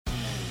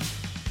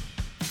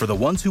For the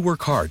ones who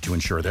work hard to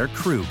ensure their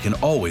crew can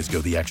always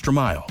go the extra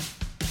mile,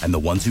 and the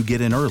ones who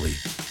get in early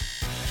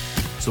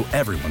so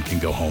everyone can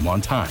go home on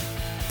time,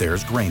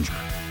 there's Grainger,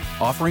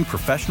 offering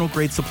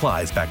professional-grade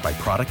supplies backed by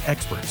product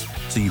experts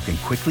so you can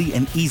quickly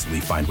and easily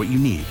find what you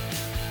need.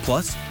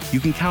 Plus, you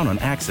can count on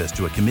access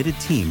to a committed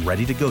team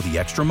ready to go the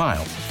extra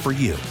mile for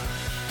you.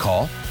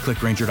 Call, click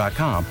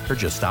Grainger.com, or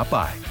just stop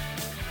by.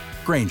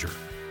 Grainger,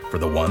 for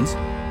the ones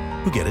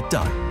who get it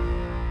done.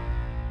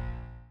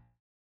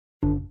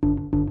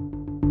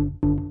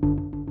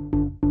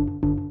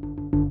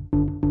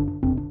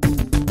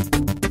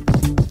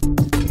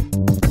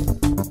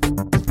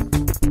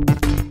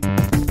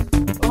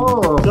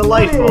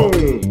 Delightful.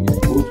 Hey.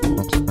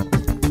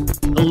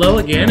 Hello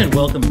again and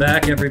welcome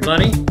back,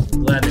 everybody.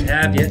 Glad to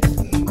have you.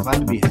 Glad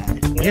to be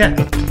had. Yeah.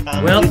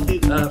 Well,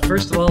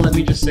 first of all, let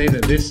me just say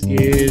that this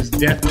is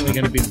definitely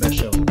going to be the best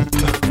show.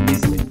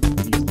 Easily.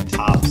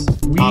 Tops.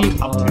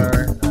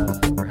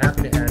 We're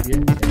happy to have you,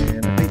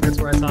 and I think that's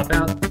where I top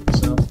out.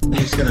 So I'm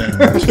just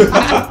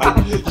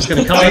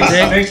gonna call it a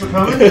day. Thanks for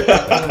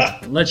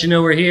coming. Let you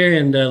know we're here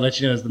and let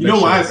you know it's the best show. You know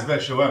why it's ever. the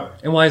best show ever?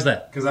 And why is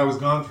that? Because I was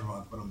gone for a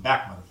month, but I'm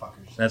back,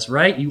 motherfuckers. That's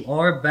right. You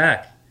are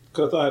back.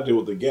 Because I thought I'd deal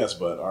with the guest,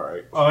 but all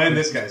right. Oh, and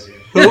this guy's here.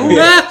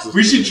 Yeah.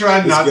 We should try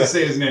not guy. to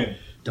say his name.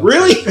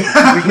 Really? We can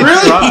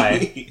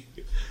try.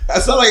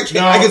 That's not like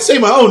No. I can say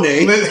my own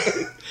name.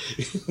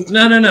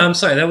 No. I'm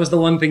sorry. That was the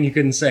one thing you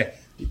couldn't say.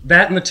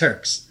 That and the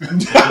Turks.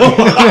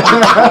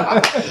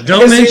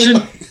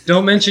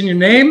 Don't mention your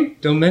name.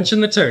 Don't mention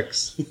the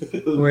Turks.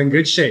 We're in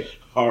good shape.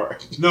 All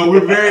right. No,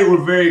 we're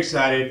very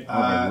excited.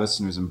 Our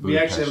listeners in We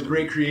Budapest. actually have a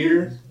great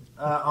creator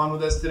on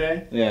with us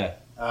today, Yeah.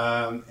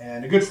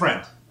 and a good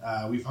friend.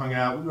 We've hung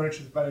out. We've known each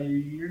other about a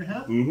year and a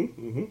half.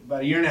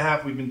 About a year and a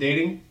half, we've been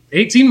dating.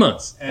 18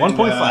 months. And,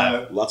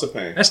 1.5. Lots of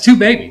pain. That's 2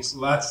 babies.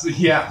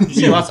 Yeah.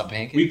 Lots of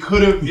pancakes. We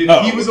could have,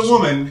 if he was a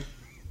woman,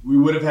 we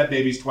would have had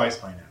babies twice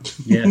by now.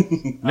 Yeah.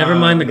 Never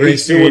mind the They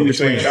grace still period wouldn't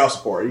be paying between. child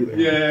support either.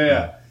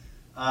 Yeah.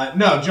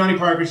 No, Johnny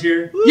Parker's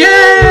here.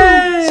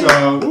 Yay!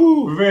 So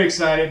we're very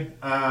excited.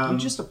 You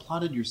just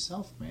applauded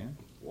yourself, man.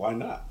 Why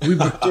not?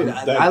 Dude,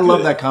 I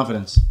love that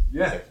confidence.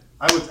 Yeah,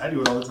 I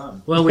do it all the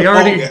time. Well,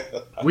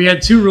 we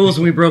had 2 rules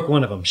and we broke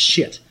one of them.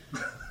 Shit.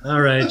 All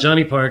right,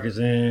 Johnny Parker's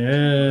in.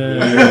 Yay!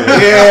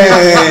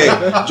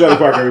 Johnny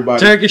Parker,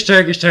 everybody.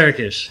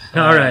 Turkish.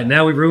 All right,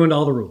 now we've ruined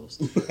all the rules.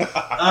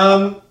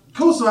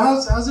 Cool. So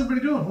how's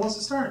everybody doing? Who wants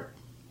to start?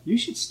 You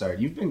should start.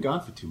 You've been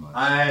gone for 2 months.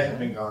 I have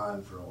been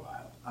gone for a while.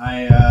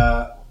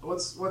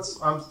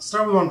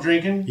 Start with what I'm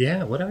drinking.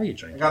 Yeah, what are you I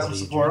drinking? got some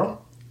Sapporo.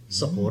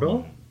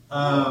 Sapporo?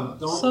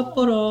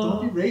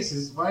 Don't be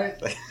racist. Why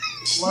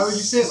would you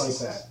say it like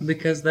that?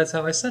 Because that's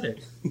how I said it.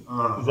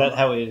 Is that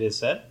how it is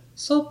said?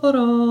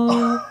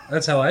 Sapporo.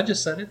 That's how I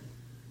just said it.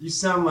 You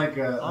sound like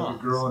a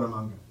girl in a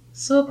manga.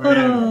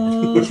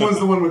 Sapporo. Which one's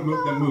the one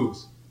that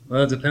moves?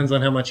 Well, it depends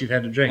on how much you've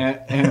had to drink.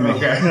 Anime.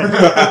 Okay.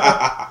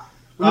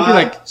 Would be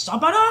like,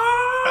 Sabara!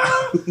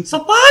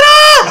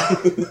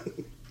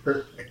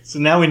 So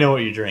now we know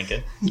what you're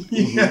drinking.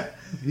 Yeah.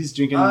 He's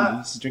drinking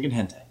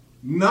hentai.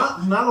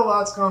 Not a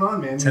lot's gone on,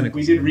 man. We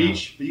Tentacles did in the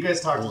Reach, but you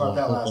guys talked about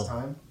that last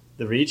time.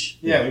 The Reach?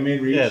 Yeah, we made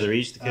Reach. Yeah, the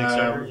Reach, the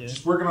Kickstarter. Yeah.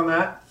 Just working on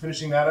that,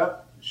 finishing that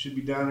up. It should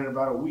be done in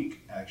about a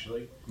week,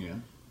 actually. Yeah.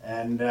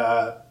 And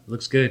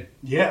Looks good.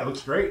 yeah, it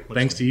looks great.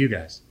 Thanks to you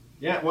guys.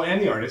 Yeah, well,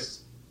 and the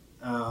artists.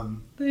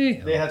 They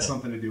had Yeah.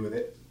 something to do with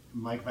it.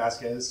 Mike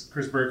Vasquez,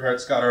 Chris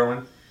Burkhardt, Scott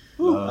Irwin.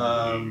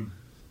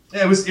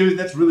 Yeah, it was.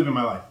 That's really been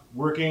my life.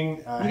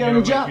 Working, hanging a out new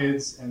with my job.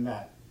 kids, and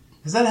that.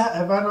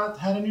 Have I not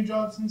had a new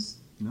job since?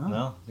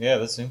 No? Yeah,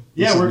 that's new.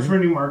 Yeah, I work for a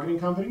new marketing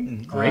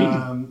company. Great.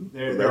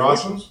 They're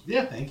awesome.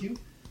 Yeah, thank you.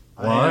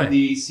 I Why? am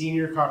the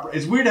senior corporate.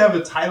 It's weird to have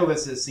a title that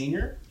says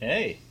senior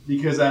Hey.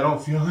 because I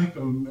don't feel like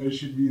I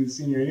should be the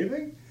senior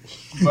anything.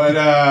 But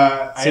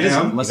I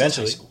am. Unless it's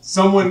high Eventually.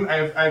 school.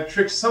 I've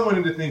tricked someone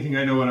into thinking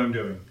I know what I'm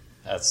doing.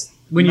 That's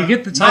When you Not-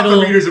 get the not title,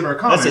 the readers of our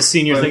comics. a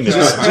senior but, thing to do.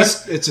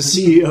 It's a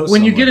CEO.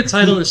 when you somewhere. get a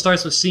title that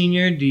starts with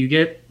senior, do you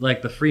get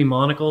like the free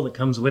monocle that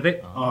comes with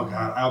it? Oh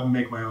god, I'll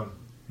make my own.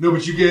 No,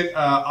 but you get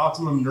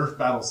Optimum Nerf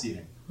battle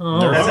seating. Oh.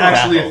 Nerf That's Oh.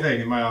 actually battle. a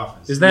thing in my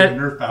office. Is We that- have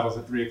Nerf battles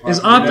at 3:00? Is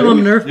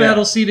Optimum Nerf Yeah.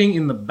 battle seating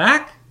in the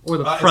back or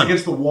the It's front?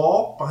 against the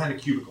wall behind a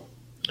cubicle.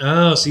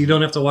 Oh, so you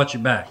don't have to watch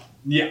your back.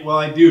 Yeah, well,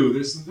 I do.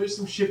 There's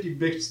some shifty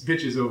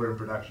bitches over in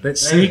production. That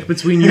sneak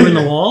between you and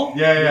the wall?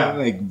 Yeah.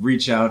 Like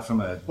reach out from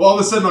a Well, all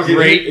of a sudden I'll get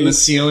grate hit. in the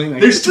ceiling. Like,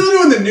 They're still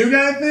doing the new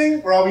guy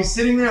thing where I'll be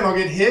sitting there and I'll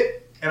get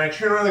hit and I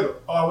turn around and I go,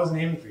 "Oh, I wasn't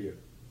aiming for you."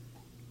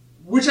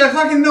 Which I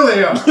fucking know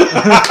they are.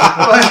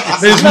 Like,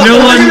 There's no they're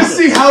one- gonna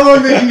see how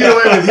long they can get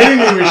away with hitting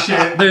me with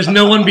shit. There's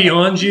no one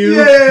beyond you?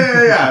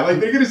 Yeah. Like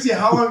they're gonna see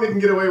how long they can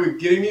get away with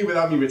getting me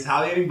without me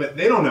retaliating, but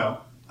they don't know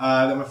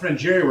that my friend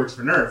Jerry works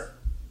for Nerf.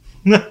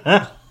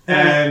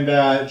 And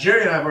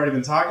Jerry and I have already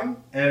been talking,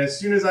 and as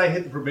soon as I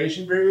hit the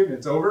probation period and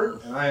it's over,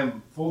 and I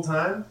am full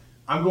time,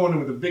 I'm going in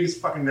with the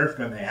biggest fucking Nerf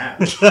gun they have.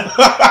 This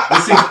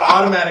thing's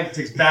automatic, it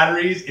takes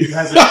batteries, it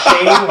has a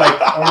chain like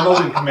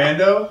Arnold in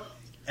Commando,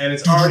 and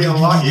it's already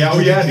unlocked. Yeah, oh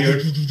yeah,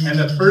 dude. And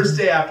the first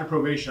day after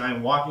probation, I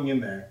am walking in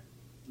there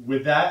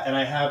with that, and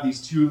I have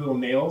these two little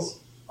nails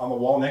on the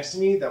wall next to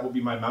me. That will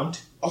be my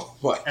mount, Oh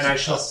my! and I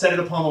shall set it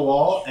upon the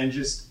wall and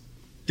just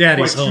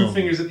Daddy's point two home.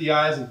 fingers at the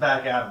eyes and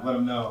back at him. Let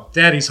him know.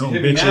 Daddy's home,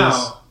 Hit me bitches.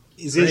 now.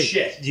 Is Great it?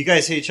 shit. Do you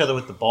guys hit each other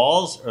with the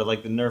balls or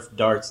like the Nerf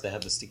darts that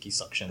have the sticky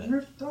suction in?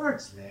 Nerf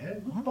darts,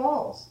 man. What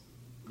balls?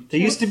 They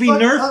used to be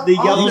Fuck Nerf, up the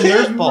all yellow the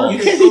Nerf time. balls.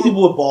 You can't hit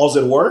people with balls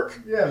at work.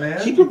 Yeah, man.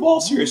 Keep your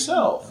balls to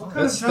yourself. What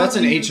kind of That's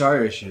an job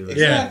HR issue. Yeah.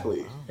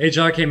 Exactly.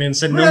 HR came in and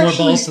said, We're no more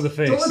actually- balls to the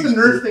face. Don't let the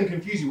Nerf thing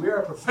confuse you. We are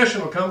a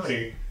professional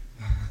company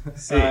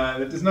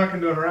that does not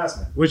condone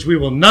harassment. Which we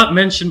will not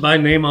mention by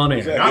name on air.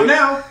 Exactly. Not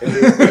now.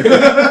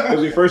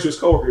 Because we first was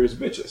coworkers,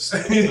 bitches.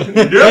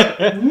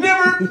 Nope.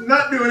 Never.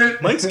 Not doing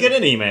it. Mike's get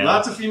an email.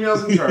 Lots of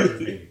females in charge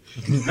of me.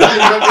 Nothing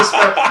but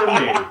respect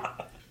from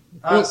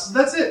me. So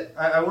that's it.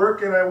 I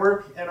work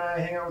and I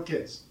hang out with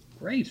kids.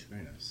 Great.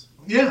 Very nice.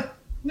 Yeah.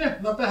 Yeah.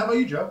 Not bad. How about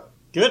you, Joe?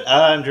 Good.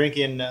 I'm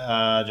drinking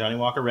Johnny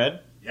Walker Red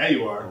Yeah,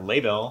 you are.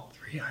 label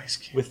 3 ice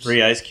cubes. with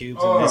 3 ice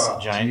cubes Oh, in this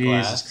giant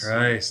Jesus glass.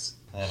 Christ.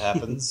 That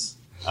happens.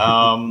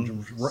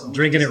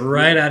 Drinking it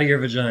right out of your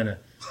vagina.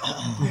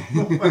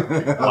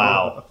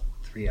 Wow.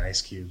 3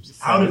 ice cubes.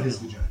 Out of his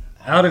vagina.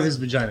 Out of his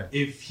vagina.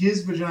 If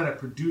his vagina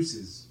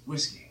produces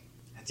whiskey,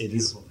 that's a It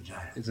is- beautiful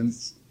vagina.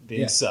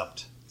 Being Yeah.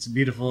 supped. it's a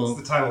beautiful,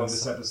 That's the title of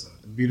this episode.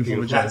 beautiful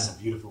vagina. That's a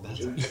beautiful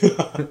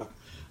vagina.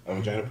 A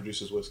vagina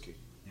produces whiskey.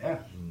 Yeah.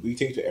 We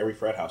take to every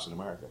frat house in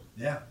America.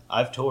 Yeah.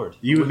 I've toured.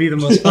 You would be the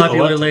most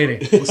popular lady.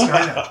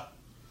 Wisconsin.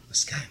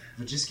 Wisconsin.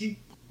 Vajiski?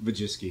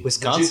 Vajiski.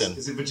 Wisconsin.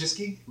 Is it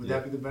Vajiski? Would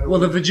that be the better Well,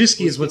 the word?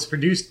 Vajiski is what's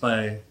produced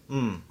by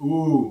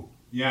Ooh.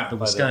 Yeah. the By the-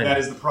 Wisconsin. That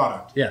is the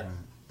product. Yeah.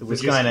 The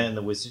Wisconsin and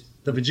the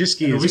The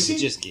Vajiski The is whiskey?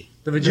 Jiski.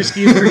 the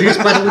Vajiski is produced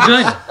by the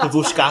vagina. The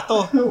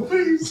Vushkato? What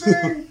are you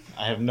saying?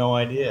 I have no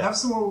idea. Have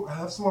some more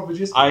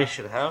Vajiski. I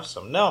should have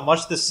some. No,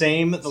 much the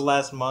same the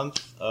last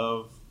month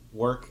of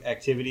work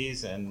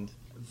activities and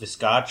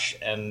Viscotch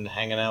and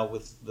hanging out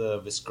with the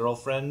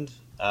Vis-girlfriend.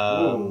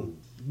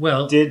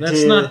 Well, Did- that's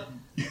did- not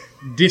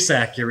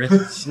disaccurate.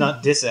 It's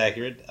not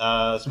disaccurate.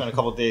 Spent a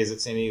couple of days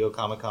at San Diego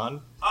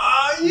Comic-Con.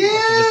 Ah, The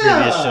previous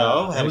yeah!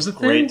 show. Had was a a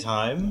great thing?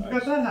 time. How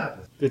got that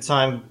happen? Good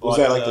time. Was Bought,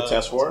 that like the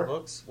test for her?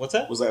 books. What's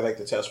that? Was that like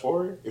the test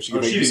for her? If she Oh,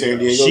 could make she it to San didn't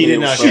go. Diego, She then did it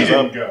not. was She thumbs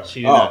didn't up? go. She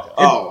did not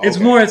go. It's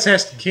okay. more a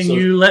test. Can So-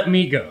 you let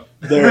me go?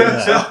 There it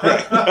is.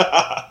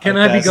 Can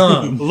I be That's-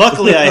 gone?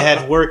 Luckily, I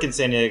had work in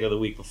San Diego the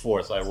week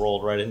before, so I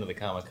rolled right into the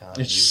Comic-Con and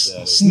Just used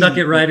that. snuck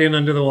it right in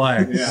under the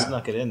wire. Yeah.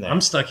 Snuck it in there.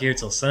 I'm stuck here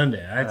till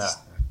Sunday. I just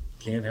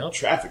can't help it.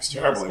 Traffic's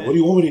terrible. Like, what do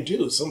you want me to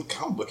do? Some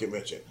comic book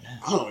convention.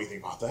 I don't know anything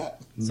about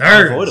that.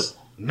 Nerds. Unavoidable.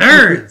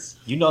 Nerds.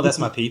 You know that's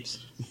my peeps.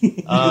 The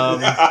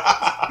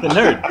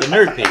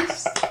nerd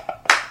peeps.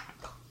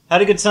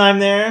 Had a good time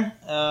there,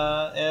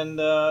 and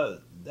that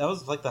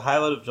was like the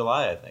highlight of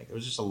July, I think. It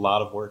was just a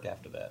lot of work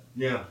after that.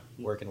 Yeah.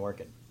 Working.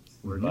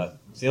 But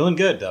feeling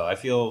good, though. I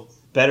feel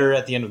better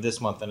at the end of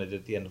this month than I did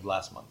at the end of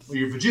last month. Well,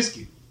 you're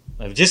Vajiski.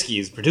 My Vajiski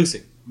is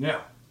producing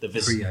Yeah. the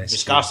Free ice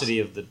viscosity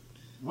of the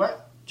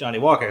What? Johnny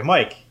Walker.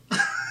 Mike,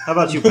 how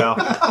about you, pal?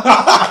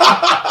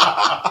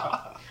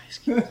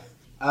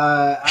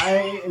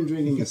 I am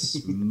drinking a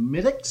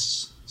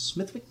Smithwick's. Is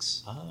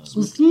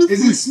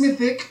it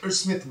Smithick or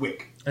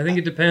Smithwick? I think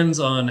it depends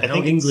on I how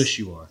think it's- English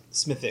you are.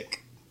 Smithick.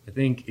 I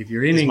think if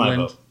you're in Is my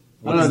England, vote.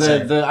 I don't know, What's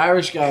it the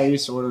Irish guy I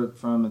used to order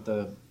from at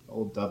the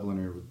old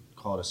Dubliner would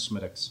call it a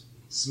Smittix.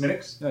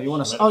 Smittix? No, you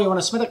want a? Oh, you want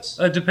a Smittix?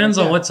 it depends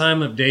Yeah. on what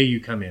time of day you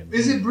come in.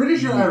 Is it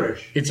British or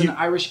Irish? It's If an you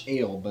Irish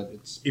ale, but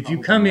it's. if you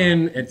probably come not.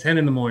 in at 10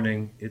 in the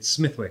morning, it's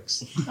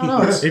Smithwick's. Oh,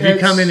 no, it's, If you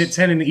come in at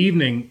 10 in the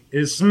evening,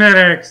 it's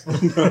Smithwick's.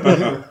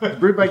 it's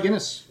brewed by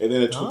Guinness. And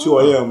then at 2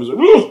 a.m., it's like,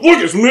 look,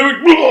 it's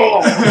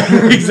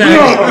Mimic.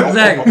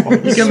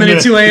 Exactly. You come in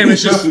at 2 a.m.,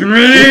 it's just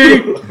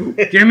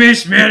Smitty! Give me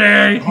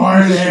Smitty!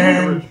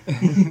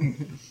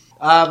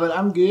 But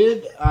I'm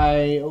good.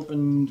 I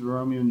opened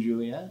Romeo and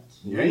Juliet.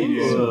 Yeah, you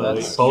did. So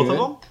that's Both good.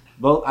 of them?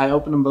 Both. I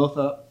opened them both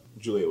up.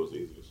 Juliet was the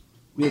easiest.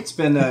 It's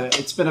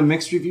been a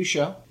mixed review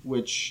show,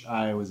 which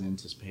I was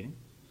anticipating.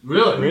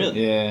 Really?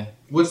 Really? Yeah.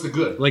 What's the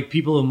good? Like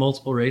people of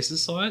multiple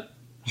races saw it?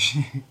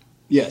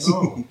 Yes.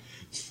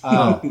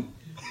 Oh.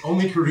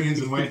 Only Koreans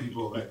and white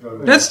people that go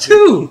to That's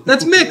two!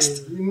 That's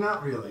mixed!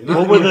 Not really.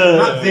 What were the-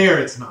 Not there,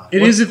 it's not.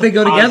 It is if they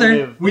go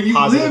together. When you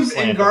Positive live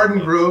slant in on Garden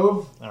it.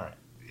 Grove, All right.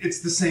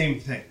 it's the same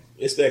thing.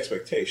 It's the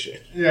expectation.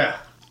 Yeah.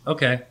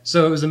 Okay,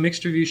 so it was a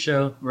mixed review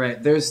show.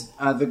 Right. There's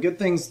the good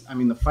things. I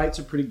mean, the fights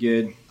are pretty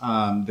good.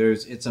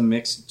 It's a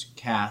mixed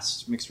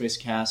race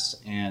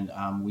cast, and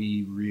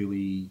we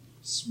really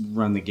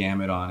run the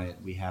gamut on it.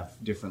 We have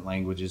different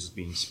languages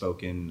being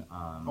spoken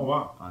Oh,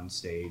 wow. on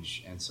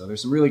stage, and so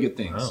there's some really good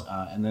things.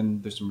 Wow. And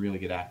then there's some really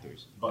good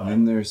actors. But- And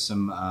then there's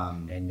some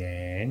And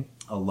then...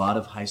 a lot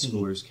of high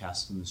schoolers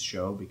cast in this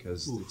show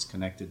because it's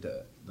connected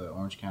to the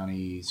Orange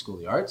County School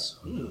of the Arts.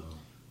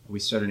 We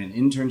started an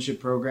internship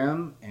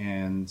program,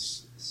 and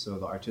so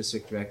the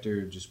artistic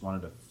director just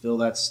wanted to fill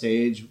that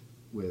stage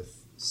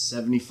with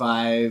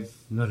 75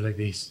 Not like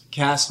this.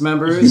 cast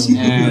members,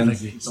 and Like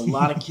this. it's a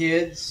lot of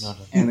kids,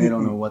 and they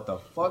don't know what the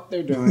fuck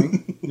they're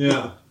doing.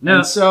 Yeah. No.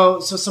 And so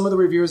some of the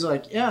reviewers are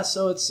like, yeah,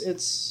 so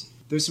it's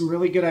there's some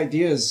really good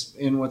ideas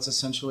in what's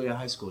essentially a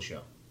high school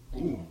show,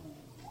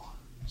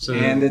 So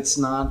and it's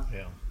not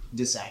Yeah.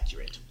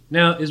 disaccurate.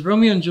 now, is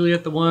Romeo and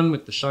Juliet the one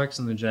with the sharks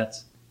and the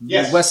jets?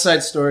 Yes. West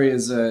Side Story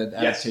is an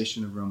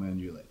adaptation of Romeo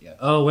and Juliet. Yeah.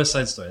 Oh, West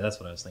Side Story. That's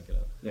what I was thinking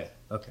of. Yeah.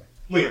 Okay.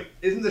 Wait,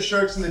 isn't the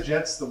Sharks and the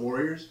Jets the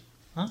Warriors?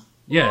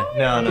 Yeah.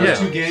 No, There's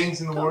Yeah. two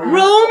gangs in the Warriors.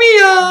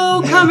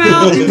 Romeo, come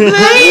out and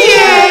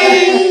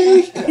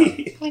play!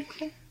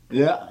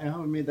 Yeah,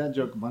 we made that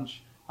joke a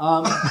bunch.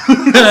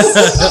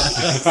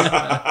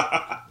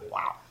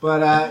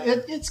 But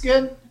it's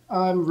good.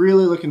 I'm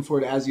really looking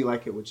forward to As You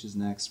Like It, which is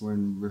next. We're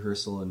in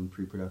rehearsal and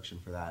pre-production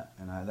for that,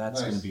 and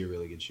that's Nice. going to be a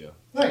really good show.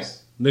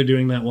 Nice. They're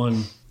doing that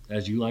one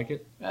as you like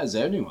it? As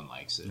anyone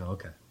likes it. Oh,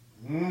 okay.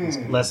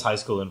 Less high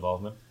school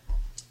involvement.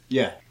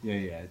 Yeah.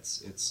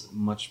 It's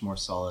much more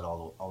solid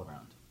all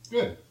around.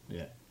 Good.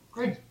 Yeah.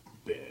 Great.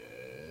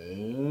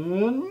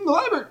 Ben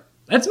Liebert.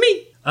 That's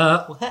me.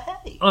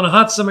 Hey. On a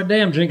hot summer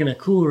day, I'm drinking a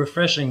cool,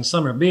 refreshing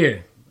summer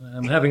beer.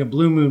 I'm having a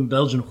Blue Moon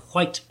Belgian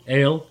White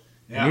Ale,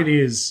 Yeah. and it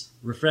is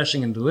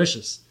refreshing and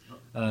delicious.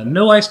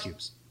 No ice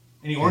cubes.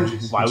 Any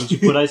oranges? Why would you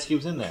put ice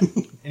cubes in there?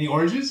 Any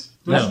oranges?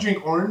 Don't No. you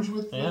drink orange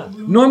with Yeah.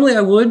 blue? Normally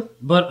I would,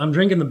 but I'm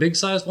drinking the big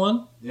sized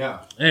one, Yeah.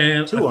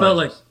 and Two I felt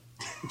like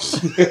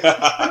oranges.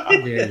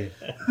 Yeah.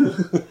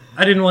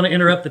 I didn't want to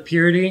interrupt the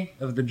purity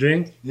of the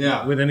drink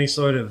Yeah. with any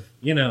sort of,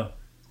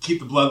 Keep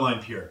the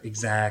bloodline pure.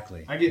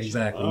 exactly. I get you.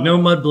 Exactly. No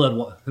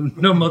mudblood.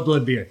 No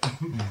mudblood beer.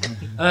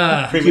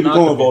 Keep it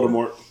going,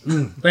 Voldemort.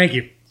 Thank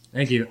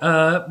you.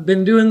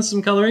 Been doing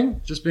some coloring.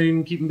 Just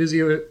been keeping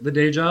busy with the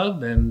day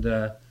job, and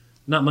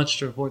not much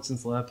to report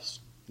since the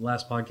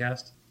last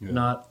podcast.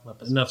 Not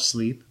enough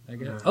sleep, I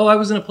guess. Oh, I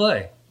was in a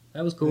play.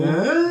 That was cool.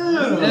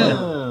 Yeah.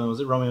 Oh, was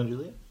it Romeo and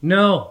Juliet?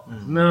 No.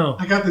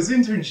 I got this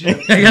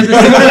internship. I got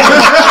this.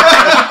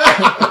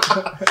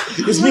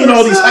 It's me and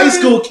all these high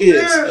school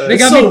kids. They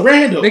It's got so me.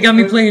 random. They got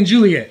me playing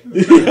Juliet.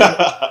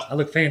 I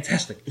look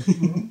fantastic.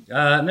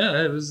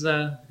 No, it was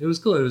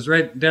cool. It was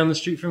right down the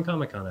street from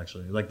Comic Con,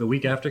 actually. Like the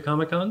week after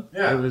Comic Con.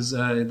 Yeah. It was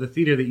the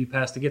theater that you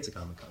passed to get to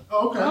Comic Con.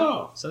 Oh, okay.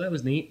 Oh. So that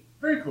was neat.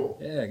 Very cool.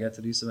 Yeah, I got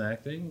to do some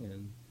acting,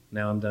 and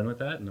now I'm done with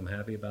that, and I'm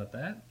happy about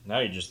that. Now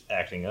you're just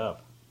acting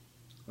up.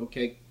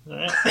 Okay. All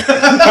right.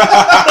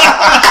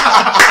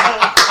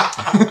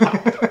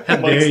 How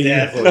dare Mike's you?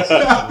 dad voice.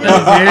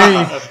 How dare you?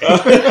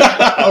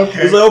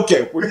 Okay. He's like,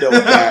 okay, we're done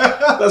with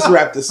that. Let's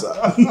wrap this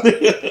up.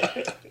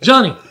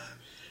 Johnny.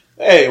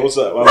 Hey, what's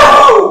up?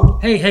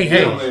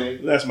 Hey.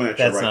 That's my intro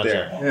That's right not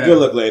there. Johnny. Yeah. Good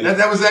luck, lady.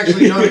 That was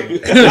actually Johnny.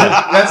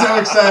 That's how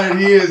excited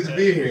he is to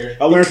be here.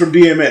 I learned from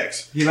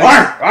DMX. He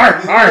likes-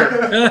 Arr!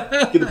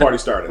 Get the party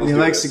started. He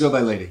likes to go by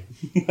lady.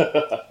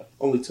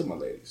 Only to my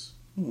ladies.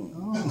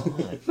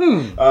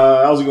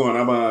 How's it going?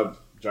 I'm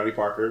Johnny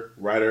Parker,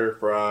 writer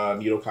for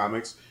Needle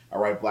Comics. I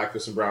write Black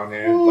Fist and Brown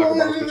Hand. Black and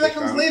Brown Fist That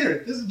comes comics.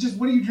 later. This is just,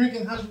 what are you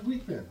drinking? How's your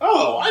week been?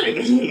 Oh, I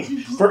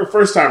didn't.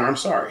 First timer. I'm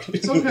sorry.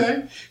 It's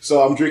okay.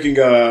 So I'm drinking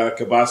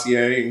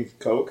Cabassier and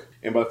Coke,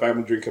 and by the fact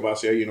I'm drinking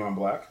Cabassier, you know I'm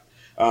black.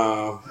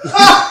 No,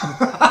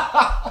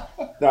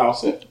 I'll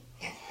sit.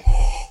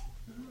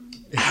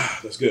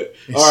 That's good.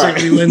 It All right.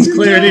 certainly lends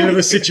clarity to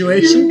the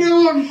situation. You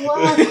knew I'm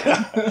black.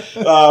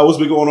 What's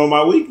been going on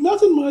my week?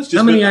 Nothing much. Just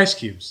How many been- ice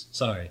cubes?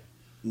 Sorry.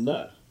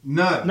 None.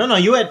 None. No,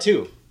 you had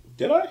 2.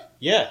 Did I?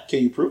 Yeah, Can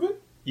you prove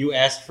it? you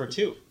asked for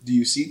 2. Do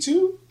you see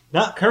two?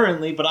 Not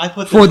currently, but I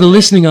put For the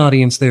listening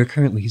audience, there are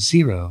currently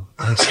 0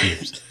 ice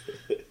cubes.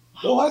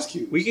 No ice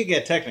cube. We could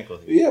get technical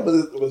here. Yeah, but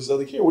there's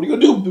nothing here. What are you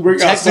gonna do?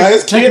 Bring out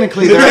science?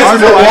 technically, Kid? there are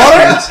Test no for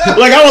ice water?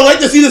 Like I would like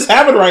to see this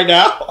happen right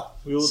now.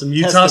 We will Some test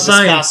Utah the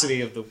science.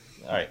 viscosity of the. All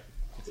right.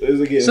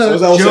 Again, So,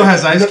 as I was Joe saying-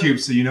 has ice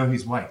cubes, so you know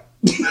he's white.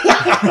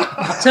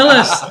 Tell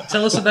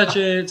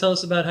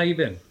us about how you've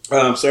been.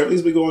 So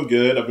everything's been going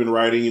good. I've been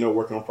writing,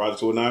 working on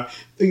projects and whatnot.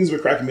 The thing that's been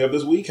cracking me up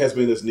this week has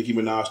been this Nicki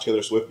Minaj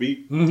Taylor Swift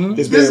beat. Mm-hmm.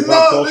 It's been in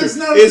pop culture. It's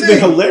not a It's been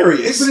thing.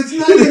 hilarious. But it's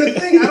not even a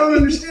thing. I don't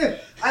understand.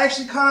 I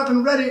actually caught up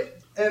and read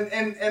it,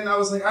 and I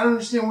was like, I don't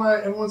understand why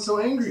everyone's so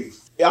angry.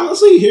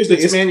 Honestly, here's the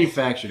It's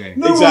manufactured.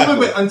 No,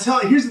 Exactly. but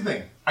here's the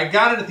thing. I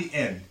got it at the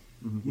end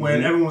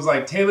when everyone was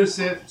like, Taylor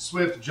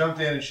Swift jumped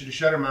in and should have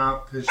shut her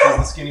mouth because she's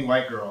the skinny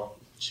white girl.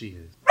 She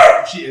is.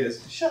 She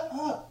is. Shut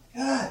up,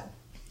 God,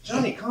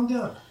 Johnny, calm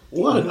down.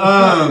 what?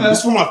 This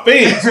is for my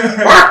fans.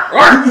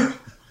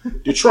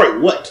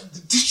 Detroit, what?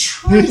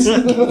 Detroit.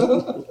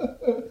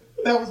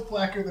 That was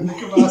blacker than the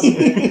Kibasi.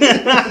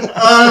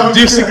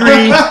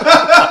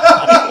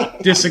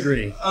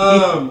 Disagree.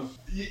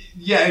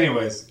 Yeah.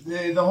 Anyways,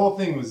 the whole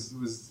thing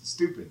was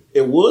stupid.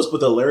 It was, but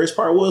the hilarious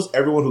part was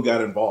everyone who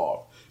got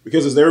involved.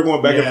 Because as they were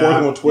going back and Yeah,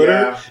 forth on Twitter,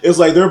 yeah. it's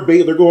like they're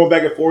going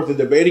back and forth and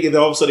debating, and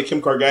then all of a sudden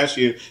Kim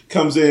Kardashian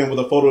comes in with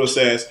a photo that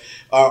says,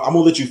 I'm going to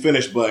let you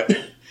finish, but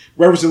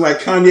referencing like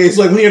Kanye's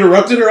like, we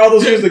interrupted her all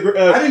those years.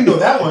 I didn't know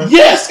that one.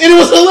 Yes, and it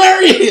was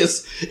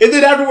hilarious. And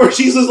then afterwards,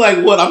 she's just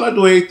like, what? I'm not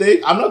doing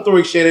anything. I'm not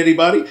throwing shade at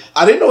anybody.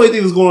 I didn't know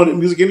anything was going on in the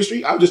music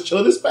industry. I'm just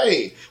chilling in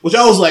Spain. Which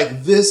I was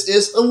like, this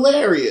is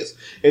hilarious.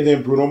 And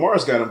then Bruno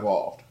Mars got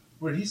involved.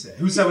 What did he say?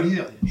 Who said what he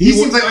said? He He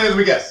seems like, let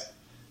me guess.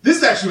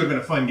 This actually would have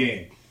been a fun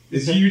game.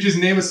 Is you just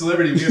name a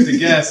celebrity, we have to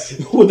guess.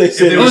 What they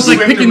said. If they It were was like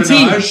Swift or picking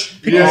teams.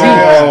 Minaj. Picking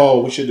Yeah.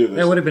 Oh, we should do this.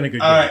 That would have been a good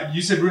game. All right,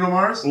 you said Bruno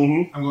Mars?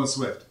 Mm-hmm. I'm going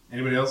Swift.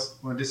 Anybody else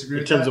want to disagree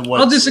In with terms that? of what,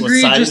 I'll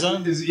disagree, what side just-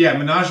 is on? Yeah,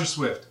 Minaj or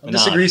Swift? I'll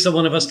disagree so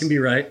one of us can be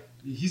right.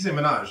 He said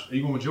Minaj. Are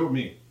you going with Joe or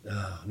me?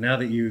 Now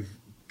that you've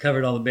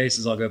covered all the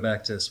bases, I'll go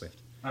back to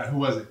Swift. All right, who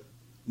was it?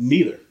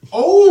 Neither.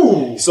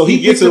 Oh! So he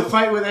gets Picked a a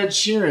fight with Ed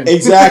Sheeran.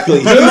 exactly.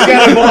 He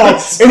got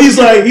involved, and he's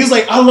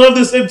like, I love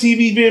this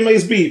MTV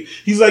VMAs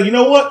beef. He's like, you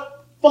know what?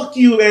 Fuck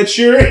you, Ed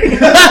Sheeran.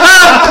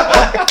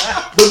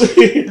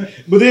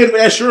 but then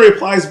Ed Sheeran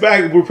replies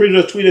back. We're pretty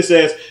much tweet that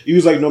says he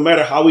was like, no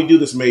matter how we do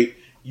this, mate,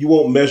 you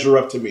won't measure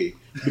up to me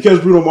because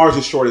Bruno Mars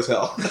is short as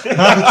hell.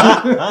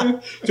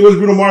 To which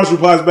Bruno Mars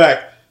replies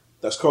back,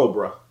 "That's cold,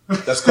 bro.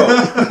 That's cold."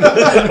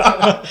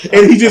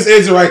 And he just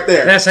ends it right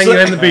there. That's how you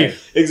end the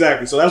beef.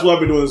 Exactly. So that's what I've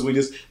been doing this week,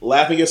 just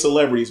laughing at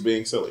celebrities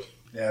being silly.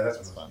 Yeah,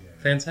 that's fun. Yeah.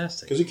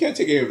 Fantastic. Because you can't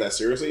take any of that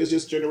seriously. It's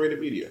just generated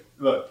media.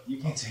 Look, you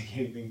can't take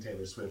anything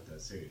Taylor Swift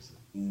does seriously.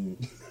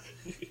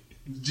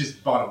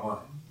 Just bottom line.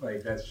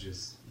 Like, that's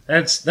just...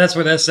 That's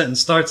where that sentence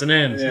starts and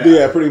ends. Yeah.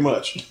 Yeah, pretty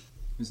much.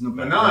 There's no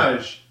better.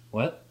 Minaj,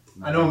 What?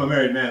 I know I'm a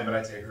married man, but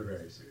I take her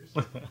very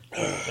seriously.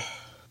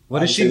 What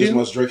does she This do?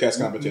 much Drake has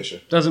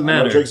competition. Doesn't I know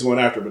matter. Drake's going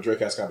after, but Drake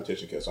has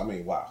competition. Kids. I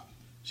mean, wow.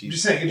 I'm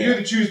just saying, if you had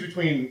to choose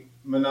between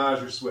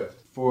Minaj or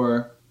Swift,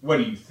 For what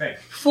do you think?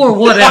 For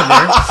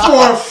whatever.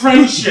 For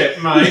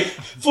friendship, Mike.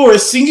 For a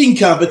singing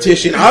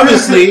competition,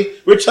 obviously,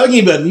 we're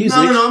talking about music.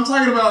 No, I'm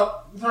talking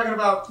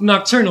about,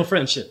 Nocturnal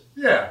friendship.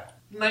 yeah,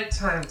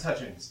 nighttime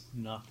touchings.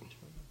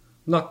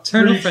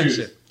 Nocturnal Who do you choose?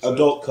 friendship.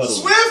 Adult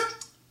cuddling.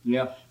 Swift?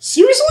 yeah,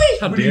 Seriously?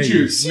 How Who do dare you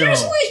choose? No.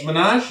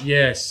 Minaj?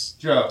 Yes.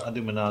 Joe. I'll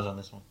do Minaj on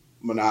this one.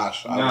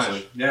 Minaj,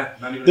 obviously. Minaj. Yeah,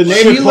 not even The a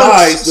name She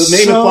implies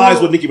looks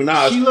implies with Nicki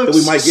Minaj she that looks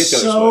we might get to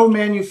so this.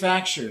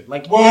 manufactured.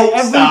 Like Whoa,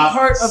 every stop.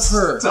 part of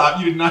her. Stop,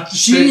 you did not just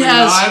She say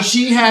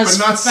has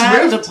but not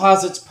fat Swift?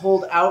 deposits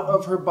pulled out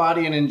of her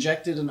body and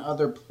injected in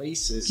other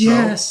places.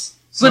 Yes.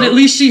 So- But at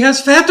least she has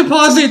fat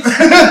deposits.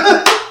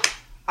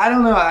 I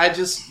don't know. I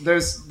just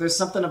there's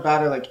something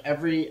about her. Like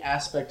every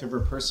aspect of her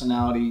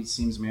personality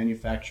seems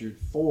manufactured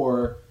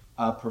for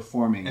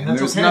performing, And and that's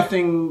there's okay.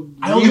 nothing.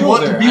 I only real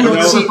want to there. be I with don't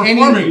her see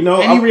performing. You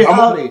know, any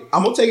reality.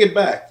 I'm gonna take it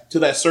back to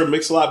that Sir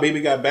Mix-a-Lot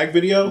Baby Got Back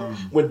video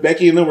when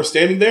Becky and them were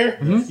standing there.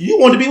 You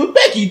wanted to be with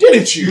Becky,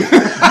 didn't you? You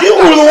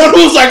were the one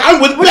who was like, "I'm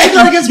with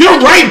Becky." You're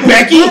right,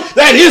 Becky.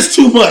 That is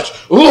too much.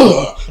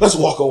 Ugh, let's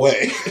walk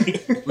away.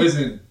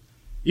 Listen,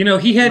 You know,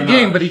 he had Minaj.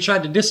 game, but he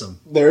tried to diss him.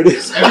 There it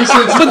is. ever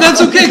since But that's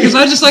okay, because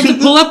I just like to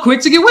pull up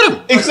quick to get with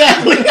him.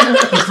 Exactly.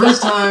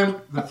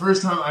 the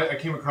first time I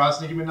came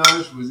across Nicki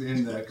Minaj was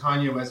in the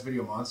Kanye West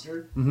video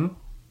Monster, Mhm.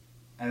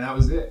 and that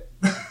was it.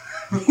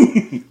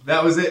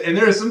 That was it. And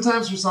there are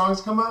sometimes her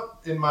songs come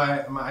up in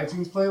my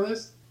iTunes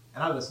playlist,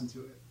 and I listen to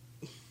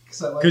it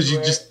because I like 'Cause the you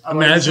way- just I like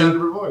the imagine- sound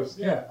of her voice.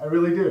 Yeah, I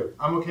really do.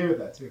 I'm okay with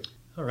that too.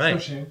 All No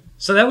right. shame.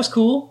 So that was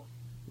cool.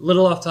 A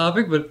little off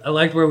topic, but I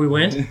liked where we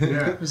went. It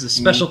Yeah. was a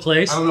special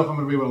place. I don't know if I'm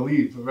gonna be able to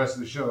leave for the rest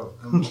of the show.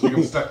 I think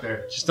I'm stuck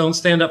there. Just don't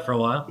stand up for a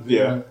while.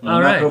 Yeah. All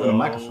Knock right. over the Oh,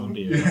 microphone.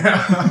 dear.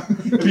 Yeah.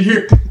 If you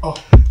hear, oh,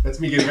 that's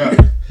me getting up.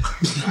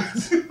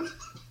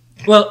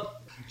 Well,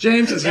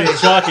 James, as a,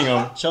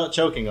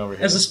 Choking over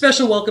here. as a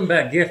special welcome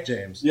back gift,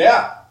 James,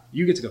 Yeah.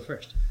 you get to go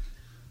first.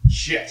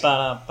 Shit.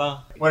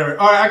 Ba-da-ba. Whatever.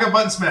 All right, I got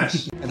button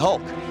smash. And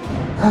Hulk.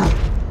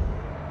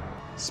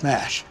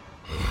 Smash.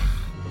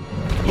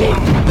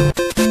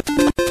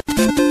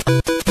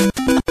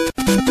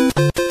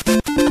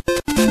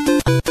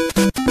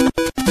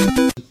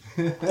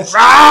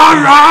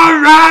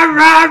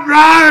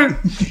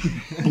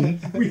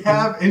 We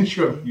have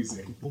intro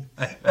music.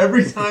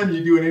 Every time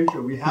you do an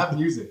intro, we have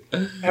music.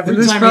 Every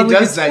This time he probably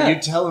does gets that, cut.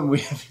 you tell him we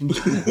have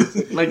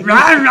like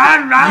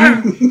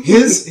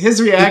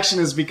his reaction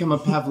has become a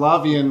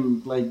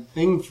Pavlovian like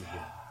thing for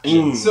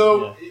him.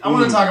 So I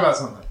want to talk about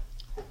something.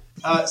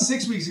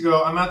 6 weeks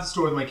ago, I'm at the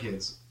store with my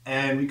kids,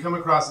 and we come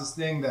across this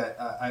thing that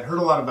I'd heard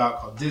a lot about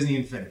called Disney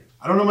Infinity.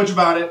 I don't know much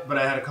about it, but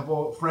I had a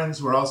couple friends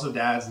who are also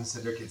dads and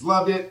said their kids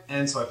loved it,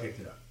 and so I picked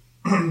it up.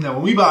 Now,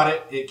 when we bought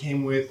it, it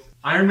came with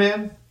Iron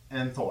Man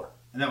and Thor,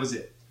 and that was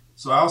it.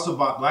 So I also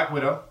bought Black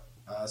Widow,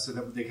 so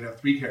that they could have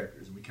 3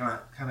 characters, and we kind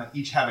of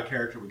each have a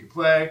character we could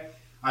play.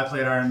 I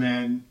played Iron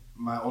Man,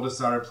 my oldest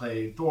daughter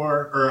played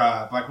Thor,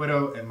 or Black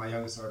Widow, and my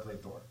youngest daughter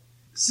played Thor.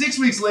 6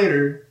 weeks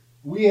later,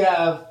 we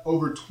have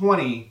over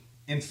 20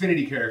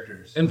 Infinity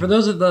characters. And for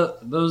those in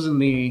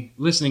the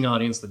listening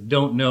audience that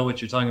don't know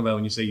what you're talking about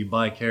when you say you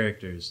buy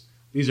characters,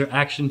 these are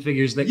action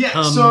figures that Yeah,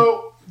 come.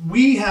 so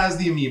we has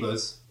the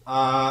Amoebas.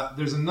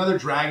 There's another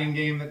dragon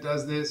game that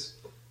does this.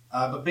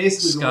 But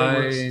basically the way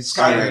it works...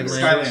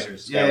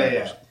 Skylanders.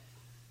 Yeah.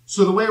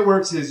 So the way it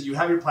works is you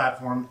have your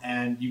platform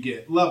and you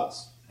get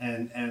levels.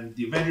 And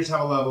the Avengers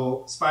have a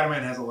level,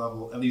 Spider-Man has a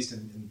level, at least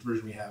in the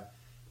version we have,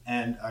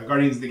 and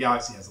Guardians of the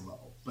Galaxy has a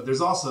level. But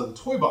there's also the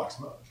Toy Box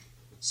mode.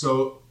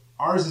 So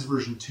ours is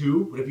version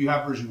 2, but if you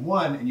have version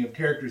 1 and you have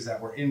characters that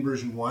were in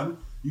version 1,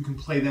 you can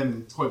play them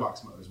in Toy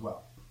Box mode as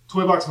well.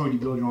 Toy box mode, you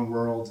build your own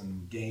worlds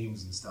and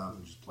games and stuff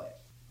and just play it.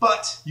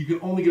 But you can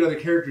only get other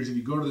characters if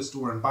you go to the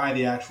store and buy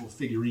the actual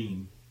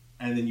figurine,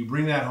 and then you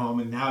bring that home,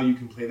 and now you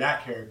can play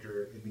that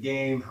character in the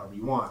game however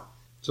you want.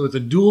 So it's a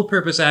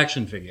dual-purpose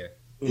action figure.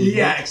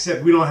 Yeah,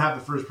 except we don't have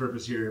the first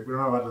purpose here. We're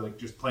not allowed to like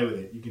just play with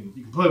it. You can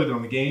play with it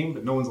on the game,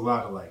 but no one's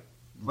allowed to like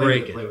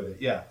play with it.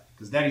 Yeah,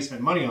 because Daddy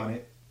spent money on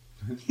it,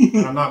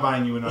 and I'm not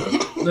buying you another.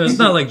 No, it's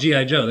not like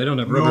G.I. Joe. They don't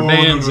have rubber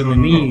bands in the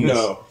knees.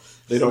 No,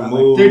 they don't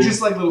move. They're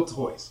just like little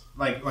toys,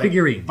 like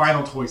figurines,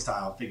 vinyl toy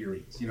style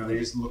figurines. You know, they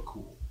just look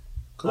cool.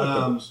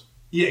 Collectibles.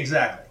 Yeah,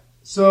 exactly.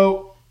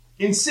 So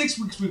in 6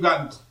 weeks, we've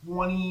gotten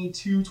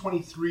 22,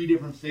 23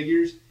 different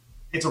figures.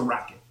 It's a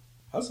racket.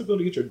 How's it feel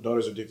to get your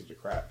daughters addicted to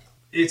crack?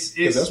 It's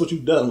that's what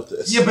you've done with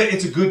this. Yeah, but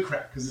it's a good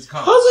crack because it's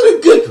common. How's it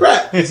a good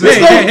crack? It's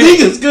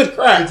good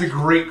crack. It's a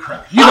great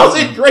crack. How's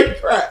it great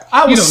crack?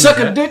 I would suck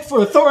a dick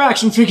for a Thor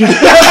action figure.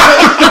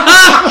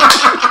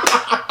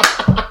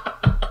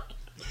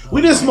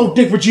 We didn't smoke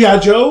dick for G.I.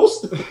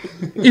 Joes.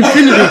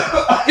 Infinity.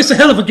 It's a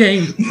hell of a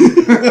game.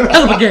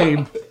 Hell of a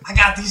game. I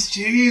got these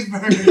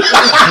cheeseburgers.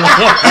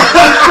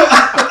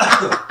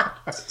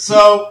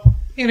 So,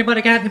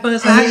 anybody got any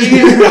buzz out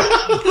here?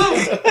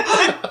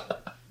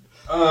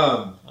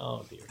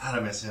 Oh dear. God, I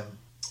miss him.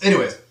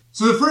 Anyways,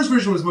 so the first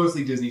version was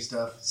mostly Disney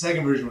stuff.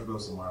 Second version was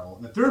mostly Marvel.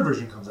 And the third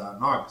version comes out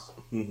in August.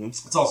 Mm-hmm.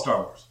 It's all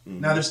Star Wars. Mm-hmm.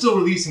 Now, they're still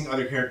releasing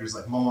other characters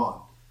like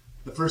Mulan.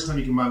 The first time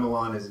you can buy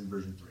Mulan is in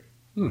version 3.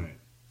 Hmm.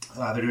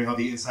 They're doing all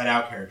the Inside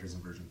Out characters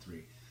in version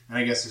 3. And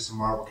I guess there's some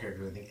Marvel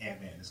characters. I think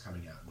Ant-Man is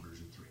coming out in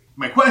version 3.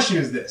 My question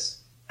is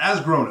this.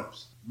 As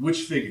grown-ups,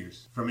 which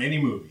figures from any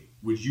movie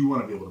would you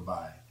want to be able to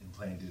buy and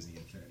play in Disney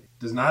Infinity? It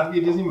does not have to be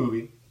a Disney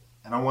movie.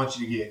 And I want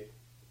you to get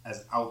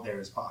as out there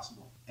as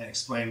possible and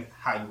explain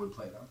how you would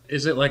play them.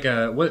 Is it like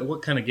a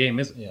what kind of game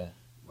is it? Yeah.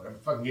 Whatever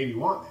fucking game you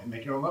want, man.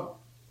 Make your own level.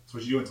 That's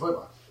what you do in Toy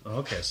Box.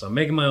 Okay, so I'm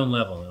making my own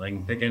level and I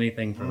can pick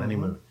anything from any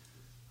movie.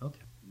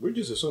 Okay. We're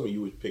just assuming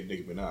you would pick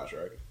Nicki Minaj,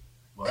 right?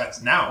 Well,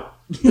 that's now.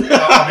 I'll be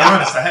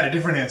honest, I had a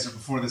different answer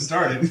before this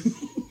started.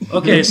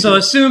 Okay, so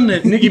assume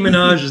that Nicki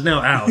Minaj is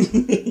now out.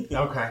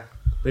 Okay.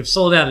 They've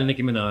sold out of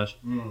Nicki Minaj.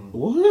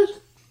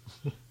 What?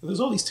 There's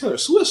all these Taylor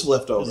Swifts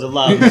left over. There's a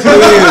lot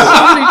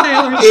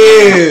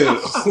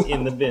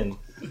in the bin.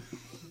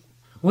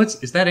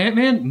 Is that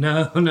Ant-Man?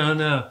 No.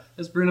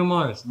 That's Bruno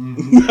Mars.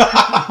 Mm-hmm.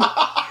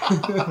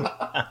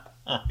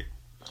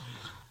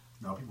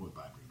 No, people would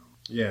buy Bruno.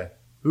 Yeah.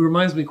 Who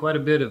reminds me quite a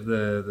bit of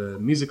the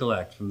musical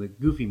act from the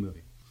Goofy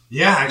movie.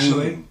 Yeah,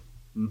 actually.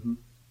 Mm-hmm.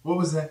 What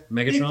was that?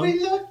 Megatron? If we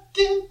look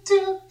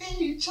into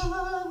each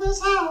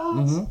other's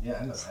eyes. Mm-hmm. Yeah,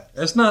 I know that.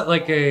 That's not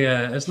like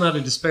it's not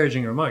a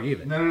disparaging remark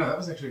either. No, that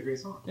was actually a great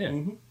song. Yeah.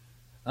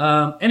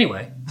 Mm-hmm.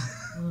 Anyway,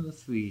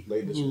 let's see.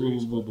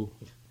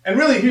 And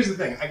really, here's the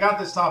thing. I got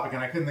this topic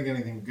and I couldn't think of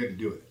anything good to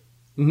do with it.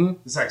 Mm-hmm.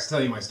 This I can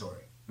tell you my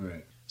story.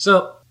 Right.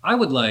 So, I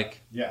would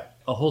like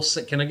a whole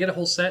set. Can I get a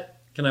whole set?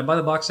 Can I buy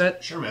the box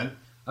set? Sure, man.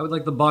 I would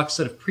like the box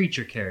set of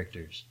Preacher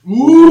characters.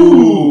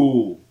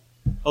 Ooh.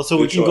 Oh, so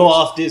we can go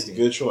off Disney.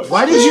 Good choice.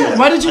 Why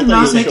did you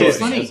not make it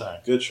funny?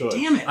 Good choice.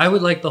 Damn it. I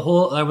would like a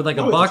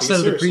box set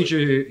of the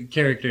Preacher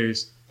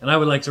characters, and I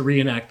would like to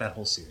reenact that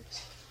whole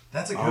series.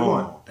 That's a good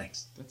one.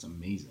 Thanks. That's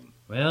amazing.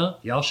 Well,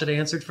 y'all should have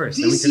answered first.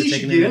 DC Then we could have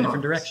taken it in a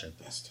different direction.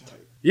 That's tight.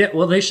 Yeah,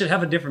 well, they should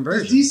have a different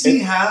version. Does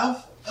DC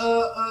have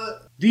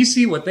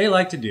DC, what they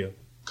like to do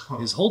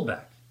is hold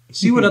back.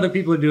 See what other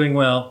people are doing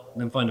well,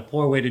 and then find a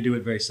poor way to do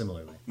it very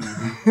similarly.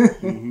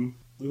 Mm-hmm.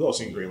 We've all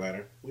seen Green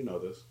Lantern. We know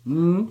this.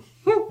 Mm-hmm.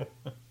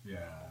 Yeah.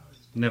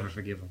 Never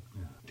forgive them.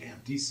 Yeah. Damn,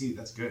 DC,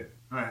 that's good.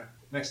 All right,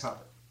 next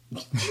topic. I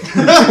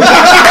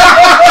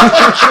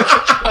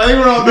think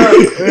we're all done.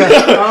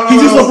 Yeah.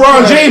 He's just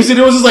LeBron James, and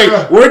it was just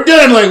like, we're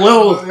done. Like,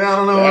 well, I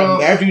don't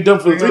know. After you're done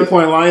for the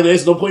 3-point line,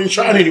 there's no point in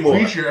trying anymore.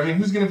 Preacher. I mean,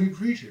 who's going to be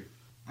Preacher?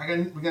 We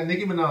got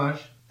Nicki Minaj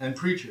and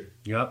Preacher.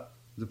 Yep.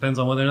 Depends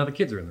on whether or not the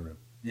kids are in the room.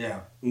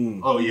 Yeah.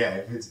 Oh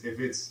yeah.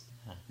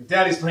 If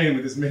Daddy's playing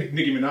with this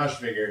Nicki Minaj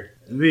figure,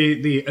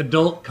 the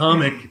adult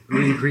comic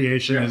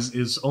recreation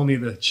is only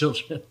the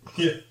children.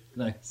 Yeah.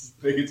 Nice.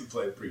 They get to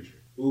play Preacher.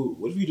 Ooh,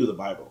 what if you do the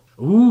Bible?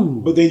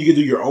 Ooh. But then you can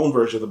do your own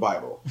version of the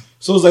Bible.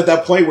 So it's like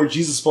that point where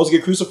Jesus is supposed to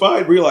get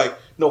crucified, where you're like,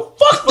 no,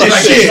 fuck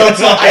this shit.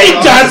 I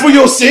ain't died for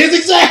your sins,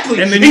 exactly.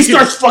 And then he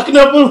starts fucking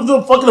up and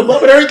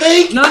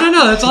everything. No,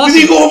 that's awesome. And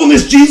then you go over on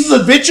this Jesus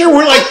adventure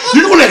where like,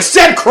 you're going to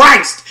accept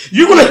Christ.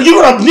 You're gonna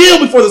kneel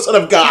before the Son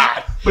of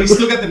God. But he's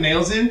still got the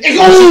nails in.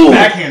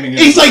 Backhanding him.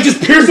 He's like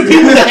just piercing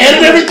people in the head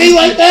and everything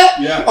like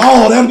that. Yeah.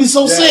 Oh, that would be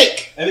so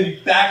sick. And then he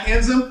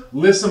backhands them,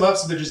 lifts them up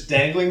so they're just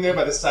dangling there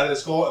by the side of the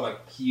skull, and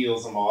like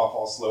peels them off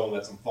all slow and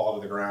lets them fall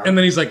to the ground. And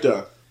then he's like,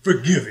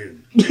 forgive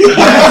him. There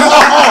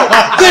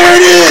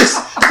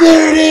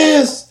it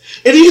is.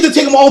 And he gets to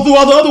take them all through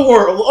all the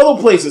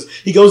other places.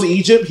 He goes to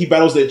Egypt. He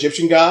battles the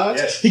Egyptian gods.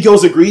 Yes. He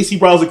goes to Greece. He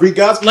battles the Greek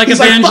gods. Like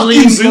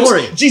Evangeline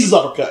Glory. Jesus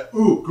uppercut.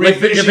 Ooh, great.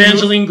 Like the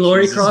Evangeline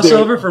Glory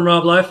crossover from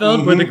Rob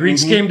Liefeld, where the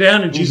Greeks came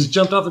down and Jesus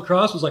jumped off the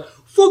cross. Was like,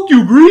 Fuck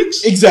you,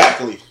 Greeks!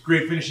 Exactly.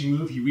 Great finishing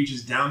move. He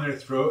reaches down their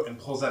throat and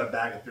pulls out a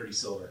bag of 30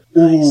 silver.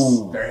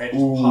 Ooh. Their head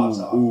just pops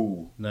off.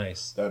 Ooh.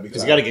 Nice. That'd be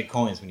Because tight. you got to get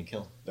coins when you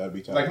kill. That'd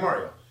be tight. Like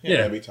Mario. Yeah.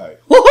 That'd be tight.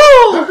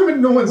 How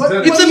come no one's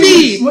done It's it? a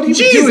me! What he would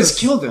do Jesus! is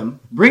kill them,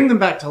 bring them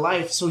back to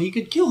life, so he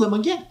could kill them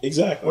again.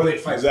 Exactly. Or they'd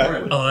fight exactly.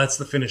 for him. Oh, that's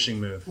the finishing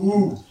move.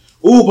 Ooh.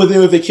 Ooh, but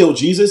then if they kill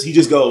Jesus, he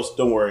just goes,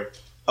 "Don't worry,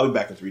 I'll be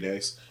back in 3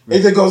 days."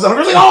 And then goes, "I'm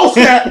like, oh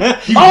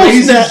snap! He Oh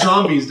raises snap!"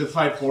 zombies to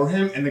fight for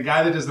him, and the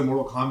guy that does the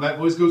Mortal Kombat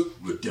voice goes,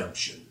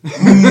 redemption.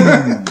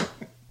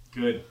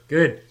 Good.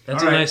 Good.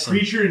 That's All a right, nice one.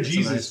 Preacher and That's a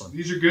Jesus. nice one.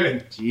 These are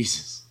good.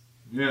 Jesus.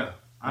 Yeah.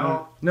 I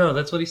don't. No,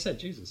 that's what he said.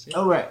 Jesus. Yeah.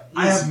 Oh, right.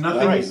 I have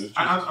nothing. Right.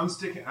 I'm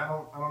sticking. I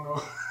don't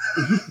know.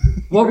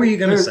 What were you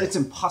gonna say? It's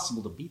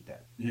impossible to beat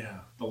that. Yeah.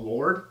 The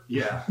Lord.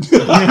 Yeah.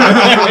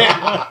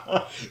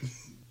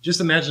 Just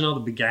imagine all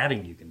the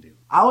begatting you can do.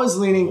 I was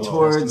leaning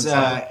towards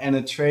that's an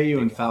Atreyu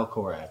and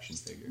Falcor action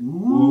figure.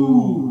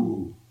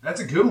 Ooh. That's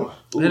a good one.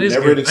 Ooh, That is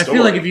never good. ending I feel story.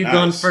 like if you'd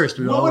gone Nice. first,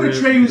 we What all would would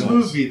Atreus' have.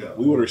 moves be though?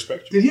 We would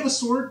respect you. Did he have a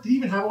sword? Did he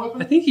even have a I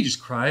weapon? think he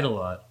just cried a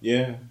lot.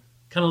 Yeah.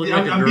 Kind of looked Yeah,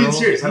 like a I'm girl. being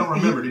serious. I don't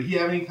remember. Did he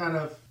have any kind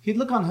of? He'd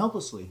look on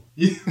helplessly.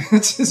 Yeah.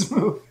 That's his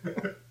move.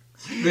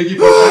 Make you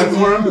feel bad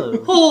for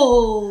him?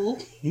 Oh.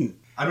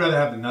 I'd rather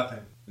have the nothing.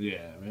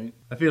 Yeah, right?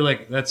 I feel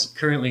like that's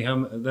currently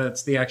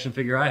that's the action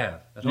figure I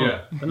have at home.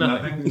 Yeah. But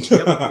nothing. Nothing?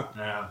 Yep.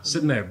 Yeah.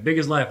 Sitting there, big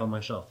as life on my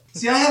shelf.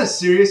 See, I had a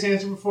serious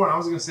answer before, and I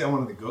was going to say I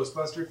wanted the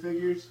Ghostbuster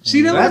figures.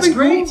 See, that would That's be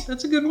great. great.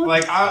 That's a good one.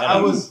 Like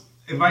I was,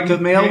 if I The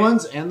could male pick-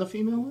 ones and the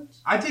female ones?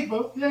 I take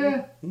both.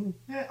 Yeah.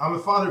 Yeah. I'm a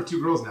father of 2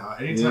 girls now.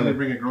 Anytime Yeah. they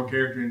bring a girl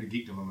character into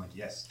geekdom, I'm like,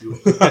 yes, do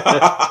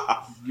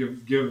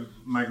it. give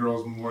my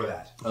girls more of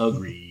that.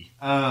 Agree.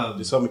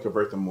 Just help me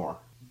convert them more.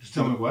 Just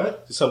tell me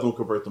what? Just help them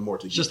convert them more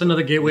to It's you. just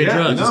another gateway Yeah,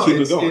 drug. no, Just keep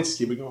it it's- going. it's-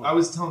 Keep it going. I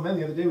was telling Ben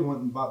the other day we went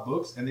and bought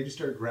books, and they just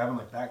started grabbing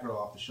like Batgirl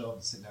off the shelf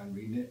and sitting down and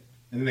reading it.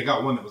 And then they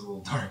got one that was a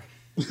little dark.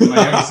 And my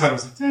youngest son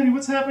was like, "Daddy,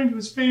 what's happening to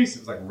his face?" It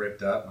was like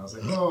ripped up, and I was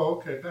like,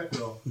 "Oh, okay,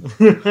 Batgirl."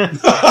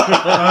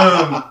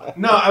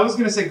 No, I was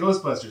gonna say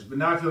Ghostbusters, but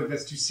now I feel like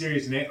that's too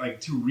serious and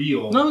like too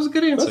real. No, it was a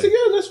good answer. That's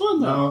good. That's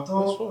fun though.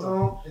 No, That's fun.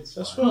 don't. It's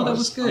That's fine. fun. that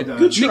was good. I'm done.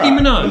 Good try.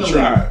 Nicki Minaj. Good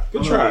try.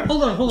 Good try.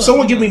 Hold on.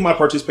 Someone give me my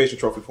participation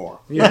trophy for him.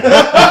 Yeah.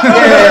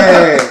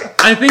 Yeah.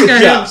 I think I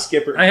Good job, have.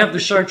 Skipper. I have the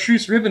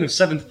chartreuse ribbon of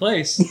 7th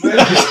place.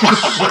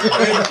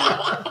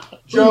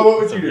 Joe, what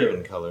would It's a you do?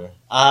 ribbon color.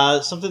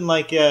 Something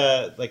like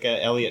a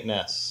Elliot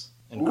Ness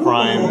and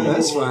crime.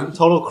 That's fun.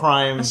 Total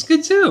crime That's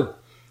good too.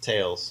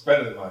 tales.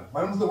 Better than mine.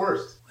 Mine was the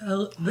worst.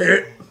 Well,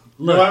 there.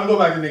 No, Look, I'm going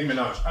back to Nicki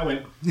Minaj. I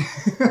win.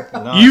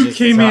 No, you just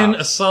came the in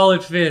top. a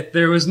solid 5th.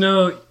 There was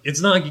no.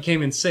 It's not like you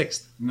came in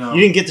 6th. No.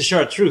 You didn't get the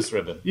chartreuse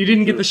ribbon. You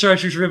didn't get the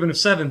chartreuse ribbon of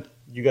 7th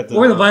You got the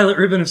or the violet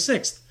ribbon of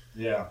 6th.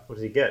 Yeah. What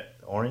did he get?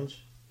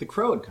 Orange. The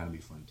Crow would kind of be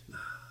fun, too.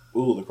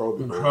 Ooh, the crow.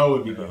 The Crow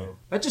would be good.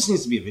 That just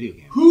needs to be a video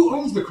game. Who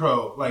owns The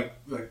Crow, like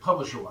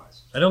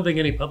publisher-wise? I don't think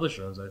any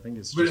publisher owns it. I think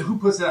it's But just. who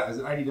puts it out? Is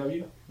it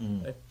IDW?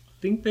 I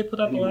think they put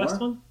out Anymore? the last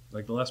one,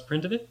 like the last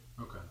print of it.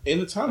 Okay. In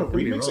the time of could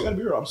be remakes, I wrong. gotta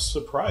be real. I'm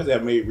surprised they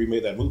haven't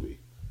remade that movie.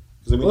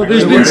 'Cause I mean, Well, I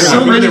there's really been wanted so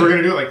to- many- We're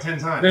going to do it like 10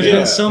 times. There's Yeah.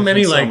 been so There's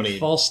many been so like many-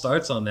 false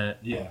starts on that.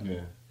 Yeah.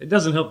 It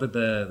doesn't help that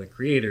the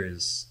creator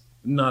is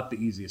not the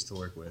easiest to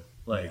work with.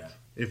 Like Yeah.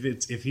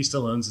 if he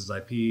still owns his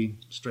IP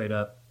straight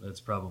up, that's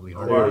probably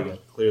hard. Or-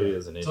 Clearly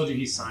is an I issue. told you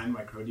he signed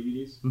my Crow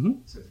DVDs. Mhm.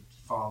 Said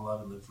fall in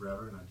love and live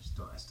forever, and I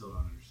still don't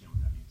understand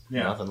what that means.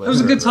 Nothing That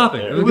was a good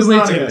topic. there. It was a It was good way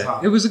not to a take good it.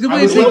 topic. It was a good I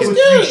way was to take left it. with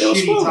good. three It was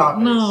shitty fun.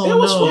 topics. No, It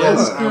was no, fun. it was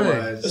Yes, I good.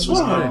 was. It's It was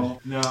fun. good.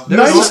 No. There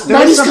Nice- was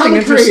nice something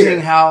comic interesting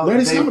creator. how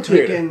Nice they've comic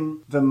creator. taken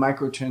the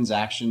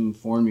microtransaction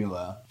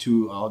formula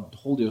to a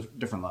whole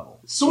different level.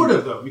 Sort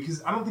of, though,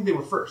 because I don't think they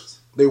were first.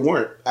 They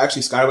weren't.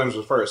 Actually, Skylanders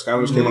was first.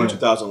 Skylanders came out in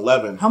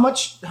 2011. How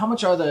much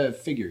are the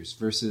figures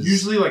versus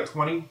Usually like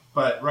 20,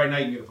 but right now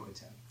you can get it for like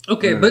 10.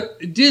 Okay,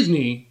 but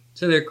Disney,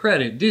 to their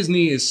credit,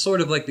 Disney is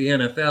sort of like the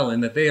NFL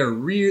in that they are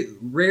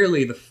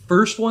rarely the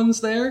first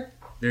ones there.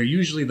 They're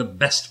usually the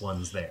best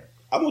ones there.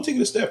 I'm gonna take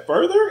it a step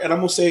further, and I'm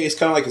gonna say it's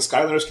kind of like the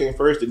Skylanders came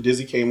first, and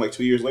Disney came like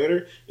 2 years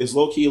later. It's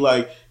low key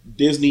like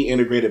Disney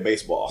integrated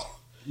baseball.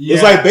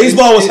 It's like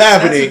baseball was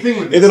happening,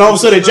 and then all of a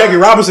sudden Jackie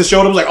Robinson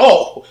showed up. Was like,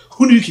 oh,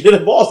 who knew you could hit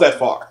the balls that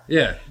far?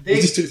 Yeah.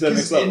 They just took it to the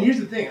next level. And here's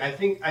the thing: I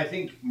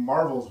think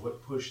Marvel's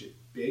what pushed it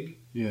big.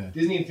 Yeah.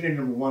 Disney Infinity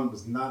 #1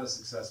 was not as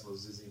successful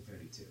as Disney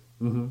Infinity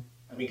 2. Mhm.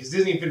 I mean, because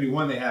Disney Infinity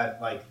 1, they had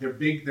like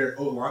their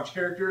launch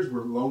characters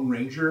were Lone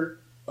Ranger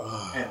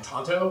and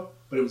Tonto,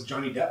 but it was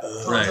Johnny Depp.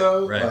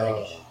 Tonto, right.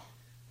 like,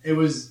 it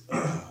was,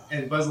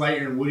 and Buzz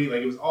Lightyear and Woody, like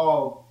it was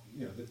all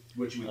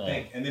what you would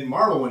think. And then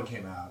Marvel one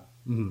came out,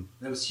 Mhm.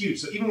 that was huge.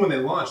 So even when they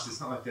launched, it's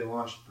not like they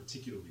launched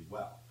particularly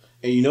well.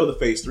 And you know the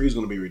Phase 3 is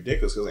going to be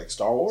ridiculous because like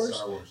Star Wars,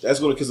 Star Wars. that's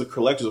going to because the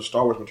collectors of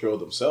Star Wars material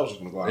themselves are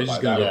going to go out They're and buy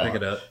just going to that. go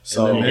pick it up.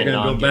 So- and then they're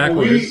going to go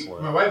Well, backwards.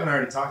 My wife and I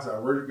already talked about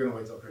it. We're going to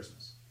wait till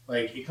Christmas.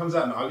 Like it comes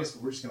out in August,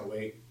 but we're just going to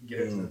wait, get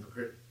it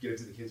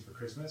to the kids for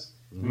Christmas.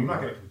 I mean, we're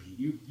not going to compete.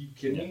 You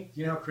kidding me? Do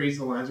you know how crazy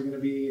the lines are going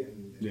to be,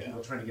 and people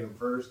trying to get them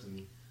first,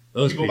 and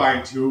Those people people.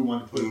 buying two,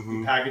 one to put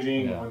in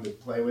packaging, Yeah. one to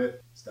play with.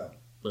 Stuff.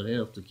 I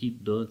have to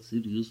keep Darth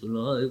Sidious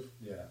alive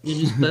Yeah, in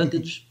his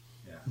package.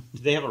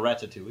 Did they have a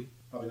Ratatouille?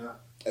 probably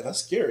not. And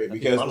that's scary That'd be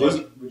because fun.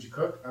 Disney, Would you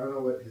cook? I don't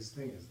know what his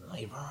thing is though. Oh,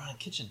 you run around the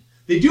kitchen.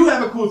 They do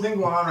have a cool thing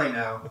going on right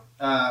now.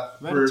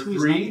 For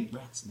Ratatouille's free, not the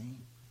rat's name.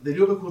 they do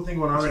have a cool thing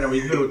going on right now. Where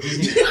you can go to a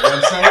Disney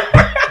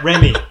website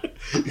Remy.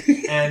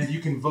 and you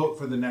can vote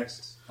for the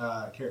next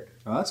character.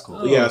 Oh, that's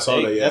cool. yeah, I saw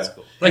Hey, that. Yeah, That's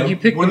cool. Like you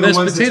pick One the of best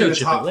ones potato that's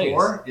in chip the at top Lay's.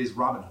 4 is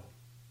Robin Hood,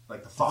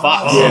 like the fox.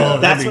 Fox. Yeah,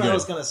 That's that'd be what I good.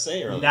 was gonna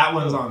say earlier. That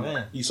one's on Man.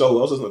 there. you saw who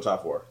else is in the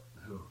top 4?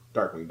 Who?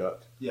 Darkwing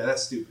Duck. Yeah,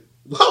 that's stupid.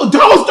 Oh,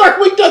 how is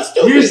Darkwing Duck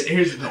stupid?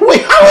 Here's the thing.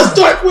 Wait, how is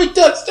Darkwing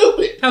Duck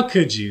stupid? How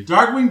could you?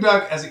 Darkwing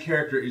Duck as a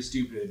character is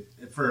stupid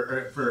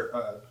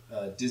for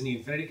a Disney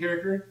Infinity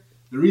character.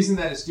 The reason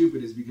that is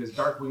stupid is because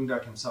Darkwing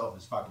Duck himself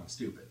is fucking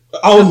stupid.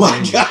 Oh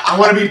my god! I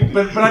want to be,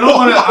 but I don't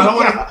want to. I don't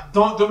want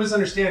to. Don't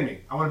misunderstand me.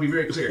 I want to be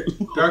very clear.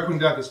 Darkwing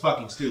Duck is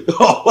fucking stupid.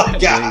 Oh my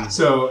god!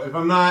 So if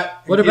I'm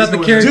not, What in about case the no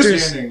one's characters?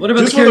 understanding, What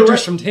about Just the for the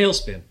characters from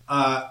Tailspin?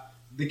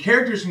 the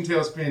characters from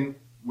Tailspin,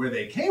 where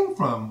they came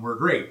from, were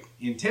great.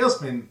 In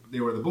Tailspin, they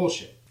were the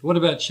bullshit. What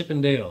about Chip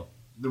and Dale?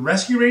 The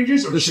Rescue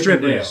Rangers or The Chip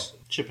and Dale? strippers.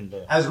 Chip and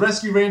Dale. As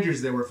Rescue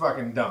Rangers, they were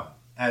fucking dumb.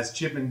 As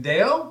Chip and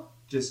Dale,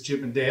 just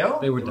Chip and Dale,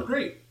 They were dumb.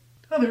 great.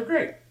 No, they were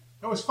great.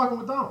 I was fucking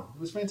with Donald.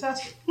 It was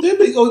fantastic. None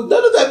of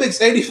that makes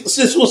any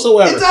sense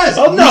whatsoever. It does.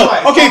 Oh no!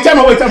 Why? Okay, time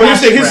out. Wait, time out. Cash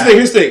grab.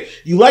 Here's the thing.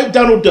 You like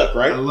Donald Duck, I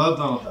right? love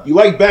Donald Duck. You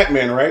like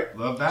Batman, right?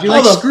 Love that. You How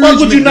like the Scrooge fuck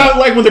would you McDuck. not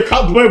like when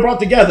they're brought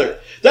together?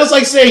 That's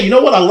like saying, you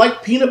know what? I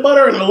like peanut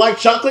butter and I like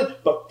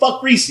chocolate, but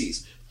fuck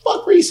Reese's.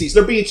 Fuck Reese's.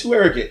 They're being too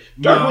arrogant.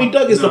 Darkwing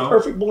Duck is the no.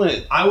 perfect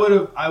blend. I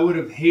would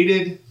have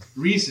hated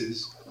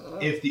Reese's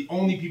if the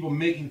only people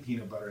making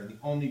peanut butter and the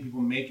only people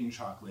making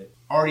chocolate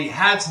already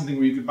had something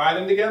where you could buy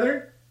them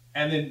together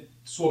and then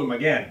sold them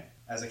again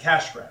as a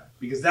cash grab,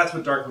 because that's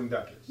what Darkwing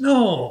Duck is.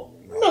 No,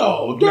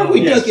 No,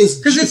 Darkwing yes. Duck is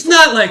because it's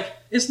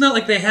not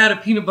like they had a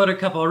peanut butter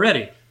cup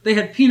already. They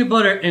had peanut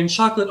butter and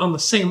chocolate on the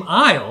same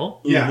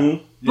aisle, Yeah,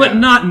 Mhm. but Yeah.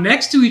 not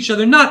next to each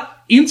other,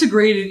 not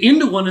integrated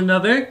into one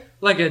another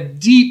like a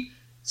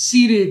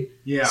deep-seated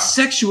Yeah.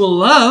 sexual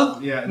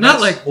love. Yeah, not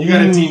that's- like you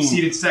got a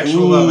deep-seated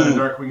sexual love in a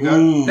Darkwing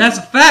Duck. that's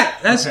a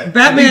fact. That's Okay. I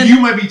Batman. think you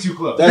might be too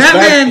close. That's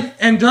Batman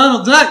and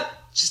Donald Duck.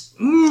 Just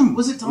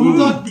Was it Donald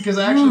Duck? Because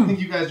I actually think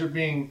you guys are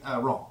being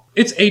wrong.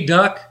 it's a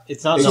duck.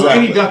 It's not Exactly. So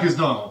any duck is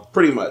Donald.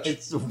 pretty much.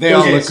 They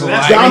all Okay, look so alike.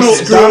 that's Donald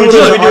racist. is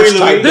our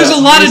archetype. There's duck.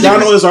 a lot of Donald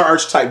different- is our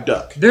archetype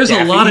duck. There's a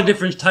Daffy. lot of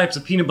different types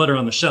of peanut butter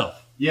on the shelf.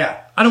 Yeah,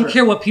 I don't sure.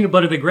 care what peanut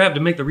butter they grab to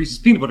make the Reese's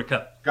peanut butter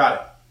cup. Got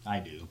it. I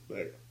do.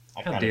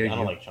 I How dare don't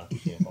you. like chunky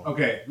peanut butter.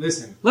 Okay,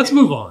 listen. Let's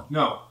move on.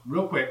 No,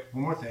 real quick,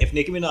 one more thing. If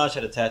Nicki Minaj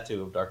had a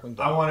tattoo of Darkwing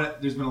I Duck, want to.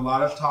 There's been a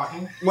lot of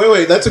talking.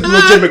 Wait, that's a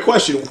legitimate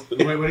question.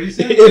 Wait, what did you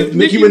say? If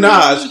Nicki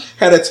Minaj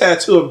had a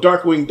tattoo of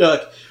Darkwing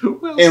Duck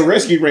and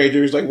Rescue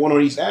Rangers, like one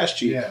on each ass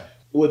cheek, Yeah.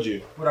 would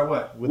you? What I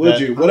what? Would Would that-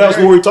 you? I'm What else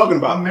married. were we talking I'm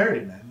about?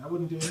 married, man. I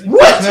wouldn't do anything.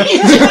 What?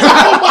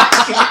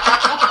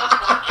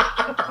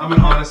 I'm an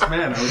honest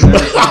man. I was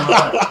never in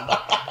my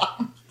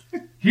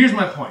life. Here's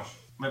my point.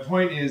 My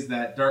point is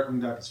that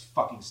Darkwing Duck is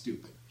fucking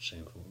stupid.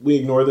 Shameful. We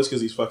ignore this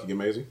because he's fucking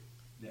amazing.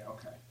 Yeah,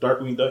 okay.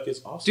 Darkwing Duck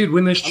is awesome. Dude,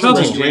 when there's I'm trouble,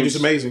 Rescue Rangers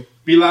amazing.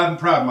 Be loud and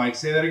proud, Mike.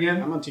 Say that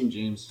again. I'm on Team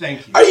James.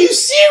 Thank you. Are you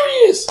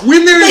serious?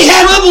 when there's They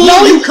have trouble,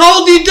 no- you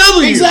call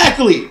DW.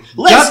 Exactly.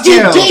 Let's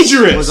get DuckTales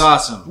dangerous. was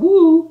awesome.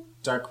 Woo.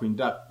 Darkwing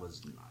Duck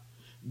was not.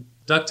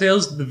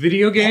 DuckTales, the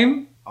video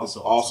game, Also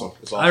awesome.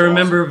 It's I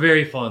remember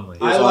very fondly.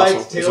 I It's liked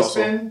awesome. It's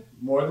Tailspin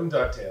more than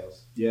DuckTales,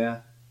 Yeah.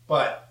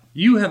 but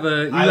You have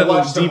a I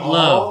watched them deep love.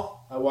 all.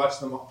 I watched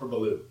them all for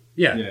Baloo.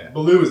 Yeah. Yeah.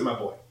 Baloo is my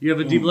boy. You have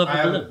a deep love I for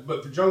have, Baloo.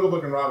 but for Jungle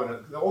Book and Robin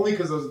Hood, only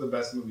because those are the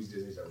best movies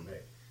Disney's ever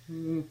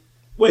made.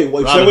 Wait,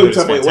 Robin so Hood wait, is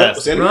what?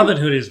 fantastic. Say it again? Robin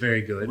Hood is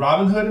very good.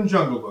 Robin Hood and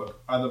Jungle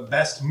Book are the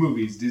best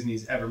movies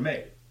Disney's ever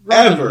made.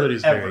 Robin Ever. Hood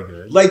is Ever. very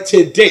good. Like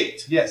to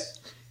date, Yes.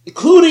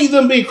 including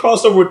them being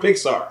crossed over with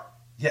Pixar.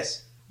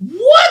 Yes.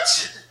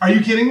 What? Are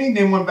you kidding me?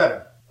 Name one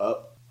better.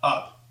 Up.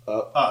 Up.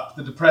 Up. Up.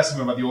 The depressing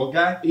one about the old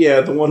guy.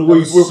 Yeah, the one That who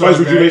was provides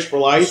so rejuvenation great. for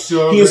life.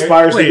 So He great.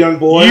 inspires the Wait, young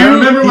boy. I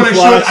remember when He I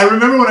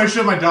flies-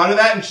 showed my daughter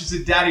that, and she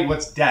said, "Daddy,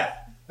 what's death?"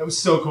 That was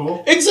so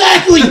cool.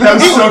 Exactly. That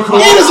was so cool.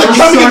 It is I a was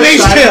coming so of age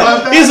excited tale.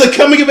 about that. It is a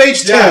coming of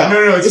age tale. Yeah,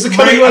 no, It's a great.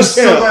 coming of I'm age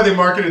so tale. glad they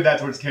marketed that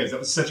towards kids. That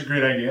was such a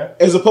great idea.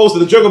 As opposed to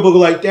the Jungle Book,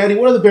 like, Daddy,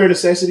 what are the bare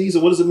necessities,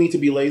 and what does it mean to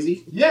be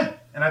lazy? Yeah,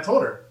 and I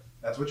told her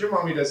that's what your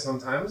mommy does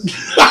sometimes.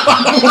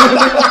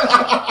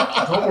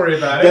 Don't worry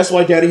about it. That's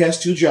why Daddy has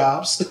 2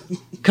 jobs.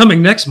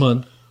 Coming next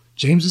month,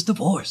 James's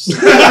divorce.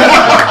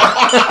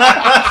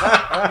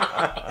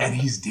 And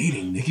he's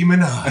dating Nicki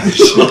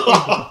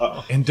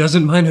Minaj. And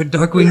doesn't mind her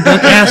Darkwing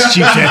Duck ass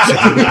cheek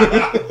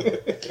tattoo.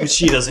 which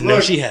she doesn't know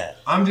Look, she had.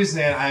 I'm just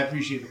saying I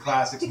appreciate the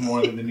classics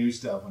more than the new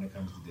stuff when it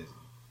comes to Disney.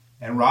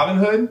 And Robin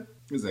Hood,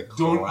 It was a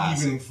don't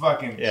classic. even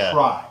fucking Yeah.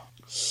 try.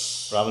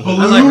 Robin Hood.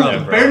 I Baloo, like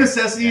Robin. the Bare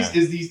Necessities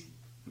Yeah. is these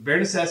the Bare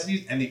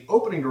Necessities and the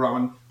opening to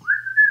Robin.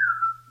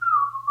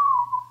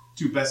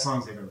 2 best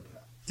songs they've ever put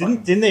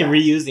out. Didn't they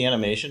reuse the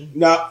animation?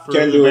 No, For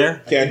can't the do bear?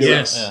 it. Can't do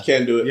Yes. it. Yeah.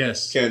 Can't do it.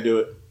 Yes. Can't do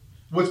it.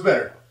 What's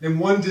better? Name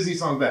one Disney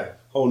song better.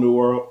 Whole new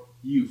world.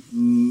 You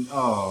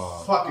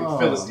fucking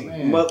Philistine.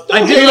 man. Don't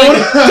I hate did on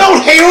like- it.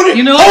 Don't hate on it.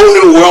 You know-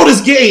 Whole New World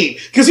is game.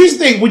 Because here's the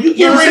thing: when you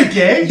get No, is ready, it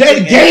gay?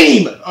 that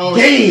game, Oh,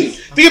 game.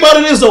 Think about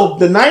it as though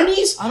the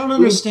 '90s. I don't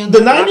understand The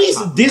the '90s,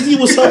 laptop. Disney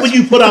was helping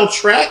you put out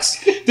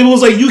tracks. That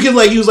was like you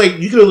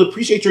could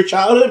appreciate your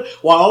childhood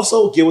while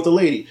also get with the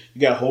lady.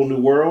 You got a Whole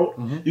New World.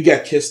 You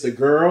got Kiss the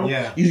Girl.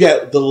 Yeah. You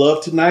got The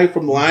Love Tonight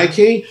from The Lion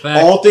King.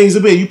 Fact. All things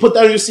have been. You put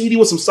that on your CD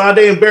with some Sade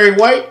and Barry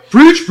White.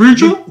 Preach,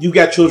 preacher. You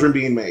got children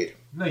being made.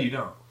 No, you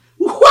don't.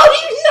 Why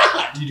do you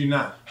not? You do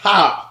not.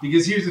 How?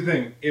 Because here's the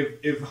thing: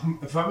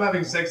 if I'm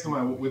having sex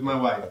with my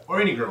wife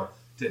or any girl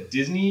to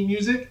Disney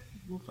music,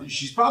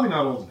 she's probably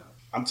not old enough.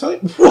 I'm telling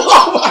you.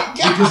 Oh my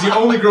god. Because the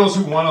only girls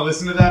who want to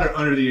listen to that are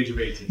under the age of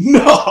 18.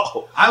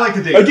 No. I like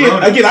to date Again,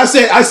 grown-ups.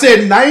 I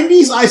said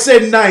 90s. I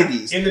said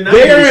 90s. In the 90s,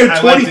 They're I in like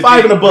to 25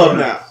 and date above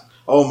now. grown-ups.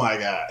 Oh my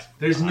god.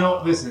 There's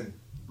no listen.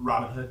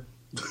 Robin Hood,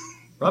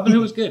 Robin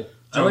Hood was good.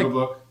 Jungle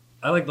Book.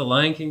 I like The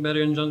Lion King better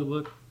than Jungle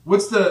Book.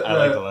 What's the I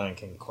like The Lion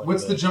King quite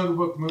what's a the bit. Jungle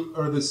Book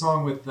or the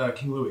song with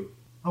King Louis?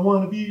 I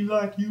want to be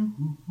like you.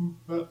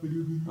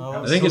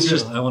 Oh, I think it's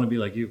just I want to be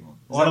like you.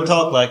 I want to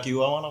talk like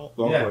you. I want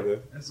to. Yeah,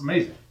 that's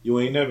amazing. You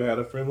ain't never had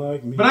a friend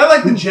like me. But I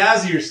like the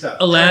jazzier stuff.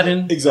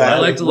 Aladdin. Exactly. I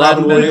liked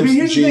Aladdin Robin better. Williams. But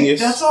here's the thing,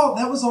 Genius.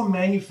 that was all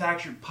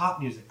manufactured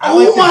pop music. I Oh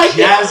like my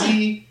the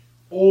jazzy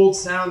old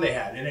sound they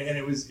had, and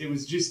it was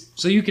just.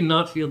 So you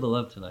cannot feel the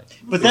love tonight.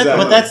 But that,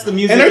 Exactly. but that's the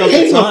music And are you of the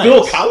hating on time.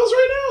 Phil Collins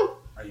right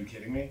Are you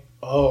kidding me?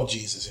 now? Oh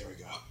Jesus, here we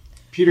go.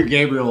 Peter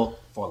Gabriel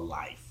for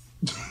life.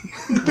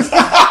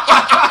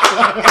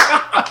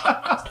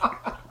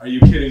 Are you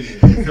kidding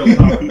me? Phil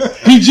Collins.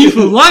 PG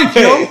for life,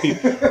 yo. Phil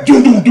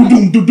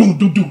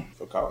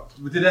Collins.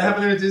 Did that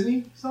happen in a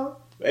Disney song?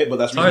 Hey, but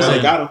that's why Tarzan.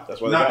 they got him.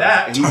 That's why they Not got that.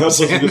 him. And he helped us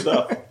with good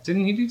stuff.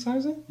 Didn't he do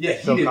Tarzan? Yeah,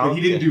 he Phil did, but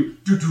Collins? he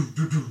didn't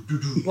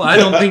do. Well, I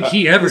don't think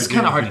he ever It's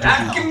kind of hard to do.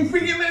 I can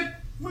freaking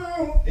let.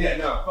 Yeah,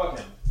 no, fuck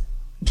him.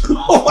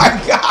 Oh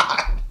my god.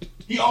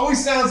 He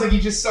always sounds like he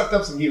just sucked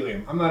up some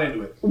helium. I'm not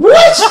into it.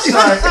 What?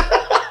 Sorry.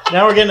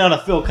 Now we're getting on a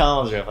Phil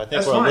Collins riff. I think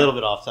That's we're fine. a little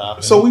bit off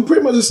topic. So we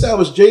pretty much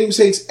established James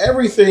hates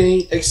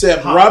everything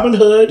except Pop. Robin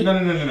Hood,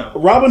 No.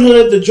 Robin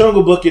Hood, The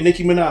Jungle Book, and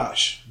Nicki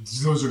Minaj.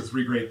 Those are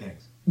three great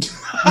things.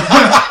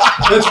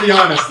 Let's be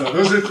honest, though.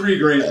 Those are three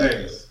great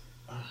things.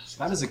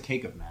 That is a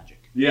cake of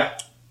magic. Yeah.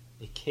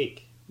 a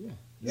cake.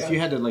 If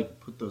you had to like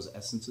put those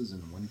essences in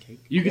one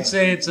cake. You could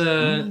say it's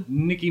a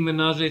Nicki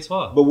Minaj et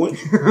trois. But when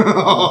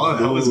Oh,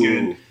 that was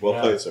good. Ooh, well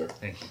played, sir.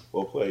 Thank you.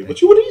 Well played.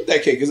 But you wouldn't eat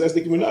that cake because that's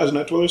Nicki Minaj,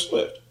 not Taylor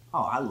Swift.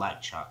 Oh, I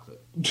like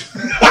chocolate.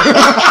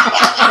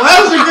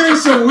 Why is it getting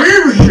so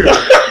weird with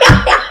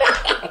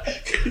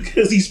you?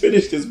 Because he's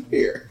finished his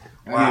beer.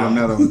 I need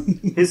another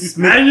one. His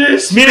Smith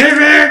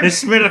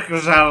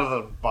goes out of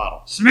the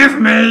bottle. Smith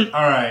me.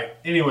 All right.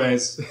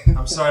 Anyways,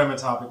 I'm sorry my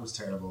topic was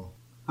terrible.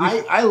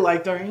 I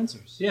liked our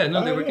answers. Yeah,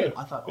 no, they were good.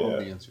 I thought all Yeah.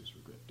 the answers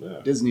were good. Yeah.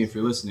 Disney, if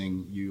you're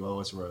listening, you owe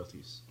us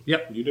royalties. You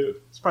do.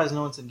 Surprised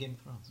no one said Game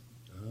of Thrones.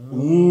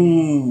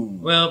 Ooh.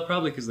 Well,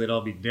 probably because they'd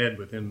all be dead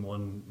within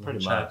one Pretty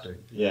chapter. much.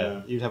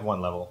 Yeah, you'd have one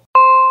level.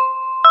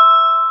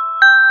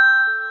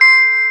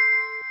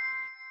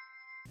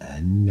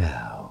 And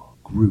now,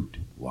 Groot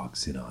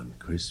walks in on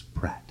Chris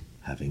Pratt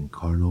having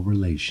carnal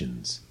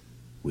relations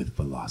with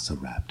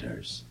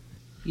velociraptors.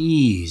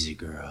 Easy,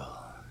 girl.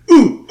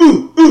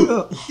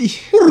 No,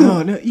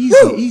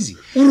 easy.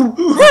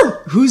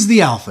 Who's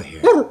the alpha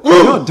here?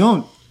 No,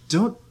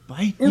 don't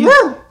bite me.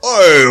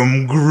 I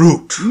am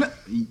Groot.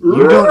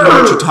 You don't know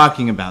what you're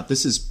talking about.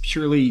 This is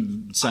purely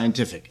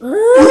scientific.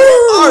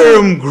 I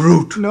am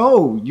Groot.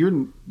 No,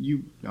 you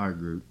are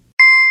Groot.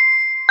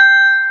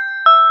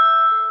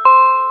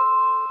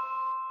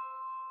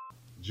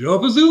 Joe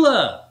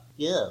Pazula.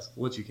 Yes.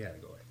 What's your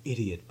category?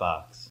 Idiot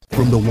box.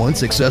 From the once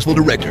successful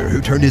director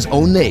who turned his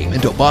own name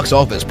into box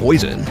office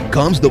poison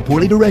comes the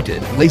poorly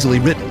directed, lazily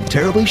written,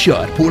 terribly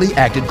shot, poorly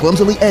acted,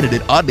 clumsily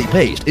edited, oddly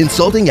paced,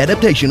 insulting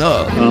adaptation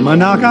of Come and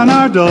knock on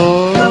our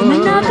door. Come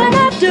and knock on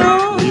our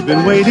door. We've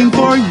been waiting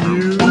for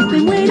you. We've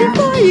been waiting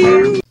for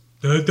you.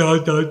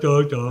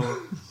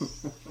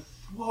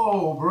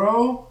 Whoa,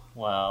 bro.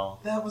 Wow.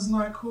 That was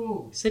not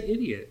cool. I said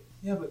idiot.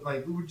 Yeah, but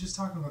like we were just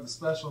talking about the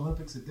Special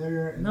Olympics at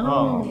there. And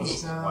No.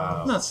 Wow.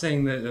 I'm not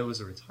saying that that was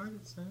a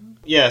retarded sound.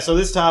 Yeah, so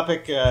this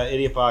topic,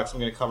 Idiot Box, I'm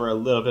going to cover a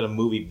little bit of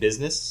movie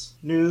business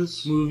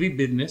news. Movie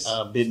business.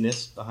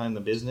 Business, behind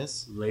the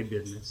business. Lay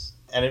business.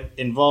 And it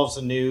involves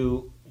a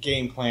new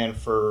game plan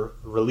for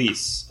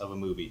release of a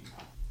movie.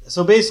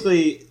 So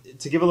basically,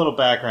 to give a little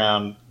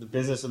background, the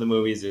business of the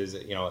movies is,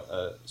 you know,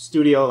 a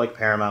studio like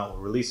Paramount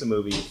will release a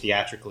movie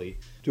theatrically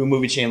to a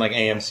movie chain like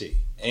AMC.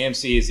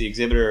 AMC is the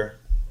exhibitor.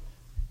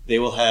 They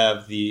will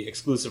have the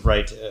exclusive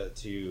right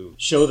to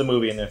show the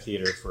movie in their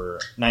theater for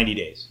 90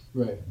 days.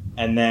 Right.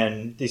 And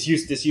then this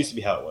used to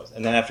be how it was.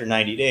 And then after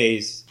 90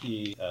 days,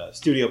 the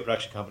studio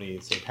production company,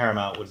 say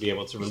Paramount, would be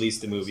able to release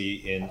the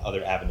movie in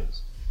other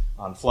avenues,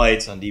 on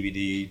flights, on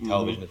DVD,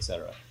 television,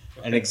 etc.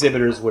 And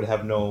exhibitors would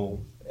have no,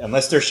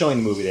 unless they're showing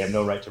the movie, they have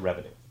no right to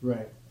revenue.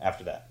 Right.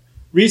 After that.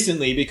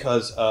 Recently,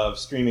 because of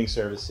streaming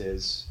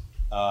services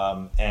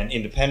and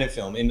independent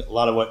film. In a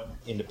lot of what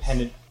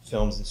independent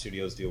films and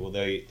studios do,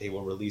 they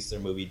will release their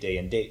movie day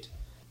and date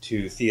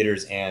to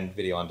theaters and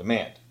video on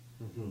demand.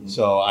 Mm-hmm.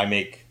 So I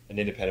make an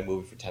independent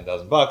movie for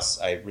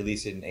 $10,000. I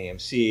release it in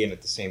AMC and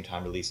at the same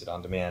time release it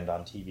on demand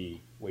on TV,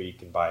 where you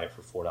can buy it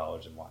for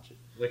 $4 and watch it.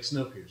 Like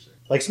Snowpiercer.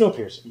 Like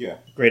Snowpiercer. Yeah.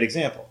 Great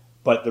example.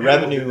 But the Animal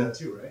revenue... did that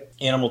too, right?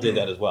 Animal did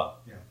that as well.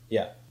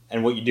 Yeah.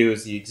 And what you do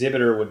is the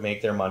exhibitor would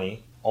make their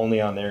money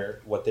only on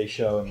what they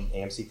show in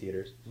AMC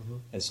theaters. Mm-hmm.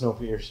 And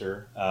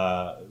Snowpiercer,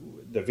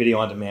 the video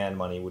on demand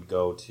money would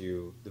go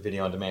to the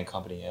video on demand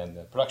company and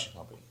the production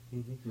company.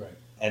 Mm-hmm. Right.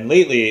 And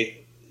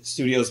lately,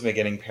 studios have been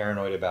getting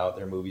paranoid about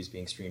their movies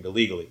being streamed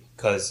illegally,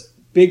 because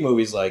big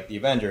movies like The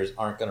Avengers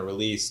aren't going to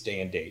release day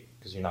and date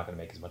because you're not going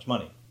to make as much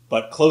money.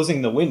 But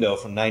closing the window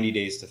from 90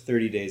 days to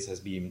 30 days has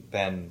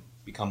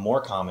become more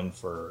common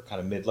for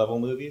kind of mid-level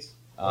movies.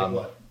 Like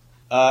what?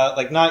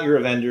 Like not your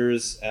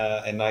Avengers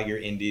and not your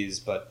indies,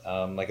 but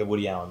like a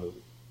Woody Allen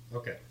movie.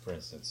 Okay. For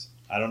instance.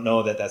 I don't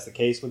know that that's the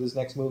case with his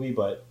next movie,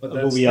 but a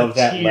that's movie the of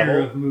that tier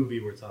level, of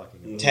movie we're talking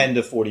about. $10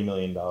 to $40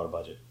 million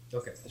budget.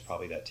 Okay. It's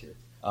probably that tier.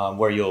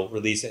 Where you'll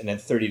release it and then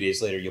 30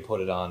 days later you'll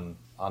put it on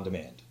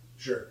demand.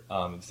 Sure.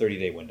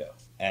 30-day window.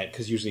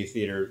 Because usually a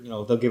theater,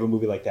 they'll give a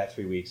movie like that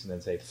 3 weeks and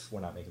then say, we're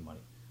not making money.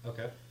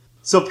 Okay.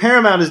 So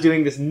Paramount is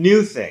doing this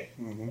new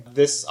thing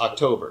this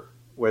October,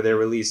 where they're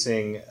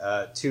releasing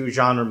 2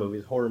 genre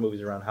movies, horror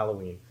movies around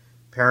Halloween.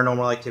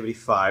 Paranormal Activity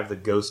 5, The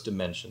Ghost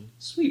Dimension.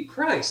 Sweet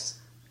Christ.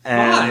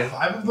 And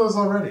 5 of those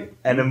already.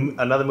 And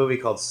another movie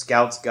called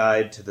Scout's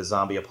Guide to the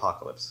Zombie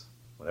Apocalypse.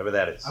 Whatever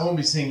that is. I won't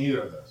be seeing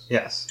either of those.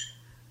 Yes.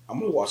 I'm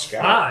going to watch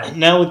Scout. 5.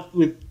 Now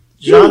with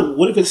John,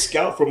 what if it's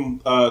Scout from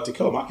To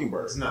Kill a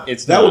Mockingbird? It's not.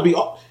 That would be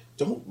all.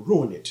 Don't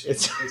ruin it.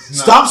 It's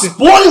Stop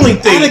spoiling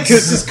things.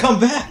 Atticus has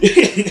come back.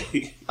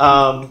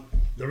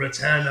 The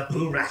Return of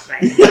Boo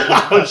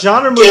But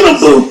genre movies, Get him,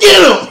 Boo!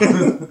 Get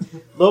him!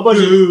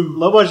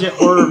 low budget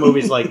horror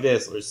movies like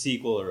this, or a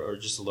sequel, or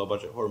just a low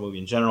budget horror movie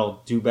in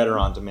general, do better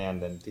on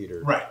demand than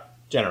theater. Right.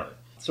 Generally.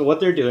 So what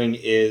they're doing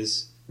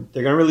is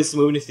they're going to release the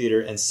movie in a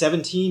theater, and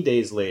 17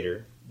 days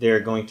later, they're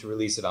going to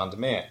release it on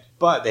demand.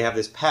 But they have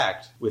this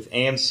pact with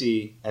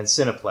AMC and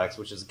Cineplex,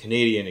 which is a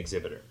Canadian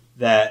exhibitor,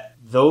 that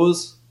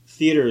those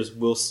theaters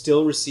will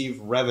still receive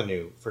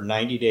revenue for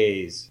 90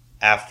 days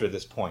after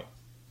this point.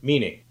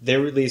 Meaning, they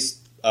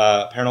released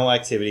Paranormal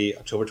Activity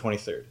October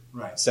 23rd.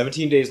 Right.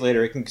 17 days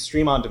later, it can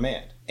stream on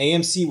demand.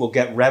 AMC will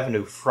get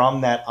revenue from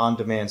that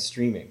on-demand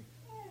streaming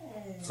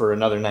for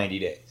another 90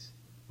 days.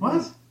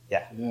 What?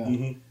 Yeah.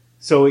 Mm-hmm.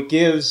 So it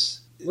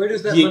gives... Where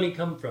does that money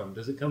come from?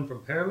 Does it come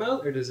from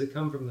Paramount, or does it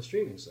come from the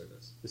streaming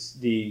service?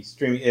 The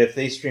streaming, if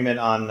they stream it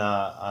on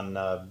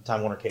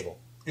Time Warner Cable.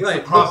 It's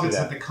Right, the profits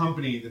that the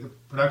company, that the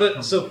production But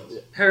company so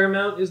gets.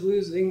 Paramount is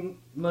losing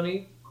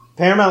money.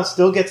 Paramount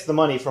still gets the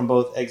money from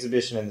both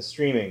exhibition and the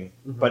streaming,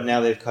 but now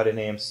they've cut in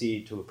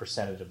AMC to a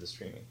percentage of the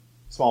streaming.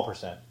 Small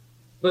percent.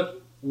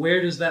 But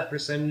where does that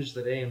percentage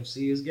that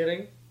AMC is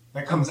getting?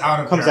 That comes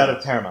out of Comes out Paramount.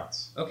 of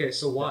Paramount's. Okay,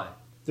 so why?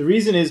 The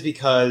reason is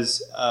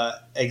because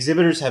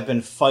exhibitors have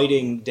been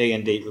fighting day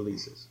and date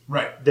releases.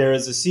 Right. There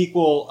is a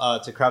sequel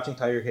to Crouching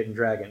Tiger, Hidden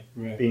Dragon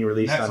being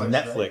released on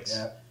Netflix.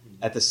 Right? Yeah.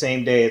 At the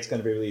same day it's going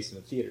to be released in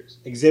the theaters.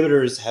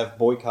 Exhibitors have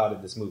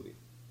boycotted this movie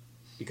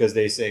because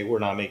they say we're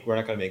not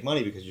going to make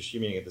money because you're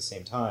streaming it at the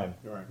same time.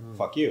 Right.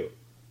 Fuck you.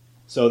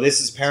 So this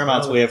is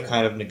Paramount's way of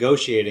kind of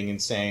negotiating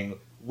and saying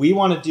we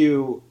want to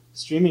do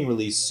streaming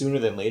release sooner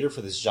than later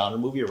for this genre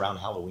movie around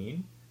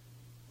Halloween,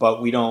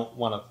 but we don't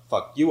want to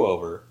fuck you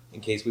over in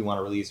case we want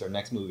to release our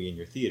next movie in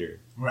your theater.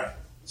 Right.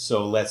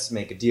 So let's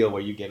make a deal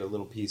where you get a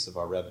little piece of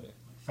our revenue.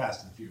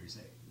 Fast and Furious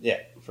 8. Yeah,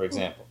 for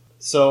example.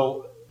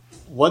 So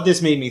what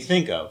this made me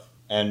think of,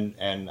 and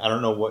I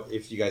don't know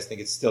if you guys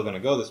think it's still going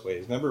to go this way,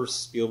 is remember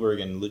Spielberg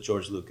and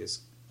George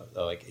Lucas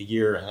like a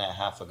year and a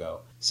half ago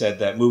said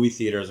that movie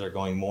theaters are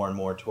going more and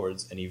more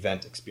towards an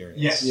event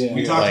experience. Yes, Yeah.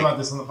 we talked Like about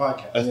this on the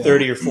podcast. A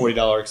 $30 or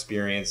 $40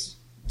 experience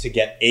to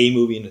get a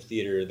movie in a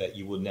theater that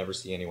you would never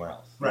see anywhere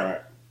else. Right.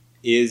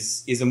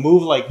 Is a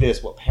move like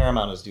this, what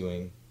Paramount is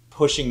doing,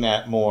 pushing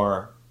that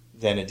more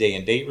than a day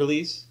and date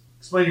release?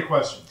 Explain your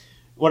question.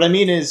 What I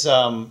mean is,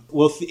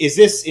 is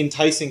this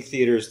enticing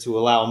theaters to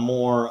allow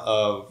more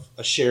of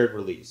a shared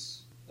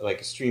release,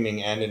 like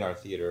streaming and in our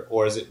theater,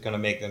 or is it going to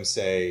make them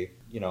say,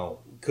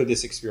 could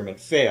this experiment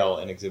fail?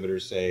 And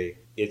exhibitors say,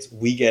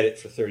 we get it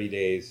for 30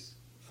 days,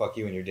 fuck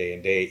you in your day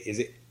and date. Is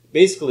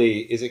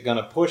it going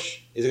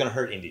to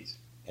hurt indies?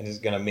 And is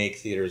it going to make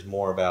theaters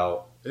more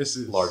about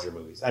larger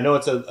movies? I know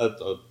it's a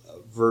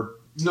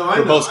No, I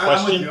know. verbose I'm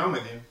question.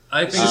 with you.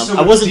 I think It's so I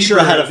much wasn't sure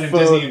deeper how to than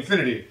phrase- Disney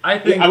Infinity.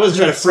 I wasn't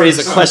trying to phrase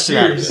a question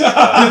out of it.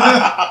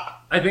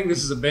 I think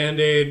this is a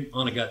Band-Aid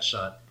on a gut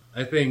shot.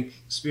 I think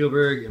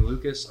Spielberg and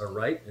Lucas are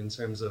right in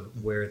terms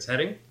of where it's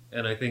heading,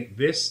 and I think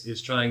this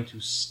is trying to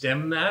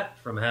stem that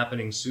from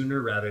happening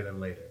sooner rather than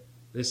later.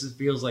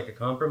 Feels like a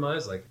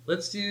compromise. Like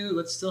let's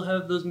still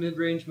have those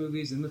mid-range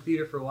movies in the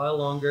theater for a while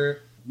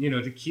longer.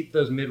 To keep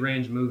those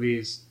mid-range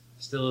movies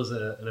still as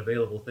an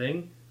available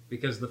thing,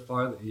 because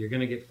you're going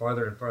to get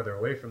farther and farther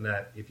away from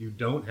that if you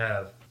don't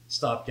have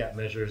stopgap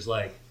measures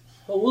like,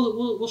 well,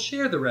 we'll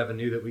share the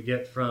revenue that we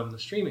get from the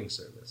streaming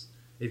service.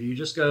 If you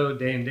just go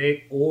day and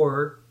date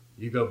or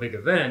you go big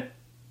event,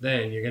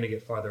 then you're going to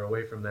get farther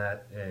away from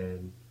that.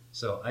 And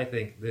so I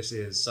think this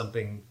is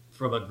something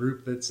from a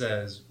group that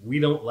says we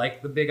don't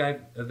like the big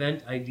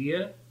event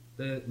idea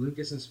that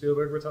Lucas and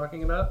Spielberg were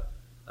talking about.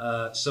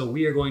 So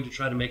we are going to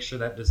try to make sure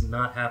that does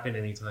not happen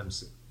anytime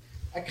soon.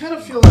 I kind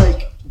of feel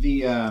like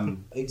the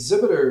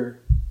exhibitor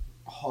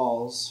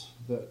halls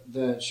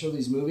that show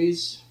these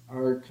movies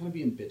are kind of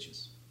being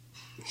bitches.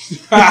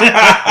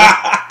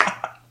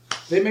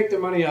 They make their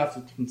money off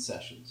of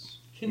concessions.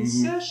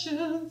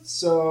 Concessions.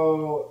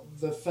 So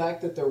the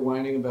fact that they're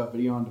whining about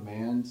video on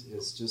demand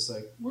is just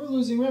like, we're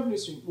losing revenue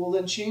stream. Well,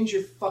 then change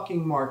your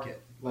fucking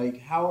market. Like,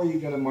 how are you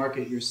going to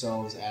market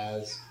yourselves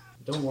as...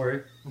 Don't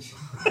worry.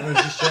 I was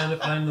just trying to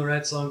find the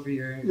right song for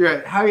your...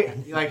 Right. How are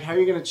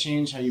you going to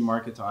change how you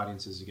market to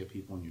audiences to get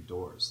people in your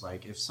doors?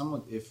 Like,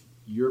 if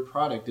your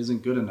product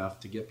isn't good enough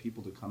to get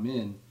people to come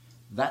in,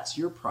 that's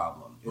your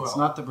problem. It's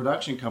not the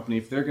production company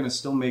if they're going to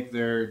still make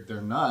their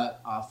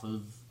nut off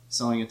of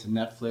selling it to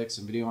Netflix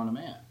and video on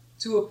demand.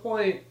 To a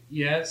point,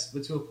 yes,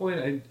 but to a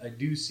point, I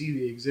do see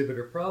the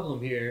exhibitor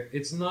problem here.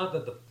 It's not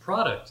that the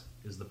product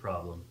is the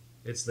problem.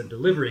 It's the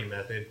delivery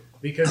method.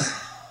 Because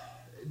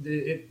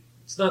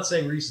it's not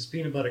saying Reese's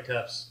Peanut Butter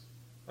Cups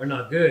are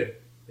not good.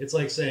 It's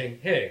like saying,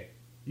 hey,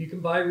 you can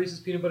buy Reese's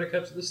Peanut Butter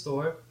Cups at the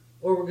store,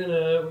 or we're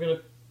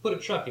gonna put a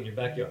truck in your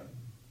backyard.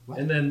 What?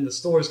 And then the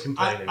store's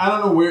complaining. I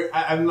don't know where...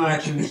 I'm not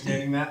actually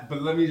understanding that,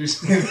 but let me just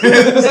say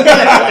this.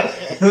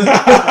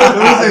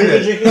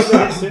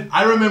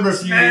 I remember a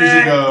few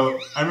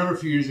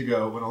years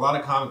ago when a lot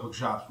of comic book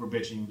shops were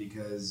bitching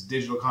because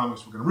digital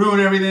comics were going to ruin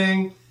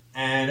everything,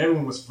 and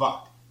everyone was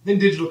fucked. Then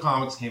digital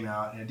comics came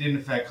out, and it didn't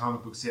affect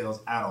comic book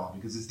sales at all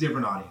because it's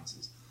different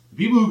audiences. The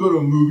people who go to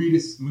a movie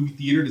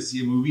theater to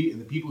see a movie and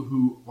the people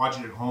who watch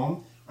it at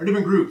home are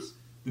different groups.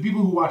 The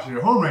people who watch it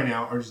at home right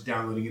now are just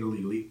downloading it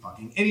illegally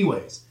fucking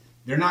anyways.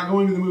 They're not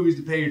going to the movies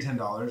to pay your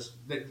 $10.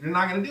 They're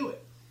not going to do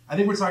it. I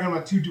think we're talking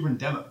about two different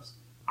demos.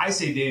 I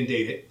say day and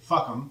date it.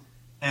 Fuck them.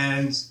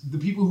 And the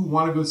people who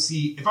want to go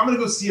see... If I'm going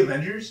to go see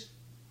Avengers,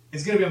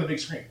 it's going to be on the big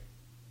screen.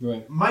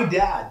 Right. My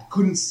dad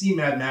couldn't see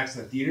Mad Max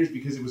in the theaters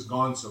because it was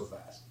gone so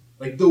fast.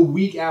 Like, the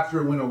week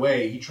after it went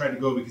away, he tried to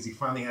go because he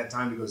finally had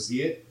time to go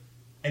see it,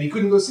 and he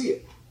couldn't go see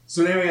it.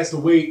 So now he has to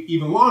wait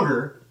even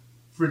longer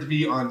for it to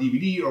be on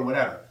DVD or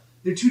whatever.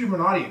 They're two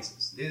different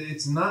audiences.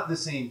 It's not the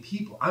same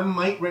people. I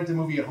might rent a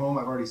movie at home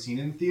I've already seen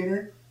in the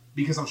theater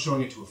because I'm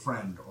showing it to a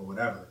friend or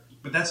whatever.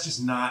 But that's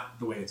just not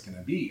the way it's going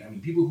to be. I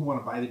mean, people who want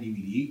to buy the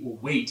DVD will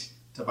wait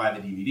to buy the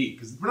DVD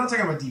because we're not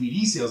talking about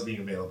DVD sales being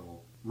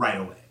available right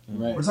away.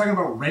 Right. We're talking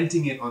about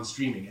renting it on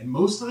streaming. And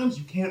most times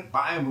you can't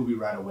buy a movie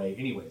right away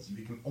anyways.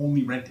 You can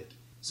only rent it.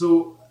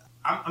 So,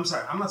 I'm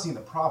sorry, I'm not seeing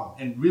the problem.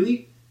 And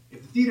really,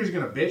 if the theater's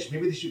going to bitch,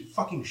 maybe they should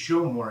fucking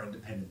show more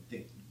independent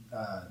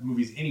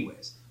movies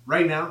anyways.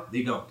 Right now,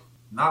 they don't.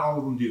 Not all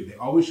of them do. They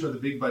always show the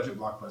big budget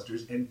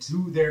blockbusters, and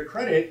to their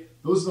credit,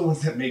 those are the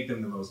ones that make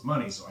them the most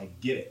money, so I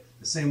get it.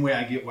 The same way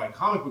I get why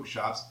comic book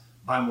shops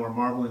buy more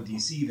Marvel and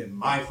DC than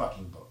my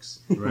fucking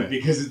books. Right.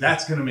 Because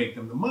that's going to make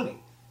them the money.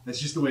 That's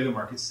just the way the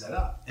market's set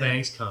up.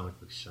 Thanks, comic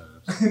book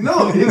shops. No,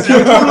 I totally get it. You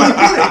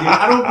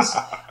know,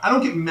 I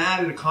don't get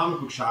mad at a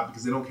comic book shop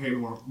because they don't carry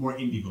more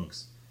indie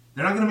books.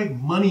 They're not going to make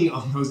money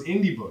on those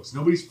indie books.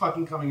 Nobody's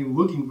fucking coming and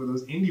looking for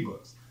those indie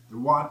books. They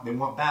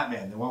want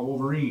Batman. They want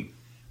Wolverine.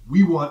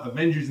 We want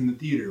Avengers in the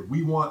theater.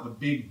 We want the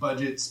big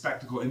budget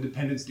spectacle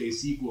Independence Day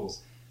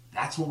sequels.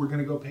 That's what we're going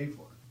to go pay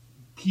for.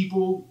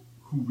 People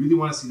who really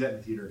want to see that in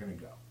the theater are going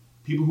to go.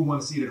 People who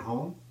want to see it at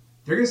home,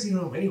 they're going to see it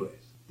at home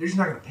anyways. They're just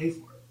not going to pay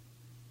for it.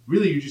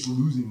 Really, you're just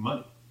losing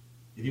money.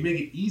 If you make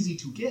it easy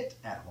to get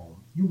at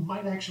home, you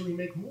might actually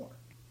make more.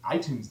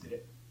 iTunes did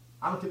it.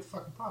 I don't get the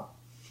fucking problem.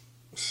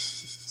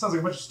 Sounds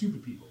like a bunch of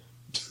stupid people.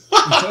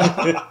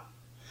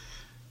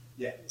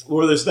 Yeah.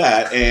 Well, there's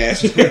that, and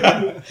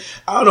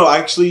I don't know.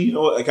 Actually, you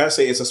know, I gotta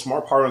say, it's a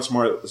smart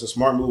it's a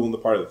smart move on the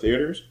part of the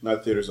theaters, not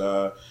the theaters,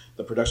 the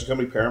production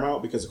company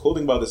Paramount. Because the cool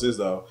thing about this is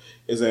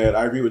that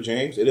I agree with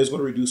James. It is going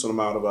to reduce an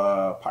amount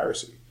of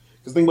piracy.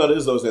 Because the thing about it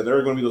is that there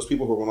are going to be those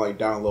people who are going to like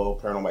download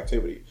Paranormal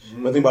Activity.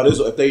 Mm-hmm. But the thing about it is,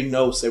 if they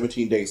know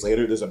 17 days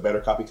later there's a better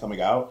copy coming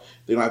out,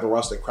 they don't have to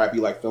rush the crappy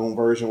like film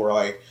version where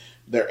like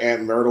their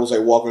Aunt Myrtle's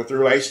like walking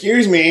through like,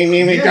 excuse me,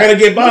 trying to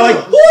get by like,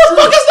 who the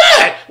fuck is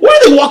that? Why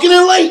are they walking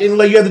in late? And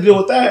like you have to deal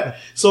with that.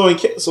 So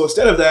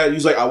instead of that,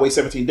 like I'll wait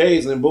 17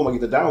 days and then boom, I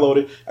get to download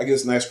it. I get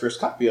this nice crisp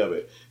copy of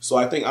it. So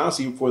I think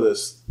honestly for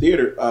this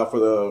theater, for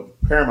the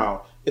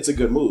Paramount, it's a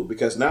good move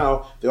because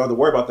now they don't have to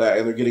worry about that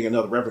and they're getting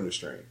another revenue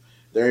stream.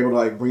 They're able to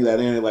like bring that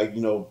in and like,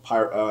 you know,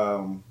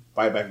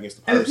 fight back against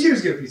the piracy. And the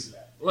theaters get a piece of that.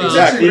 Well,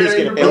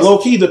 exactly. And low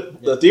key,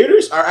 the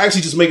theaters are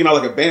actually just making out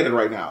like a bandit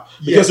right now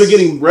because they're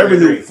getting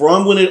revenue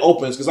from when it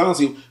opens. Because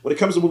honestly, when it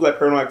comes to a movie like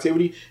Paranormal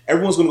Activity,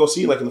 everyone's going to go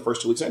see it like in the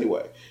first 2 weeks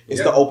anyway.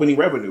 It's the opening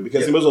revenue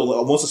because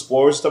once the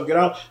spoilers and stuff get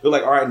out, they're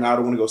like, all right, now I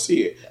don't want to go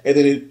see it, and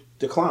then it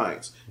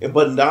declines.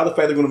 But now the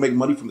fact they're going to make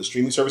money from the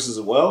streaming services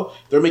as well,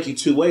 they're making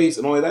two ways.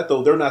 And only that,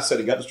 though, they're not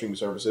setting up the streaming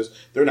services.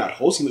 They're not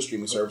hosting the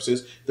streaming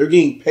services. They're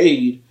getting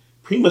paid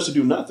pretty much to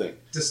do nothing.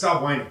 To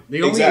stop whining.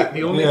 The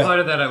only part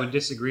of that I would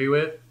disagree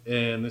with,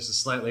 and this is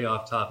slightly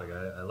off topic,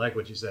 I like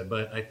what you said,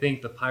 but I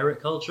think the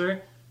pirate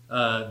culture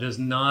does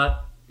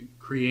not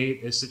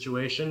create a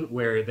situation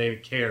where they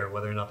care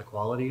whether or not the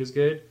quality is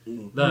good.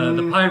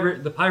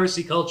 The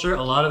piracy culture,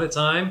 a lot of the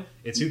time,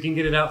 it's who can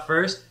get it out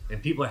first,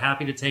 and people are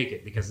happy to take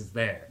it because it's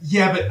there.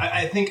 Yeah, but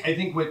I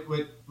think what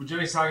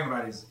Johnny's talking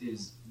about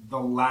is the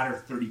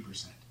latter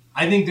 30%.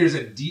 I think there's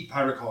a deep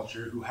pirate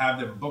culture who have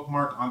them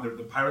bookmarked on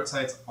the pirate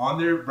sites on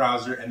their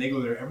browser, and they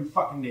go there every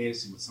fucking day to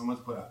see what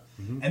someone's put up.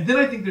 And then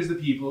I think there's the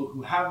people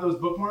who have those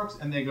bookmarks,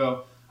 and they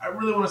go, I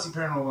really want to see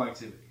Paranormal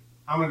Activity.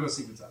 I'm going to go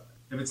see what's up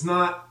there. If it's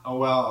not, oh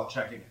well, I'll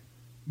check again.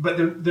 But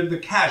they're the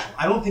casual.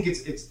 I don't think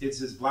it's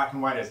as black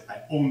and white as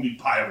I only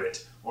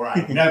pirate or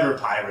I never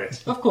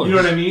pirate. Of course. You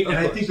know what I mean? And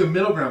I think the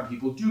middle ground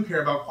people do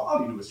care about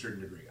quality to a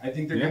certain degree. I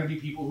think they're going to be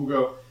people who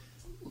go,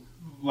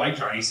 like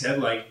Johnny said,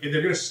 like if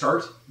they're going to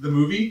start the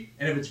movie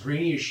and if it's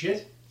grainy as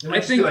shit, then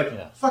I think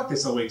like, fuck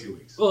this, I'll wait 2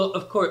 weeks. Well,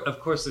 of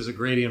course, there's a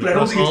gradient But I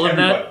don't across think it's all of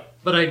everybody. that.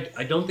 But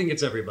I don't think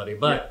it's everybody.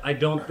 But I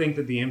don't think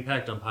that the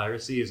impact on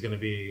piracy is going to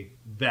be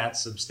that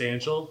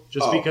substantial,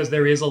 just because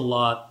there is a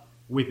lot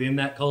within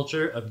that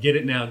culture of get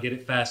it now, get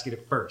it fast, get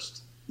it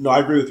first. No,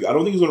 I agree with you. I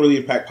don't think it's going to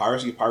really impact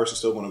piracy. Piracy is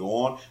still going to go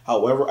on.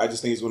 However, I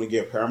just think it's going to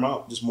give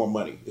Paramount just more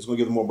money. It's going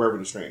to give them more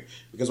revenue stream.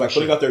 Because by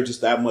putting out there just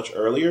that much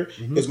earlier,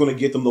 it's going to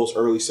get them those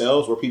early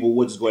sales where people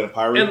would just go ahead and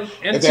pirate.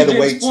 And if they had to to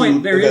wait James'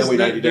 point, there is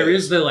 90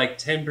 days. the like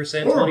 10%,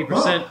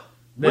 20%.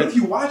 What if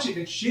you watch it and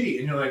it's shitty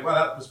and you're like, wow,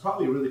 that was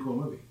probably a really cool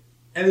movie.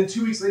 And then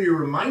 2 weeks later, you're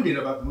reminded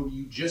about the movie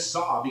you just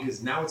saw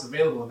because now it's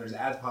available and there's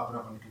ads popping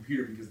up on the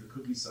computer because the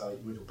cookie saw it,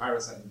 you went to a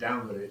pirate site and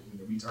downloaded it and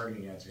the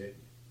retargeting ads hit.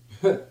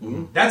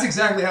 That's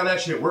exactly how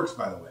that shit works,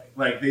 by the way.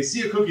 Like, they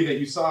see a cookie that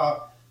you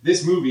saw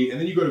this movie, and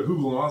then you go to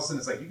Google, and all of a sudden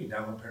it's like, you can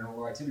download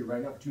Paranormal Activity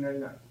right now for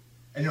 $2.99.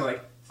 And you're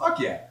like, fuck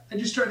yeah. I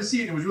just tried to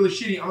see it, and it was really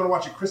shitty. I'm going to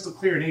watch it crystal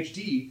clear in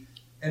HD,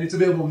 and it's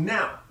available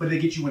now. But they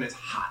get you when it's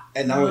hot.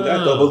 And not only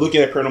that, though, but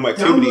looking at Paranormal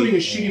Activity... Downloading a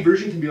shitty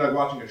version can be like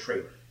watching a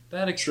trailer.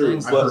 That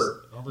explains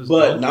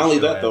but not only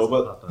that, though,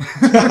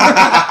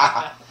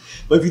 but...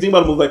 But if you think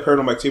about a movie like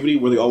Paranormal Activity,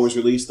 where they always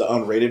release the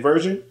unrated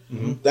version,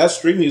 that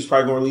streaming is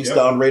probably going to release the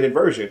unrated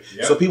version.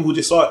 So people who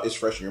just saw it, it's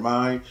fresh in your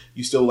mind.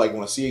 You still like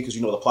want to see it because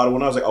you know the plot of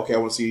it. I was like, okay, I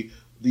want to see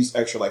these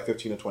extra like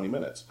 15 to 20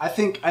 minutes. I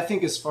think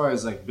as far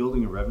as like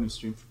building a revenue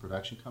stream for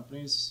production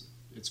companies,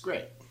 it's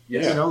great.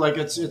 Yeah. You know, like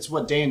it's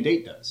what Day and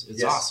Date does.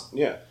 It's awesome.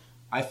 Yeah.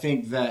 I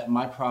think that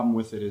my problem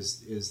with it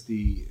is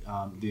the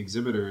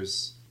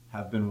exhibitors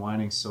have been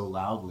whining so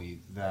loudly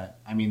that,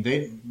 I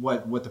mean,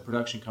 what the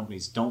production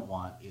companies don't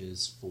want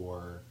is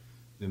for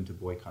them to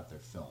boycott their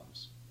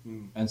films.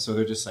 And so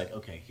they're just like,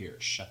 okay, here,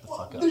 shut the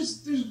fuck up.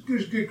 There's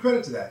good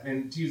credit to that.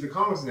 And to use the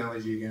comics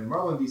analogy again,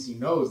 Marvel and DC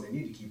knows they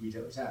need to keep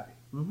retailers happy.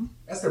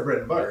 That's their bread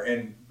and butter.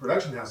 And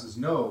production houses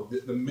know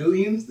that the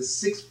millions, the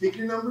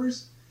 6-figure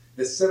numbers,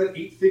 the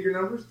 7-8-figure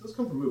numbers, those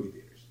come from movie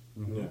theaters.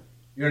 You know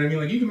what I mean?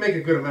 Like, you can make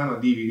a good amount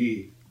on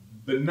DVD,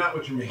 but not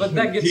what you're making. But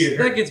that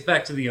gets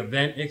back to the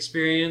event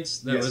experience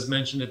that was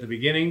mentioned at the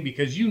beginning,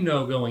 because you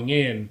know going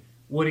in,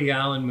 Woody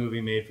Allen movie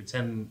made for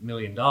 $10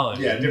 million.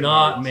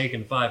 Not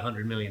making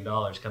 $500 million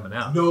coming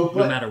out. No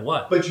matter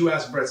what. But you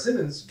asked Brett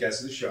Simmons,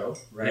 guest of the show,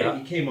 right? Yeah.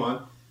 He came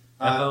on.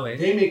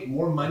 They make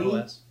more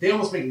money. They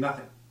almost make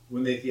nothing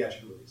when they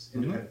theatrically release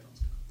independent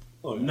films.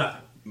 Oh,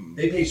 nothing.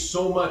 They pay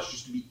so much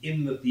just to be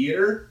in the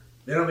theater.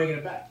 They're not making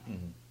it back.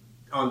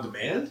 On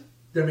demand,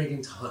 they're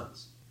making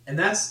tons. And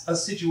that's a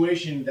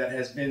situation that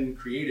has been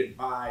created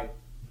by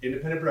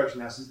independent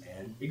production houses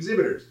and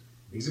exhibitors.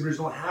 Exhibitors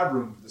don't have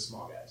room for the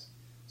small guys.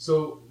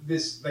 So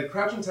this, like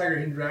Crouching Tiger,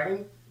 Hidden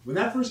Dragon, when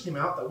that first came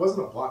out, that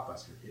wasn't a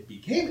blockbuster. It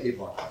became a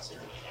blockbuster.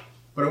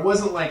 But it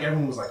wasn't like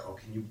everyone was like, oh,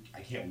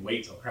 I can't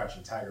wait till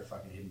Crouching Tiger,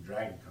 fucking Hidden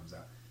Dragon comes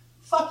out.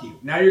 Fuck you.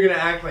 Now you're going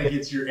to act like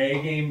it's your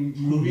A-game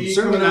movie.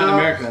 Certainly not in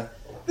America.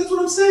 That's what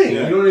I'm saying.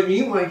 Yeah. You know what I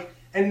mean? Like,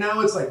 and now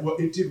it's like, well,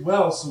 it did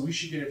well, so we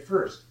should get it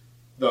first.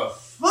 The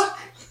fuck?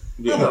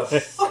 Yeah. How the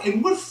fuck?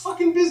 In what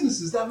fucking business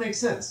does that make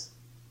sense?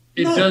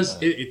 It does.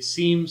 It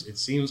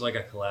seems like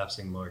a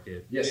collapsing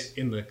market. Yes.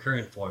 In the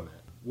current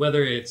format,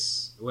 whether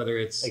it's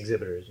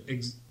exhibitors.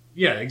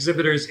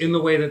 Exhibitors in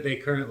the way that they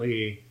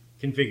currently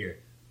configure.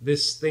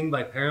 This thing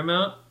by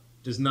Paramount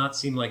does not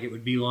seem like it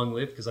would be long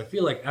lived, because I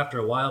feel like after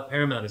a while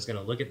Paramount is going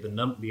to look at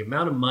the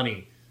amount of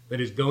money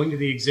that is going to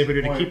the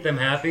exhibitor to keep them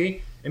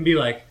happy and be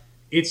like,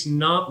 it's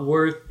not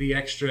worth the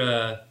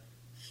extra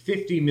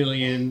 $50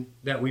 million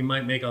that we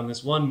might make on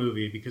this one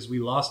movie because we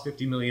lost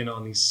 $50 million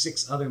on these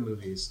 6 other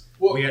movies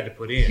we had to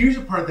put in. Here's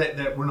a part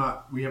that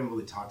we haven't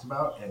really talked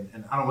about,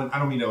 and I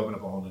don't mean to open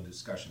up a whole new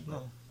discussion,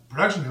 but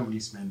production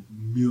companies spend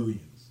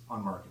millions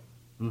on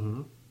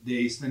marketing.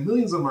 They spend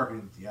millions on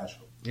marketing in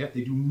theatrical.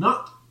 They do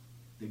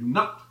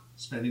not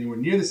spend anywhere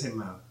near the same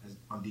amount as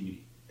on DVD.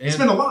 They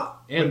spend a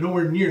lot, but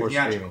nowhere near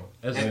theatrical.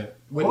 As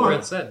what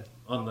Brett said,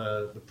 on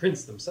the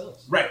prints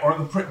themselves. Right, or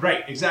the print.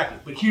 Right, exactly.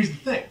 But here's the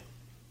thing.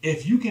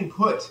 if you can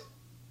put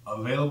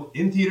available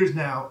in theaters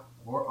now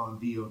or on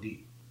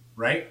VOD,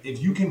 right?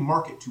 If you can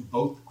market to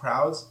both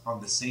crowds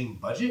on the same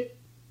budget,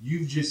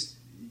 you've just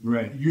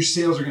your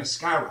sales are going to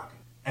skyrocket.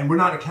 And we're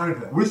not accounting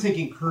for that. We're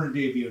thinking current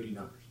day VOD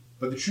numbers.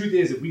 But the truth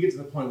is, if we get to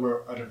the point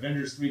where an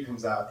Avengers 3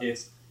 comes out,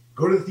 it's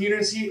go to the theater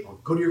and see it or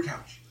go to your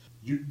couch.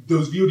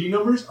 Those VOD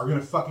numbers are going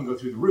to fucking go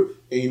through the roof.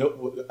 And you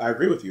know, I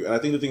agree with you. And I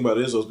think the thing about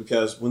it is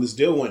because when this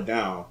deal went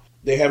down,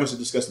 they haven't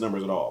discussed the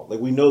numbers at all.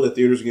 Like, we know that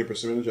theaters are getting a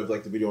percentage of,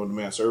 like, the video on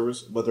demand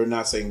service, but they're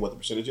not saying what the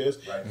percentage is.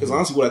 Because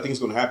honestly, what I think is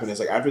going to happen is,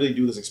 like, after they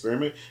do this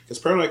experiment,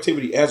 because Paranormal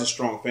Activity has a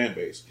strong fan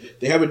base.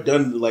 They haven't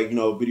done, like, you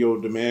know, video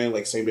on demand,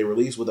 like, same day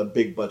release with a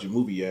big budget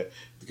movie yet,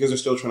 because they're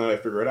still trying to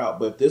figure it out.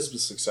 But if this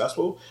is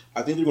successful,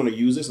 I think they're going to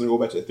use this and they'll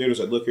go back to the theaters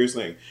and, like, look, here's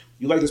the thing.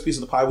 You like this piece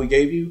of the pie we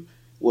gave you?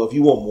 Well, if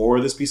you want more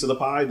of this piece of the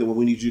pie, then what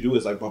we need you to do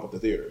is, like, bump up the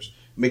theaters.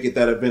 Make it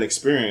that event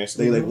experience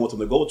they like want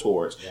them to go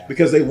towards.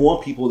 Because they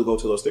want people to go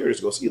to those theaters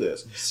to go see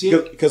this.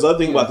 Because the other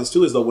thing about this,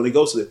 too, is, though, when it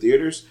goes to the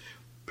theaters,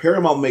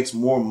 Paramount makes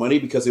more money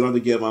because they don't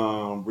have to give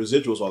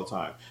residuals all the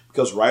time.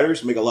 Because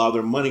writers make a lot of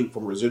their money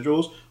from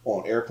residuals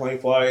on airplane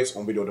flights,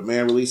 on video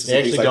demand releases. They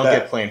actually like don't that.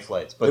 get plane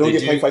flights, but they don't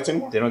get plane flights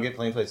anymore. They don't get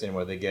plane flights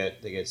anymore. They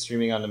get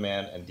streaming on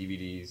demand and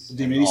DVDs.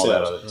 DVD and all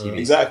that sales. other TV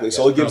Exactly.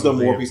 So it gives them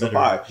more piece of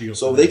pie.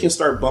 So if they can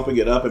start bumping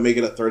it up and make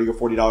it a $30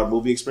 or $40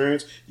 movie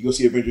experience, you go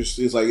see Avengers.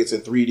 It's like it's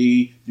in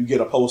 3D. You get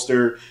a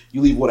poster.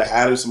 You leave with a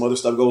hat and some other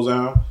stuff goes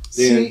down.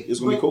 Then it's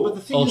gonna be cool. But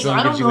the thing is,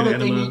 I don't know that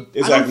they need.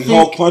 Exactly.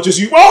 Hulk punches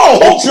you. Oh,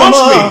 Hulk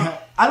punched me.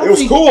 It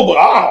was cool, but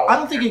I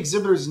don't think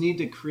exhibitors need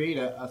to create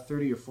a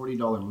 $30 or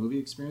 $40 movie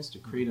experience to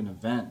create an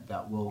event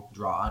that will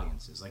draw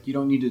audiences. Like, you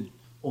don't need to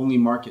only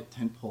market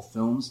tentpole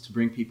films to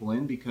bring people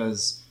in,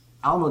 because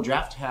Alamo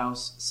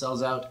Drafthouse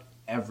sells out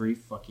every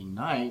fucking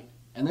night,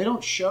 and they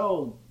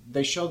show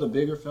the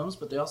bigger films,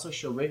 but they also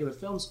show regular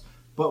films.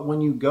 But when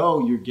you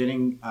go, you're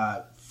getting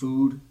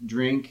food,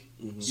 drink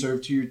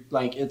served to you.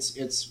 Like, it's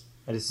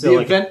still the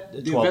like event.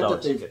 a The event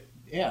that $12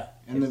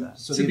 they've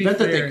so the event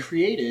that they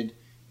created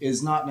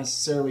is not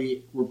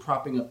necessarily we're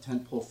propping up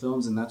tentpole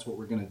films and that's what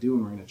we're going to do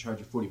and we're going to charge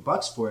you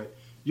 $40 for it.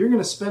 You're going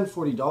to spend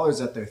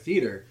 $40 at their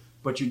theater,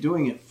 but you're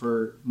doing it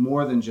for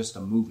more than just a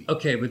movie.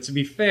 Okay, but to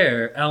be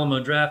fair,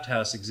 Alamo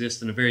Drafthouse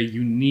exists in a very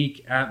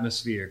unique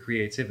atmosphere,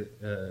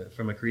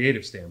 from a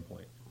creative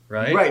standpoint,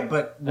 right? Right,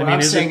 but what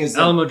I'm saying is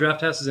that Alamo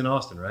Drafthouse is in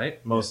Austin,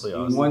 right? Mostly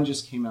Austin. One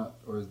just came out,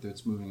 or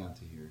it's moving out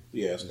to here.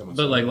 Yeah, it's coming.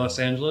 But like Los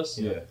Angeles,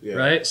 Yeah.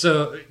 right?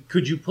 So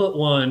could you put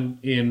one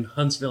in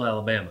Huntsville,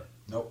 Alabama?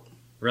 Nope.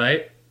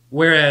 Right.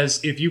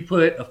 Whereas if you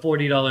put a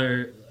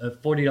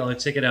 $40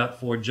 ticket out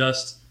for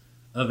just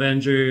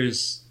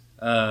Avengers,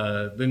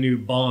 the new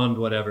Bond,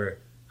 whatever,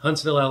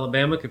 Huntsville,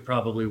 Alabama could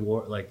probably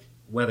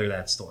weather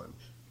that storm.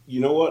 You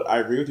know what? I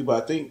agree with you,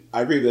 but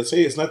I agree that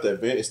say it's not the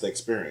event, it's the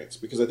experience.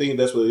 Because I think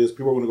that's what it is.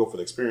 People are going to go for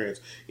the experience.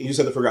 And you just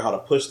have to figure out how to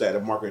push that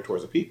and market it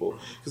towards the people.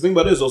 Because the thing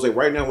about it is, like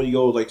right now when you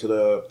go like to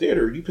the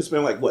theater, you can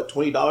spend like what,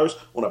 $20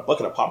 on a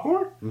bucket of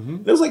popcorn?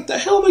 And it was like, the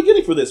hell am I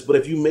getting for this? But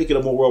if you make it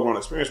a more well-rounded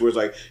experience where it's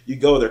like you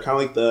go, they're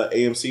kind of like the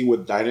AMC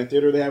with dine-in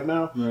theater they have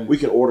now. Right. We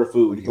can order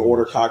food, you can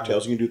order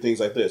cocktails, you can do things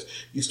like this.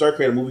 You start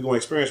creating a movie-going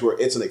experience where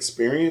it's an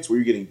experience where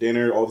you're getting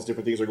dinner, all these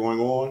different things are going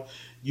on.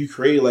 You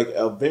create like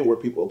an event where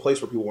a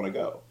place where people want to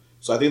go.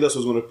 So I think that's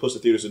what's going to push the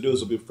theaters to do,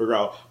 is to figure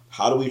out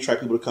how do we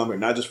attract people to come here,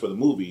 not just for the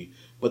movie,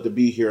 but to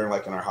be here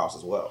like in our house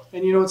as well.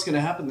 And you know what's going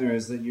to happen there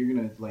is that you're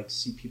going to like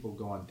see people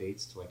go on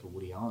dates to like a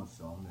Woody Allen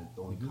film that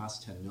only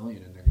costs $10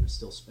 million, and they're going to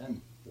still spend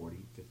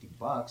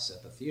 $40-$50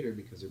 at the theater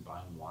because they're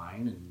buying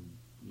wine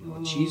and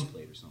a cheese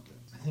plate or something.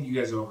 I think you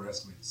guys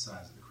overestimate the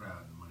size of the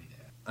crowd and the money they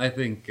have. I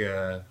think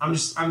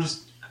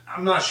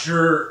I'm not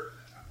sure.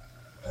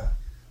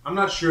 I'm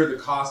not sure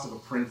the cost of a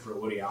print for a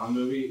Woody Allen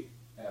movie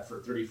for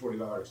a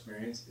 $30-$40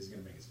 experience is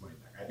going to make its money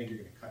back. I think you're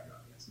going to cut your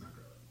audience, not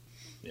grow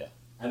it. Yeah.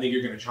 I think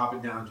you're going to chop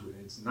it down to it.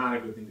 It's not a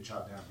good thing to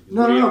chop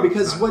down.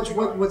 Because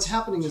what's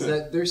happening is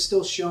that they're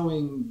still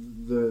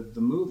showing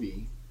the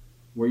movie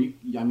where you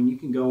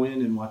can go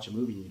in and watch a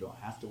movie and you don't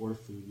have to order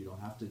food, you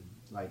don't have to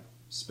like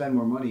spend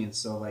more money, and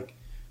so like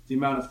the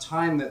amount of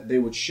time that they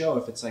would show,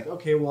 if it's like,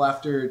 okay, well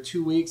after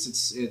 2 weeks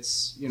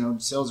it's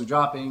sales are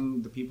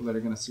dropping, the people that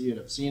are going to see it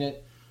have seen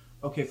it.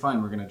 Okay,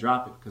 fine, we're going to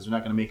drop it because we're not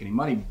going to make any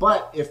money.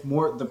 But if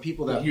the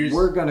people that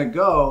we're going to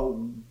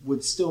go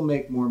would still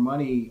make more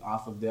money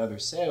off of the other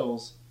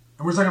sales.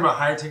 And we're talking about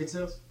higher ticket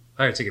sales?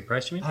 Higher ticket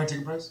price, you mean? Higher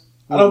ticket price?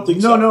 I don't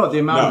think so. No, the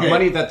amount of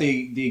money that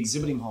the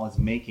exhibiting hall is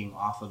making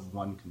off of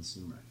one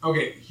consumer.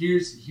 Okay,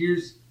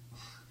 here's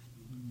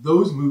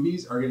those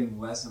movies are getting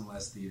less and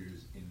less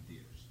theaters in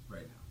theaters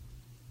right now.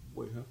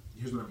 Wait, huh?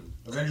 Here's what I mean.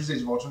 Avengers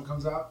Age of Ultron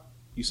comes out.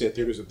 You said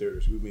theaters and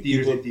theaters. We mean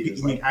theaters and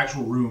theaters. Like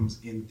actual rooms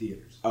in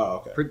theaters.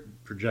 Oh, okay.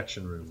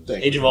 Projection rooms.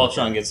 Age of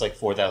Ultron gets like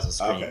 4,000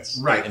 screens.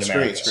 Okay. Right. In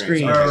America.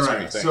 Screens.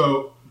 Right.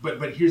 So,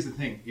 but here's the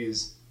thing: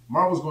 is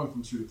Marvel's going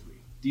from 2 to 3.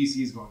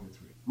 DC's going to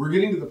 3. We're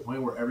getting to the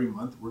point where every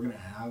month we're going to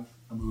have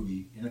a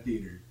movie in a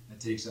theater that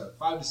takes up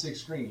 5 to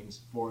 6 screens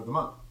for the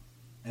month,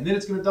 and then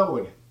it's going to double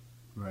again.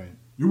 Right.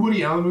 Your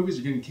Woody Allen movies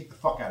are going to kick the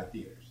fuck out of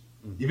theaters.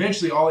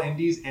 Eventually, all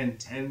indies and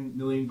 10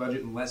 million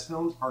budget and less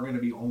films are going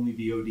to be only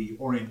VOD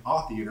or in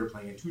a theater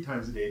playing it 2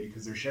 times a day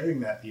because they're sharing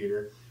that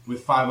theater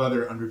with 5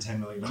 other under $10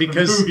 million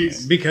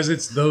movies. Because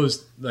it's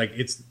those, like,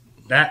 it's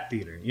that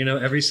theater. You know,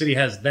 every city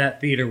has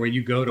that theater where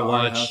you go to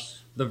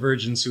watch The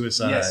Virgin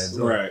Suicides. Yes.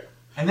 Right.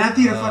 And that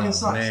theater fucking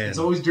sucks. Man. It's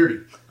always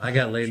dirty. I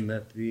got laid in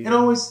that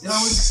theater.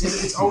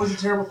 It's always a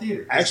terrible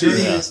theater. It's Actually,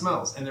 dirty yeah. and it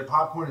smells, and their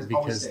popcorn is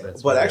always stale.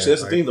 But actually,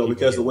 that's the thing, though,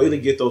 because the way they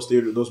get those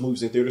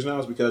movies in theaters now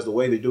is because the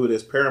way they do it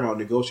is Paramount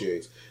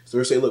negotiates. So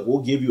they say, look,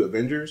 we'll give you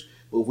Avengers,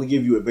 but if we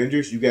give you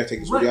Avengers, you got to take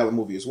this Woody Allen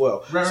movie as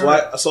well.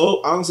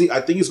 So honestly, I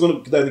think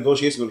that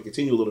negotiation is going to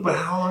continue a little bit. But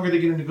how long are they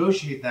going to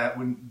negotiate that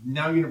when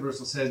now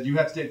Universal says you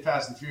have to take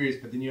Fast and Furious,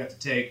 but then you have to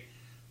take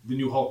the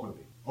new Hulk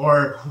movie?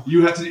 Or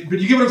you have to, but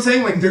you get what I'm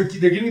saying? Like they're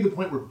getting to the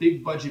point where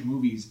big budget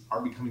movies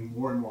are becoming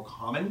more and more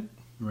common.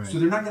 Right. So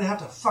they're not going to have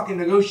to fucking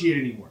negotiate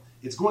anymore.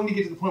 It's going to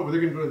get to the point where they're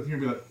going to go to the theater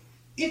and be like,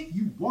 if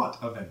you want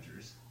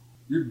Avengers,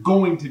 you're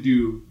going to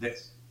do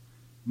this.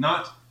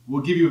 Not,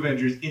 we'll give you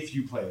Avengers if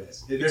you play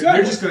this. They're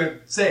just going to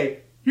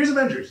say, here's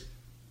Avengers.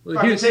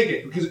 Fucking take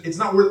it. Because it's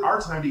not worth our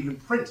time to even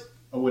print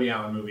a Woody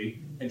Allen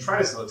movie and try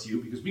to sell it to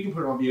you because we can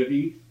put it on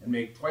VOD and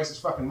make twice as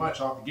fucking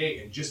much off the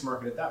gate and just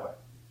market it that way.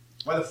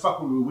 Why the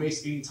fuck would we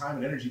waste any time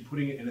and energy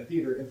putting it in a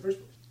theater in the first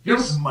place? You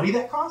know how much money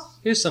that costs?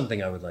 Here's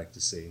something I would like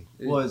to see.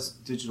 Well, as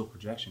digital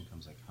projection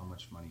comes, like, how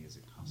much money is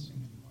it costing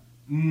anymore?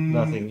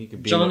 Nothing. You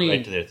could beam it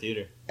right to their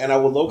theater. And I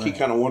would low-key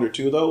kind of wonder,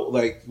 too, though,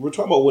 like, we're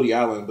talking about Woody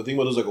Allen, but the thing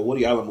about it is, like, a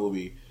Woody Allen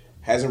movie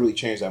hasn't really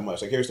changed that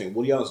much. Like, here's the thing.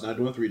 Woody Allen's not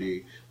doing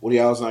 3D. Woody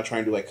Allen's not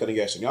trying to do, like,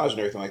 cutting-edge technology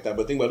and everything like that.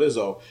 But the thing about it is,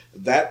 though,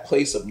 that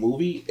place of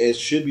movie, it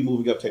should be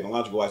moving up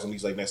technological-wise in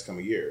these, like, next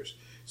coming years.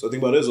 So the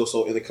thing about it is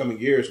also in the coming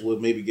years we'll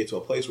maybe get to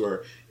a place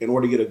where in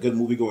order to get a good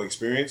movie going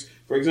experience,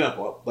 for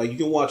example, like you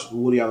can watch the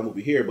Woody Allen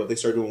movie here, but they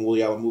start doing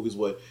Woody Allen movies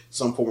with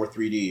some form of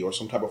 3D or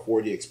some type of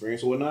 4D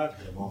experience or whatnot,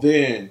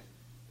 then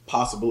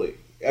possibly.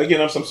 Again,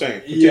 that's what I'm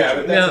saying. Yeah,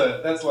 but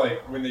that's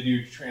like when they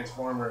do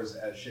Transformers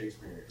as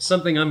Shakespeare.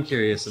 Something I'm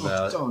curious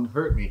about. Don't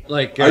hurt me.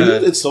 Like, are you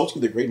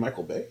insulting the great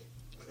Michael Bay?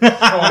 Okay.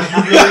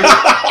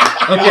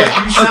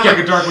 You sound like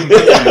a Darkwing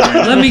Duck.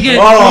 Let me get.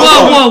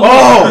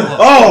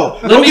 Whoa!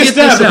 Don't get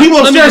stabbed. The people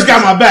upstairs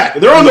got my back.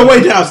 They're on their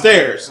way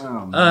downstairs. You're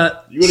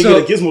gonna get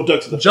a Gizmo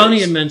Duck to the Johnny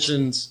face. had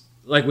mentioned,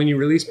 like, when you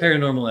release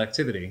Paranormal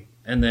Activity,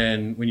 and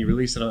then when you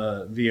release it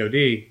on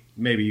VOD,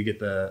 maybe you get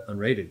the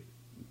unrated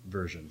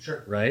version.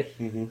 Sure. Right?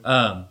 Mm-hmm.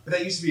 But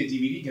that used to be a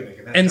DVD gimmick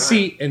at that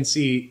time.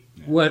 See,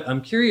 what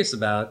I'm curious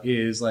about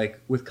is, like,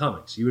 with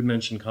comics. You would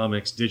mention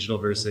comics, digital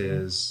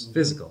versus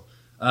physical.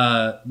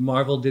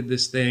 Marvel did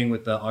this thing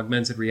with the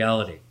augmented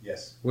reality.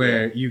 Yes.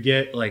 Where you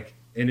get, like,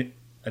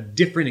 a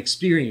different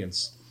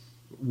experience,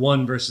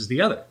 one versus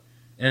the other.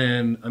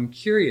 And I'm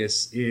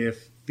curious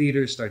if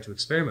theaters start to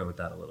experiment with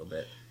that a little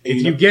bit.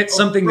 If you get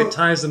something that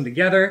ties them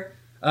together,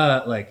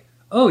 like,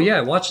 oh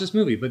yeah, watch this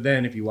movie, but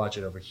then if you watch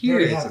it over here,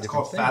 it's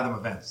called thing. Fathom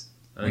Events.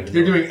 Like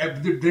they're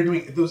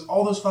doing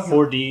all those fucking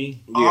 4D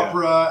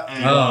opera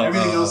and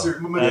everything else.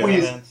 My point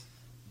is,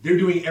 they're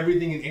doing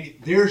everything.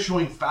 They're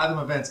showing Fathom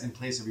Events in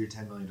place of your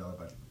 $10 million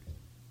budget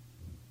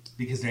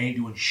because they ain't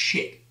doing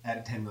shit at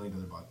a $10 million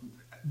budget.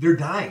 They're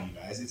dying,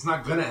 you guys. It's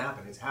not gonna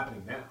happen. It's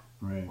happening now.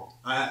 Right.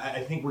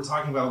 I think we're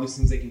talking about all these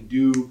things they can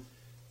do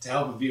to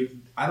help with you.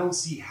 I don't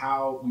see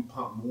how we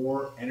pump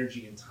more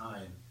energy and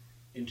time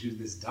into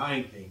this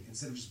dying thing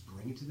instead of just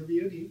bring it to the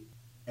VOD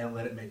and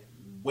let it make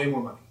way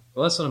more money.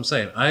 Well, that's what I'm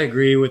saying. I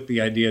agree with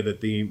the idea that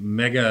the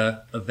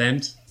mega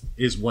event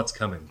is what's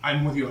coming.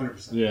 I'm with you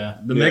 100%. Yeah.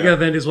 The mega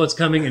event is what's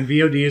coming, and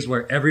VOD is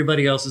where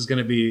everybody else is going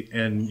to be,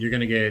 and you're going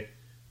to get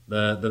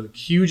the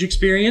huge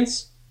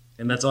experience,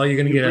 and that's all you're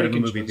going to get out of a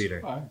movie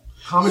theater.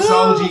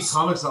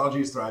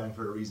 Comixology is thriving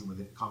for a reason with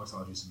it.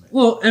 Comixology is amazing.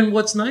 Well, and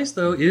what's nice,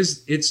 though,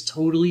 is it's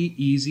totally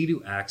easy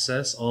to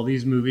access all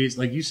these movies.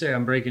 Like you say,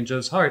 I'm breaking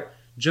Joe's heart.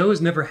 Joe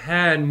has never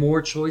had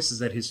more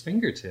choices at his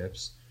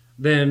fingertips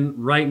than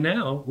right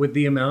now with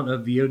the amount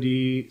of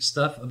VOD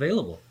stuff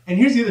available. And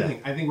here's the other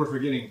thing I think we're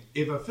forgetting.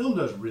 If a film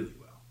does really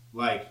well,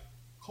 like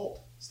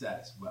cult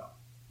status well,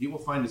 it will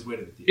find its way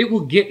to the theater. It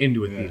will get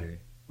into a theater.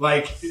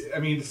 Like, I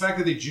mean, the fact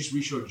that they just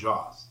reshowed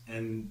Jaws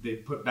and they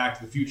put Back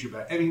to the Future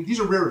back. I mean,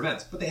 these are rare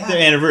events, but they have...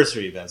 They're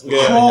anniversary events.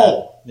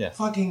 Crawl.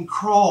 Fucking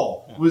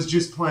Crawl was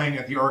just playing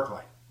at the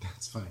ArcLight.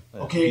 That's funny.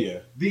 Okay? Yeah.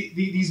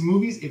 These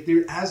movies, if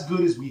they're as good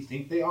as we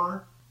think they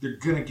are, they're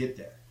going to get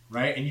there.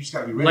 Right? And you just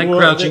got to be ready. Like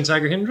Crouching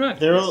Tiger, Hidden Dragon.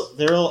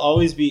 There'll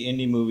always be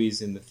indie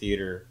movies in the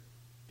theater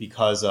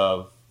because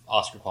of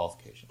Oscar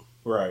qualification.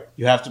 Right.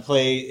 You have to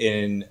play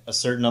in a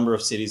certain number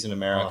of cities in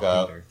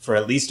America for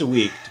at least a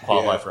week to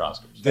qualify for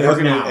Oscars.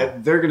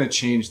 They're gonna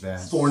change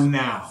that for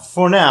now.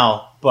 For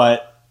now,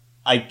 but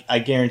I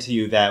guarantee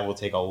you that will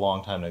take a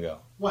long time to go.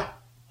 What?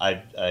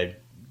 I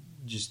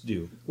just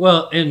do.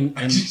 Well, and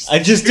I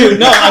just do.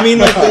 No, I mean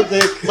like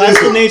the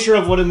classical nature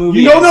of what a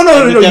movie. No.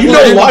 is. You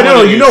know why?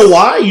 No. You know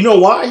why? You know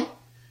why?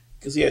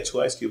 Because he had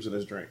 2 ice cubes in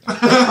his drink.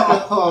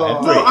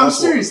 No, I'm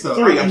serious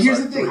though.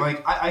 Here's the thing.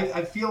 Like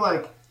I feel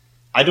like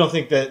I don't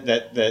think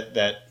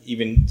that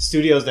even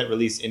studios that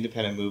release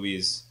independent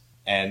movies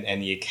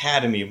and the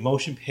Academy of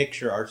Motion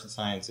Picture Arts and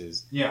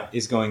Sciences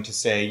is going to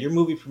say your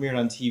movie premiered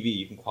on TV,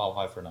 you can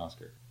qualify for an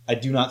Oscar. I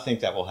do not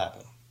think that will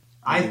happen.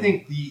 I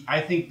think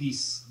the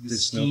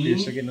scheme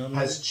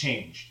has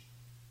changed.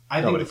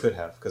 But it could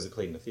have because it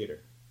played in the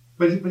theater.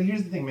 But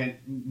here's the thing, man.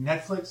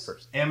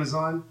 Netflix,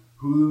 Amazon,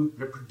 Hulu,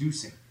 they're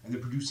producing, and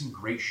they're producing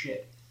great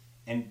shit.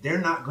 And they're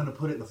not going to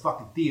put it in the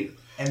fucking theater.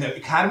 And the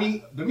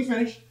Academy, let me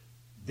finish,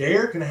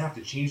 they're going to have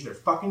to change their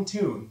fucking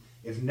tune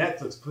if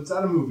Netflix puts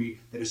out a movie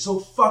that is so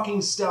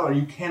fucking stellar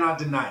you cannot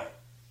deny it.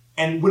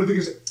 And what are they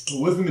going to say?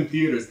 It wasn't in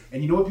theaters.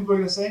 And you know what people are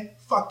going to say?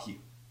 Fuck you.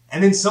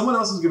 And then someone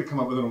else is going to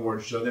come up with an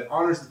award show that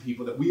honors the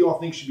people that we all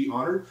think should be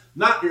honored.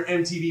 Not your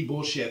MTV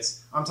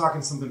bullshits. I'm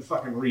talking something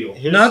fucking real.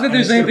 Not that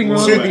there's anything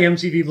wrong with the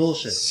MTV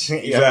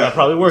bullshit. Yeah, I'll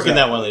probably work in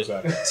that one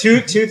later. Two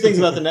things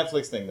about the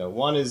Netflix thing, though.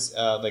 One is,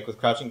 like with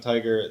Crouching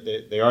Tiger,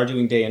 they are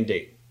doing day and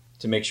date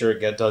to make sure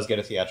it does get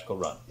a theatrical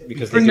run.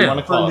 Because they do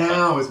want to qualify. For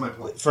now is my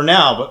point. For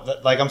now,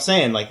 but like I'm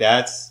saying, like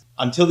that's...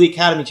 Until the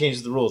Academy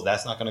changes the rules,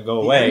 that's not going to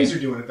go away. The Emmys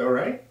are doing it, though,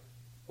 right?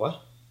 What?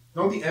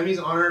 Don't the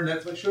Emmys honor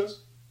Netflix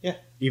shows? Yeah.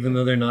 Even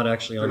though they're not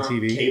actually on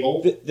TV.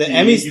 Cable. The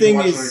Emmys thing you can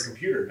watch is... it on your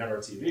computer, never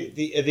on TV.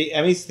 The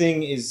Emmys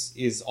thing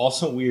is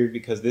also weird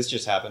because this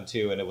just happened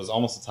too, and it was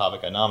almost a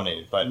topic I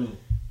nominated. But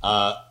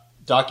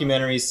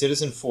documentaries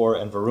Citizen 4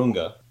 and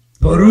Virunga.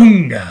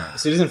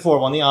 Citizen 4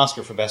 won the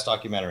Oscar for Best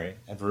Documentary,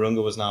 and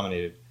Virunga was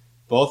nominated.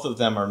 Both of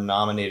them are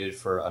nominated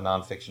for a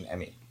nonfiction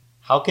Emmy.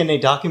 How can a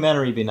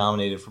documentary be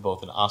nominated for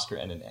both an Oscar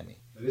and an Emmy?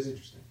 That is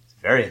interesting. It's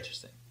very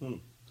interesting.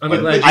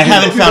 I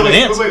haven't found an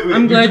answer.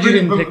 I'm glad you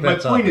didn't pick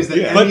that My point is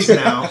that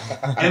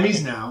topic.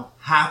 Emmys now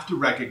have to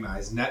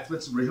recognize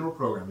Netflix original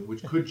programming,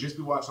 which could just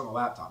be watched on a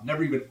laptop,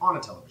 never even on a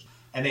television,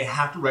 and they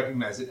have to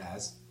recognize it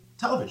as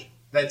television.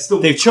 That's still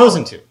They've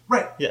chosen to.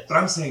 Right. Yes. But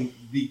I'm saying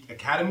the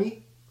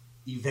Academy,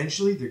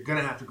 eventually, they're going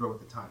to have to grow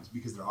with the times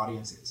because their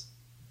audience is.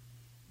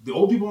 The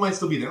old people might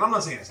still be there. And I'm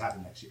not saying it's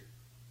happening next year,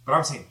 but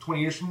I'm saying 20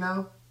 years from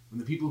now, when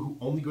the people who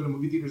only go to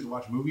movie theaters to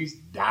watch movies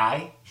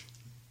die,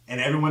 and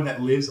everyone that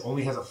lives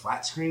only has a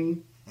flat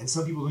screen, and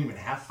some people don't even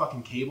have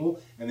fucking cable,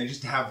 and they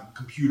just have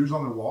computers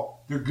on their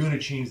wall, they're going to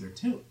change their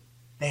tune.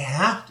 They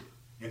have to.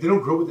 If they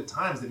don't grow with the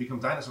times, they become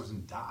dinosaurs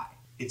and die.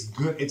 It's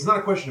good. It's not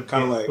a question of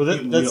kind of like,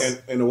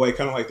 that's, in a way,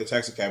 kind of like the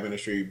taxi cab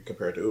industry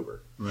compared to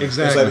Uber. Right.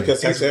 Exactly. It's like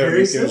because taxi cab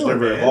industry was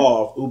never man.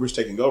 evolved, Uber's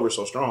taking over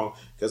so strong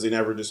because they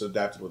never just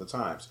adapted with the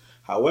times.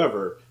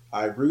 However,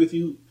 I agree with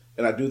you.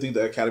 And I do think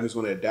the Academy is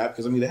going to adapt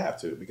because, they have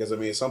to. Because,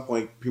 at some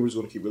point, people are just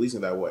going to keep releasing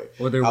it that way.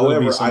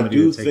 However, I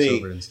do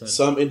think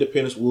some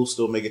independents will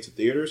still make it to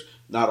theaters.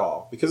 Not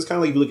all. Because it's kind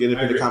of like you look at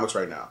independent comics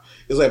right now.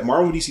 It's like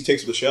Marvel and DC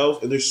takes to the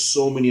shelves, and there's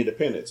so many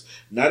independents.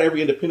 Not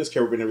every independent's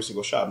carried in every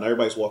single shop. Not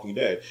everybody's Walking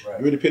Dead. Right.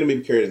 Your independent may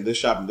be carried in this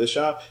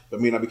shop,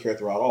 but may not be carried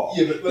throughout all.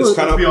 Yeah, but let's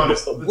be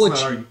honest.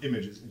 Let's not argue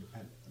images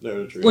independent.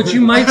 No, true. What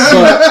you might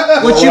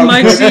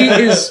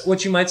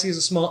see is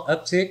a small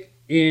uptick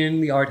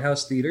in the art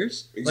house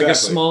theaters. Exactly. Like a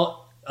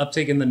small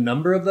uptick in the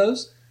number of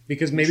those.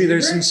 Because maybe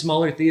there's some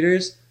smaller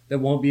theaters that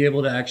won't be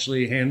able to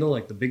actually handle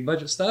like the big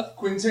budget stuff.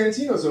 Quentin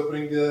Tarantino's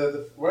opening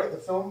the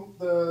film,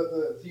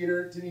 the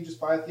theater. Didn't he just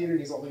buy a theater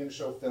and he's only going to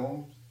show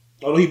films?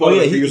 Oh, he bought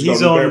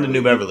he's owning the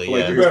New Beverly.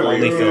 Yeah,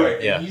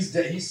 Right. Yeah.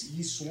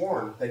 He's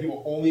sworn that he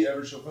will only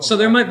ever show films. So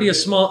there might be a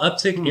small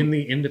uptick in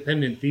the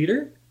independent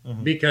theater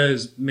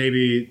because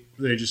maybe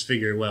they just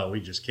figure, well, we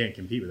just can't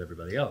compete with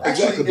everybody else.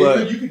 Actually,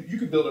 but you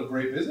could build a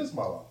great business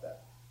model off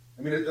that.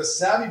 I mean, a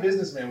savvy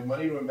businessman with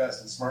money to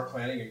invest in smart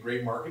planning and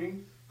great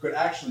marketing could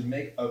actually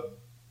make a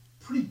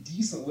pretty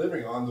decent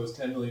living on those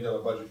 $10 million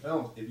budget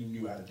films if he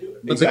knew how to do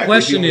it. But the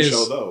question is,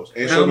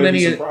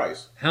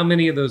 how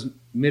many of those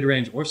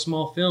mid-range or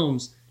small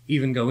films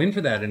even go in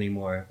for that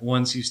anymore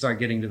once you start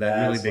getting to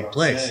that really big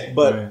place?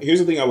 But here's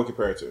the thing I would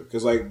compare it to.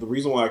 Because the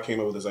reason why I came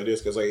up with this idea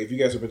is because if you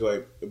guys have been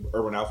to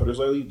Urban Outfitters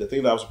lately, the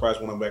thing that I was surprised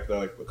when I went back there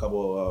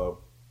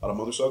about a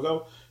month or so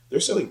ago, they're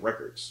selling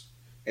records.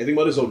 And think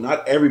about this, though,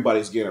 not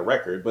everybody's getting a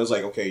record, but it's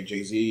like, okay,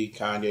 Jay-Z,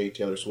 Kanye,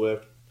 Taylor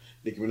Swift,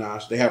 Nicki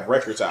Minaj, they have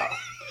records out.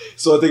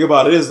 So the thing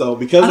about it is, though,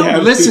 because I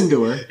don't listen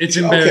to her. It's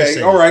embarrassing.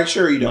 Okay, all right,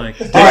 sure you don't.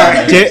 Like, all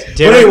right, but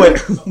anyway,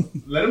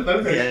 let him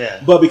finish.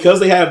 Yeah. But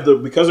because they're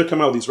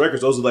coming out with these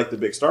records, those are like the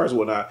big stars and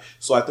whatnot.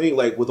 So I think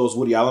with those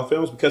Woody Allen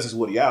films, because he's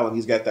Woody Allen,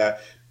 he's got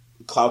that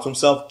clout to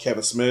himself.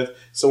 Kevin Smith,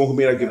 someone who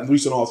may not get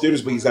released in all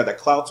theaters, but he's got that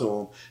clout to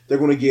him. They're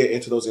going to get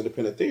into those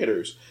independent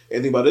theaters. And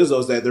the thing about it is, though,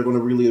 is that they're going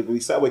to really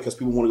release that way because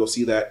people want to go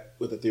see that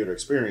with a theater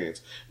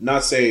experience.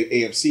 Not say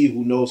AMC,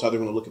 who knows how they're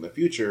going to look in the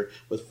future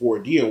with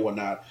 4D and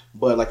whatnot,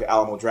 but like an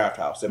Alamo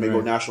Drafthouse that may go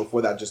national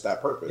for just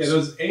that purpose. Yeah,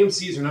 those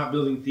AMCs are not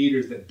building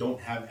theaters that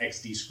don't have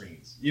XD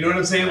screens. You know what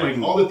I'm saying? Like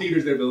all the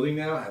theaters they're building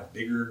now have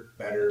bigger,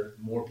 better,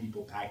 more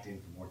people packed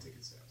in for more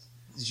ticket sales.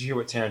 Did you hear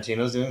what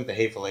Tarantino's doing with The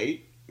Hateful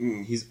Eight?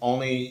 He's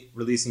only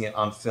releasing it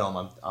on film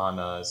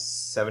on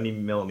 70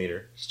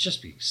 millimeter. He's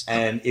just being stupid.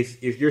 And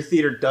if your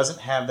theater doesn't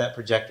have that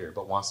projector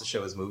but wants to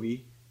show his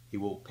movie, he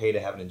will pay to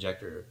have an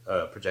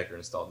projector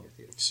installed in your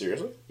theater.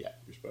 Seriously? Yeah.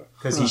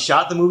 Because he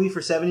shot the movie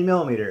for 70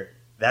 millimeter.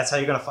 That's how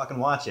you're gonna fucking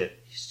watch it.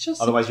 He's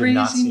just otherwise a crazy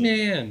you're not seeing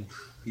man.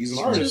 He's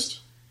an artist.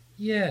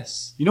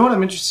 Yes. You know what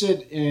I'm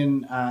interested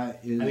in I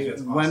think is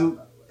that's when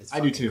awesome. It's I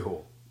do fucking too.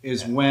 Cool.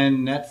 Is when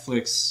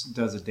Netflix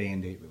does a day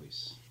and date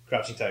release.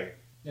 Crouching Tiger.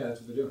 Yeah,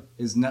 that's what they're doing.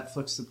 Is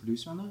Netflix the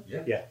producer on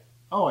that? Yeah.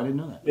 Oh, I didn't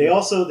know that. They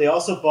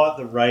also bought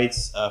the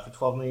rights for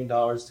 $12 million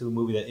to a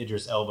movie that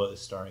Idris Elba is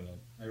starring in.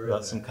 I read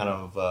About that. some kind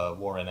of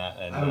war and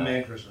I have a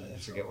man crush on that. I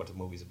forget what the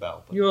movie's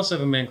about. But You also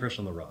have a man crush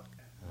on The Rock.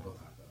 Both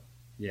have that.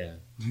 Yeah.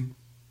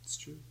 It's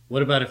true.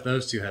 What about if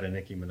those two had a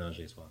Nicki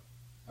Minaj swap?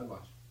 I'd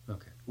watch.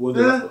 Okay. Well,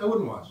 I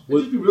wouldn't watch.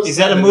 It'd just be real is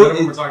sad that a none of them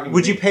movie? were talking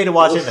Would to you me. pay to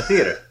watch it in a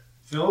theater?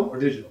 Film or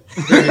digital?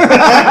 30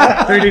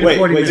 to Wait, 40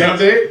 wait, minutes.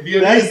 Someday, be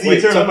a That is the Wait,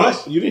 eternal time out.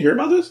 question. You didn't hear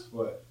about this?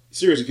 What?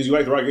 Seriously, because you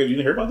like The Rock, you didn't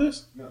hear about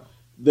this? No.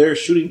 They're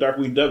shooting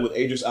Darkwing Duck with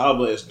Idris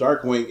Elba as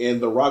Darkwing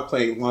and The Rock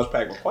playing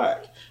Launchpad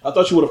McQuack. I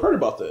thought you would have heard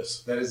about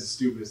this. That is the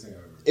stupidest thing I've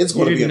ever heard. It's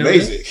going to be didn't know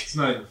amazing. It's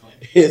not even funny.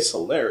 It's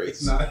hilarious.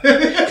 It's not.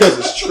 Because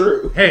it's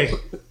true. Hey,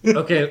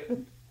 okay.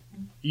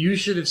 You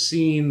should have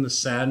seen the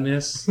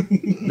sadness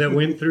that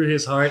went through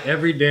his heart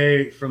every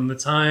day from the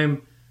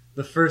time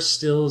the first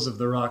stills of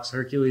The Rock's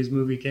Hercules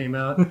movie came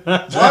out. Why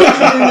would you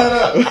bring that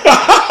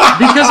up?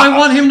 Because I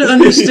want him to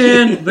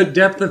understand the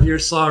depth of your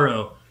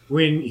sorrow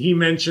when he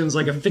mentions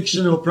like a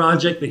fictional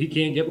project that he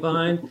can't get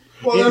behind.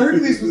 Well,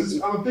 Hercules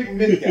was. I'm a big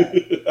myth guy.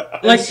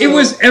 Like, And it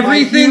was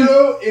everything- My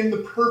hero in the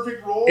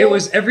perfect role. It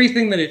was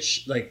everything that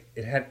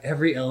it had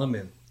every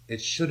element.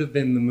 It should have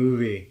been the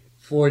movie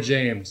for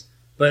James.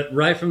 But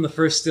right from the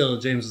first still,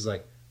 James was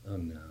like, oh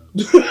no.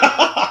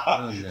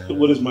 Oh no.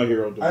 What is my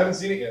hero doing? I haven't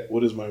seen it yet.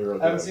 What is my hero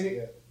doing? I haven't seen it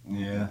yet.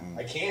 Yeah.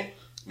 I can't.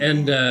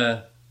 And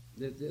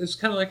it's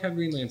kind of like how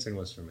Green Lantern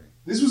was for me.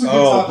 This was a good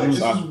Oh, topic. This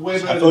was way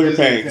better I than feel your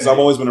Disney pain because I've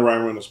Infinity. always been a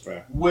Ryan Reynolds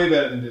fan. Way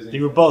better than Disney. They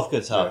were both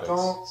good topics.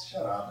 Don't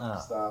shut up. Oh.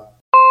 Stop.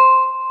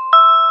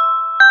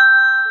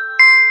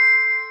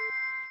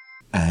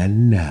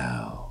 And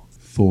now,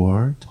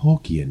 4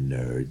 Tolkien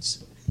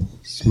nerds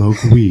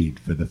smoke weed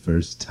for the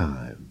first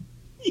time.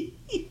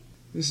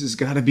 This has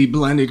got to be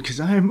blended because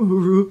I'm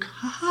Uruk.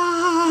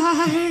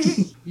 Hi.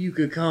 You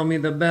could call me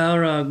the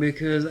Balrog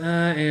because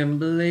I am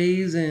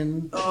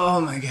blazing.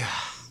 Oh my god.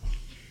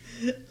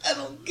 I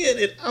don't get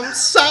it. I'm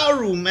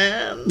Saru,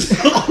 man.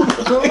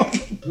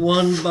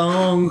 One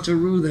bong to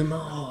rule them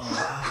all.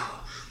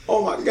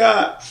 Oh my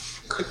god.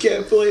 I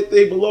can't feel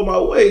anything below my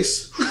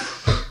waist.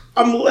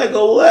 I'm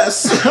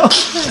Legolas.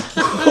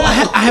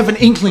 Oh, I have an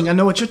inkling. I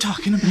know what you're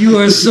talking about. You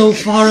are so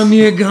far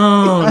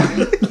gone.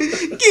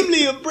 Give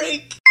me a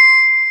break.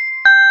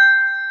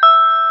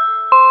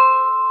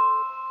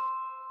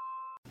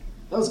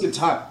 That was a good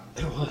time.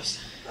 It was.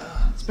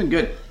 It's been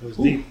good. It was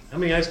deep. How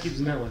many ice cubes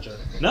in that one, John?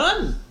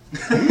 None.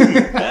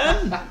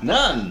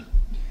 None.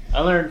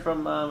 I learned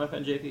from my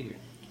friend JP here.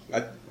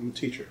 I'm a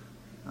teacher.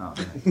 Oh,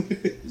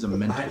 he's a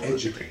mentor.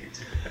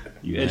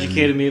 You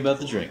educated me about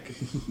the drink.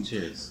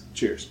 Cheers.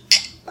 Cheers.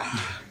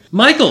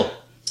 Michael.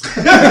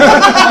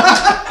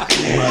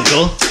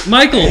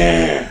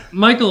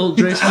 Michael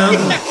Drace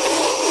Fountain.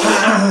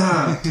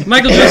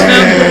 Michael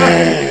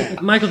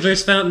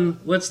Drace Fountain.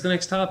 What's the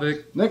next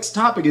topic? Next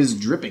topic is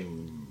dripping.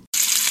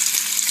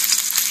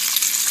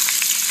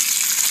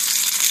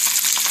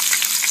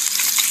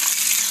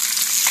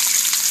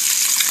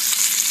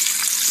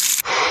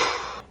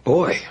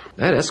 Boy,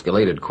 that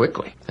escalated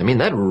quickly. I mean,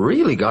 that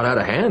really got out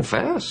of hand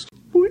fast.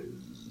 Drip,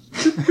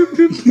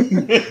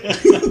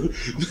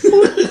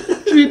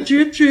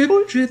 drip,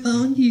 drip, drip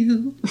on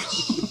you.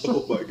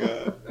 Oh my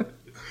god.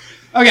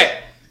 Okay,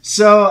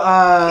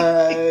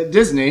 so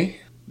Disney,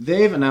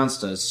 they've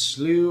announced a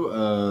slew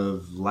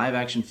of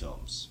live-action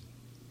films.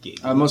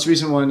 Most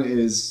recent one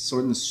is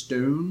Sword in the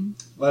Stone.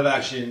 Live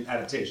action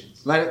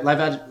adaptations. Live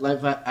action.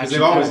 Because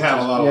they've always had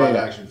a lot of live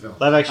action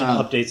films. Live action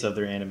updates of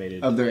their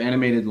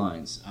animated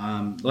lines.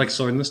 Like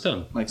Sword in the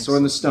Stone. Like Sword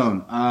in the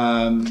Stone.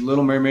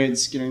 Little Mermaid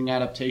Skinnering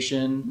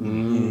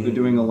adaptation. They're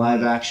doing a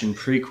live action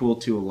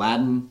prequel to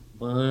Aladdin.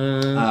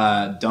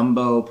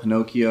 Dumbo,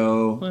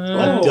 Pinocchio.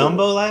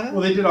 Dumbo live action?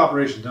 Well, they did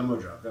Operation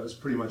Dumbo Drop. That was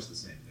pretty much the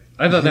same thing.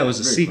 I thought that was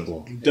a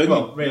sequel.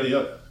 Well, Ray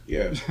Liotta.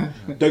 Yeah.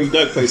 Dougie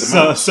Doug played the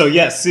mouse. So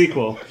yes,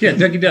 sequel. Yeah,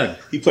 Dougie Doug.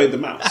 He played the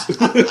mouse. Feel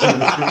the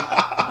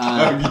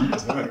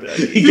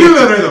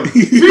rhythm.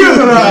 Feel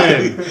the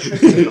rhyme.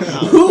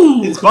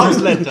 It's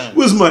bobsled time.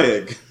 Where's my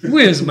egg?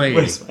 Where's my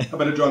egg? I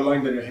better draw a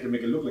line down your head to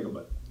make it look like a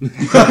butt.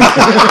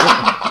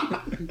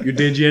 You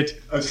did yet?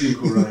 I've seen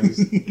Cool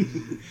Runnings.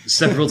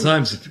 Several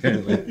times,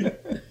 apparently.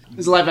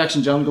 There's a live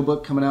action Jungle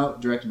Book coming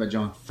out, directed by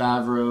Jon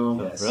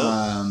Favreau. Yes.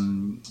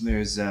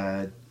 There's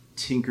a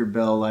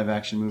Tinkerbell live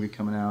action movie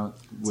coming out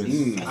with.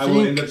 I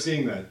will end up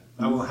seeing that.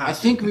 I will have I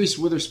think Reese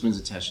Witherspoon's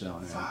attached to that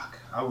one. Right? Fuck.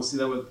 I will see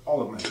that with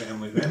all of my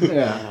family then.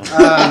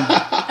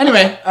 Yeah.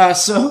 Anyway,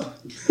 so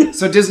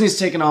Disney's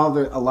taken a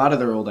lot of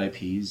their old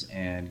IPs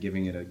and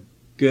giving it a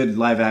good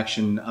live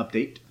action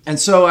update. And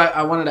so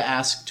I wanted to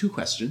ask 2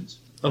 questions.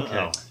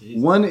 Okay.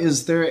 One,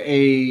 is there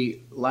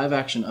a live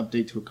action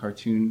update to a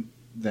cartoon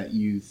that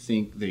you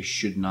think they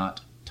should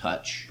not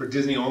touch? For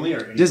Disney only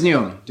or Disney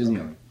only. Disney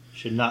only.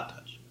 Should not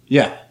touch.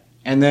 Yeah.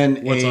 And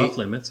then What's off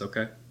limits?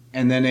 Okay.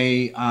 And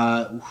then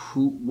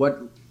what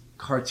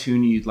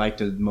cartoon you'd like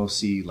to most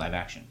see live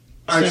action?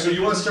 All right, so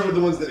you want to start with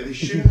the ones that they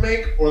shouldn't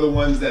make, or the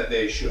ones that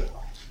they should?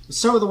 Let's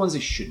start with the ones they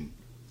shouldn't.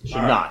 Should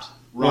All right. not.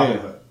 Robin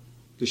Yeah. Hood.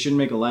 They shouldn't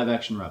make a live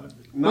action Robin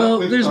Hood. Not Well,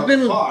 with, there's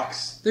been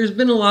Fox, there's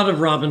been a lot of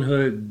Robin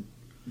Hood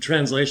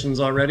translations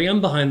already.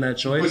 I'm behind that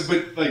choice.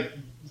 but like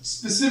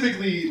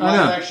specifically I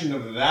know. live action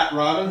of that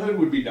Robin Hood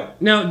would be dumb.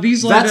 Now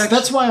these live action,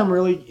 That's why I'm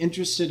really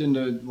interested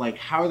in like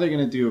how are they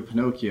going to do a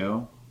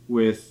Pinocchio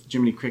with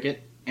Jiminy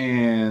Cricket,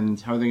 and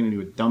how are they going to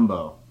do a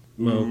Dumbo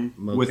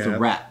with the mocap.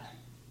 rat,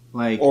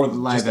 like Or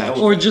live just the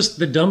action. or just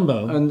the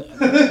Dumbo. And,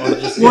 Or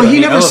just, well, he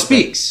the never elephant.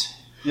 speaks.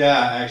 Yeah,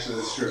 actually,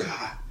 that's true.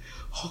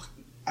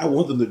 I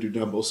want them to do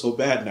Dumbo so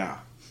bad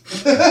now.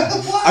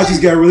 I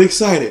just got really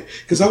excited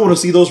because I want to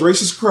see those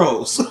racist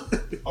crows.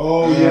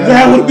 Oh yeah,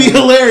 That would be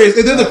hilarious.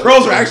 And then the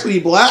crows are actually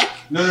black.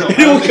 No, no, It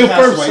I will don't think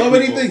confirm that's so white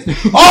many people.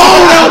 things.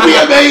 Oh, that would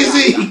be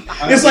amazing.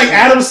 don't It's like think-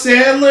 Adam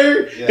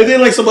Sandler, Yeah. and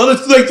then like some other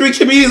like 3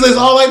 comedians that's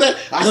all like that.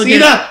 I They'll see get-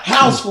 the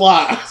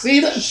housefly. I see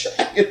the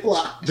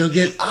dragonfly. They'll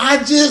get I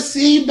just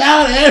see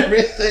about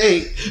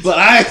everything, but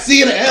I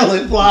see the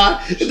Ellen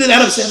fly. And then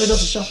Adam Sandler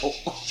does a shuffle.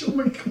 Oh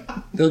my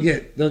god. they'll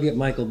get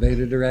Michael Bay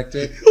to direct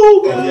it.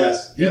 Oh god.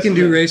 Yes, He yes, can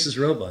do okay. racist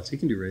robots. He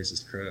can do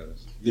racist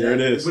crows. There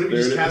it is. What if you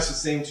There just it cast is.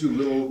 the same two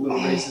little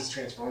racist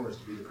Transformers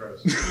to be the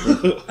crows?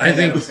 I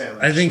think Adam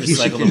Sandler. I think he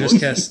Recycle should the just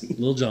voice. cast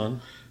Lil Jon.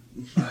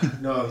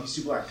 No, he's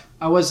too black.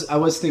 I was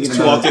thinking It's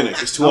too about-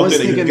 authentic. It's too I was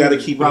authentic. You thinking got to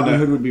keep it Robin in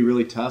Hood there. would be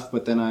really tough,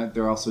 but then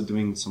they're also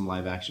doing some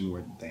live action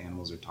where the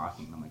animals are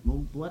talking. I'm like,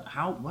 well, what?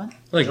 How? What?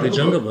 Like the Jungle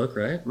Jungle Book. Book,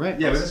 right? Right.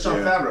 Yeah, but that's Jon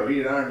Favreau. He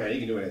did Iron Man. He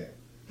can do anything.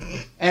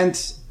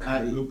 And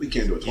We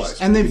can't do it twice.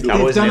 and they've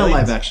Cowboys done and a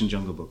aliens. live action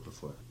Jungle Book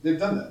before. They've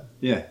done that.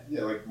 Yeah.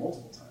 Yeah, like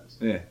multiple times.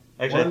 Yeah.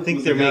 Actually, I One think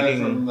was they're the guy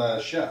making.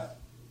 from Chef,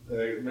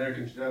 the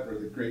American Chef, or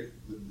the great.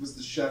 Was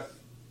the chef?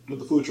 With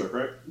the food truck,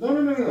 right?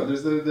 No.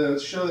 There's the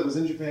show that was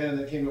in Japan and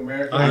then came to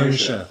America. Iron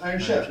Chef. Iron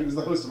Chef. He was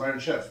the host of Iron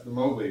Chef, the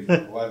Mowgli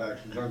from the live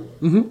action Jungle Book.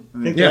 Mm-hmm.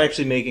 I think Yeah. they're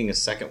actually making a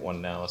second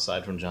one now,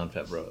 aside from John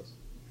Favreau's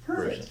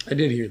version. I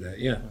did hear that.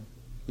 Yeah.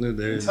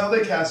 They're- Until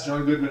they cast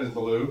John Goodman as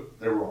Baloo,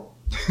 they're wrong.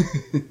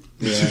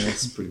 Yeah,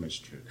 that's pretty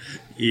much true.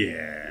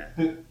 yeah.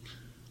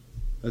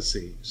 Let's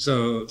see.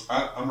 So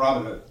I'm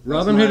Robin Hood. That's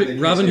Robin my Hood. thinking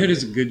Robin Hood statement.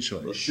 is a good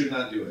They choice. should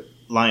not do it.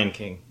 Lion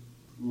King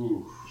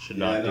Ooh. should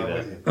not do I'm that.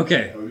 with you.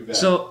 Okay, That would be bad.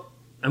 so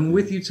I'm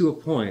with you to a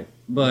point,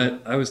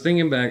 but I was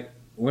thinking back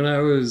when I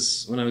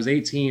was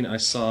 18. I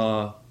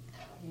saw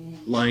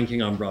Lion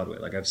King on Broadway.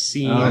 Like I've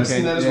seen, I've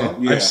seen that as yeah.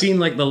 well. Yeah. I've seen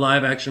like the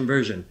live action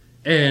version,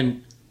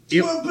 and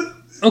it, Well,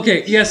 but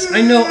okay, yes,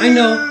 I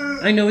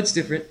know it's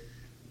different,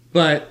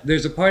 but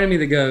there's a part of me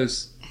that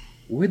goes,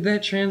 would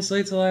that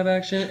translate to live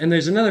action? And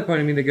there's another part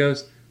of me that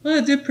goes, well,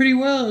 it did pretty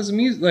well as a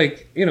music,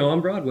 like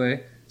on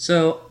Broadway.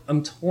 So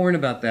I'm torn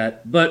about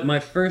that. But my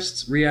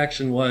first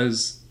reaction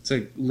was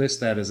to list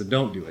that as a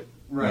don't do it.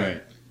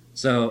 right.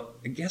 So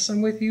I guess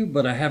I'm with you,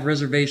 but I have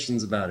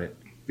reservations about it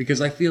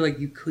because I feel like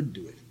you could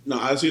do it. No,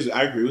 honestly,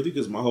 I agree with you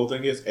because my whole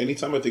thing is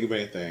anytime I think of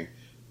anything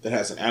that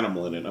has an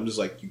animal in it, I'm just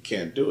like, you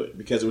can't do it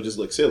because it would just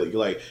look silly. You're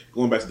like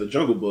going back to the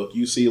Jungle Book,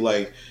 you see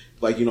like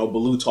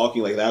Baloo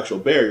talking like the actual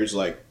bear. You're just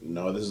like,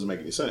 no, this doesn't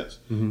make any sense.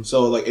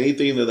 So like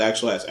anything that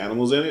actually has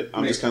animals in it,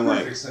 I'm Makes just kind of like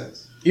perfect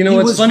sense. You know He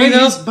what's was funny though?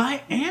 raised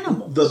by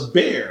animals. the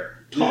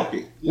bear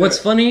talking, What's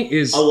funny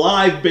is a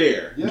live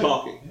bear Yeah.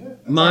 talking. Yeah,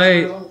 that's my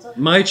actually all the time.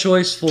 my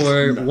choice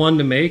for one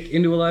to make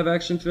into a live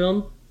action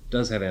film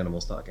does have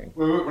animals talking.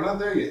 Wait, we're not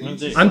there yet. Not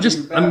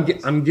there.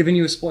 I'm giving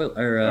you a spoiler.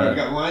 Or, All right, we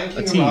got Lion King a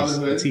and tease, Robin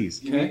Hood. a tease.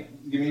 Give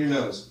me your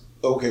nose.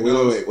 Okay, wait.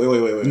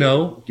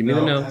 No, give me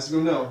the It no. has to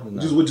go no.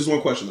 Just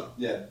one question though.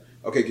 Yeah.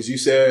 Okay, because you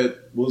said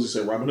what was it?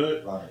 Say Robin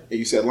Hood, Robin. and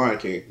you said Lion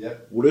King.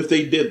 Yep. What if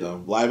they did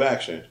them live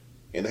action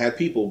and they had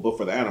people, but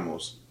for the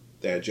animals,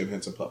 they had Jim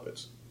Henson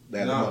puppets. They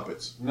had No. the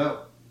Muppets. No.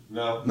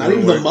 Not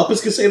even the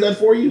Muppets could say that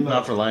for you.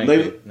 Not for Lion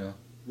They- King. No.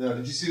 No.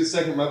 Did you see the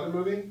second Muppet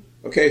movie?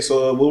 Okay,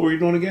 so what were you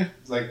doing again?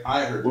 It's like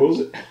I heard. What was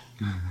it?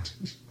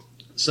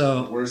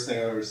 So Worst thing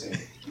I've ever seen.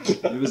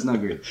 It was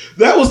not good.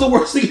 That was the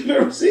worst thing you've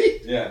ever seen.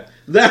 Yeah.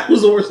 That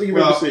was the worst thing you've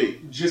Well, ever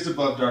seen. just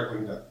above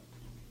Darkwing Duck.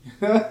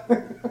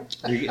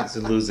 It's a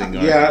losing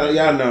Yeah,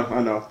 argument.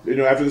 I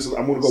know. After this,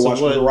 I'm gonna go So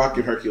watch what- The Rock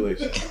and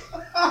Hercules.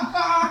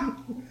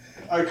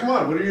 All right, come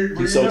on. What are your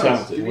He's so nose?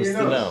 talented. Give me What's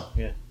your the nose.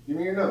 no? Yeah. Give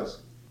me your nose.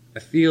 I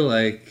feel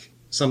like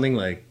something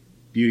like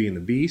Beauty and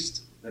the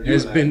Beast They're doing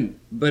has that. been,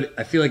 but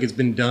I feel like it's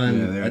been Yeah,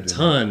 done they're a doing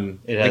ton.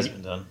 It has Like,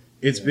 been done.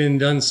 It's been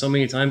done so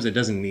many times it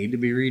doesn't need to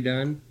be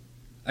redone.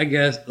 I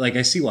guess, like,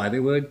 I see why they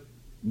would,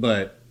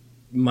 but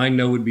my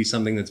no would be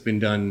something that's been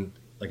done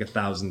like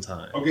 1,000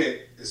 times.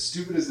 Okay, as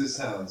stupid as this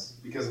sounds,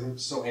 because I'm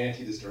so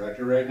anti this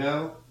director right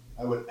now,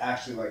 I would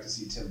actually like to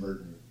see Tim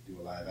Burton do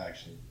a live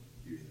action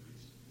Beauty and the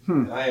Beast.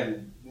 And I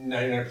am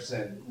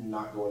 99%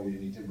 not going to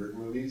any Tim Burton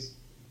movies.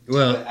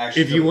 Well, That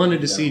actually if you doesn't wanted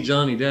break to see down.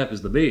 Johnny Depp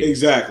as the Beast,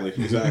 Exactly.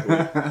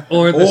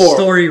 or the Or-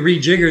 story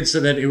rejiggered so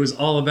that it was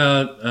all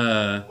about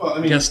Well, I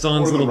mean,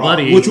 Gaston's or The little Rock.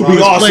 buddy, Which would who be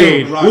was awesome.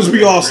 played- Which would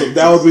be awesome.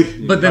 That would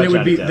be. but then By it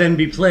would be Johnny Depp. then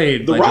be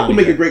played. The by Rock Johnny would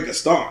make a Depp. great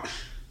Gaston.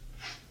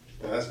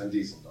 Yeah, that's Vin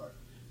Diesel,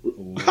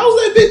 dog. How's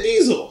that Vin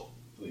Diesel?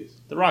 Please.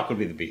 The Rock would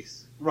be the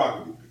Beast. Rock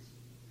would be the Beast.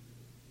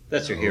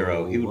 That's your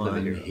hero. He would play the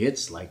One hero.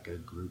 hits like a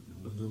Groot.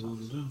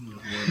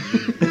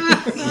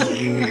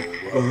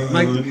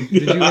 Mike, did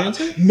you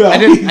answer? No, I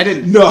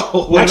didn't. No.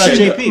 What about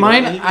Actually, JP?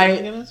 Mine, Did you I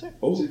answer?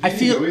 I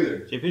feel. No either.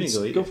 JP didn't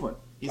go either. Go for it.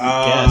 He's a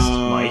guest,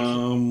 Mike.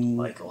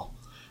 Michael.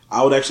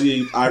 I would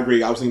actually, I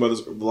agree. I was thinking about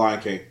this, The Lion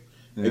King.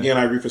 Again,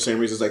 I agree for the same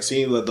reasons, like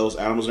seeing those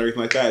animals and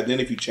everything like that. And then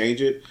if you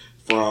change it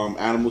from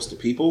animals to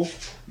people,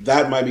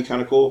 that might be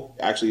kind of cool.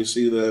 Actually, you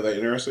see that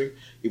interesting.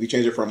 If you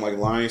change it from like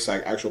lions to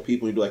like actual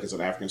people, you do like it's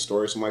an African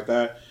story or something like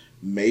that.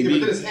 Maybe. Yeah,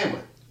 but then it's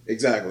Hamlet.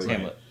 Exactly.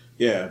 Hamlet.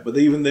 Yeah, but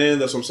even then,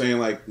 that's what I'm saying.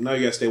 Like, no,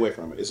 you gotta stay away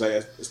from it. It's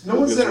like No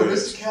one it's said what it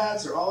is.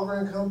 Aristocats or Oliver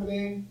and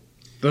Company.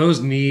 Those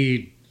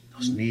need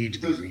to be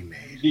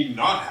remade. Need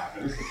not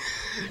happen.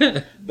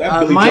 That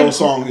Billy mine- Joel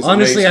song is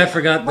Honestly, amazing. I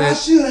forgot Why that.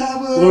 should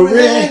I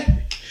worry?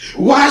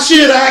 Why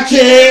should I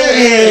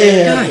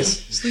care? Guys,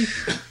 sleep.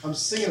 I'm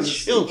singing this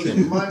Children.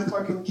 with my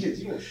fucking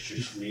kids. You don't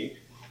shush me.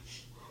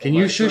 Can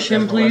you shush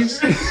him, please?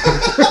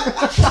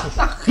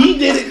 He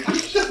did it.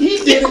 He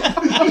did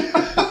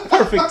it.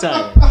 Perfect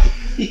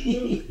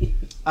timing.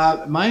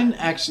 Mine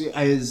actually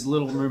is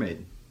Little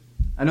Mermaid.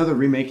 I know they're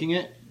remaking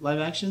it live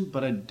action,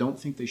 but I don't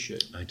think they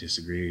should. I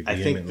disagree. I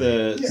think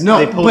vehemently. No,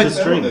 they pulled but- the This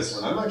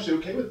strings. one. I'm actually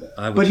okay with that.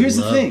 I would But here's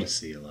the love thing. to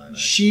see a live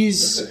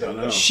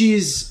action.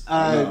 She's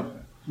I know.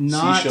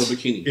 not. Seashell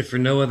bikini. If for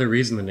no other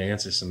reason than to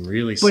answer some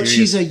really But serious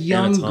she's a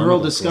young anatomical girl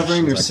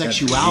discovering her questions like that.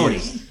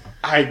 sexuality.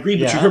 I agree,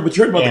 but Yeah. you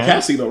heard about Yeah. the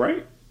casting though,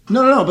 right?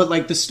 No. But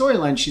like the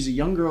storyline, she's a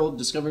young girl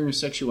discovering her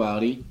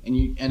sexuality,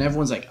 and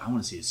everyone's like, I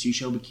want to see a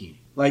seashell bikini.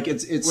 Like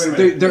it's Wait a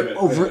minute, they're wait a minute,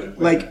 over. wait a minute,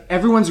 wait a Like minute.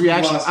 everyone's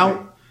reaction. Lost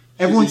me.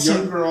 Everyone's She's a young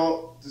saying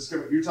girl.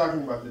 You're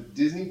talking about the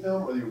Disney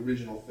film or the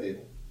original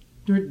Fable?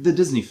 the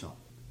Disney film,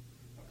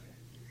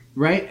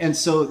 right? And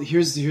so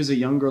here's a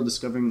young girl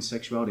discovering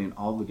sexuality, and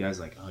all the guys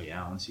like, oh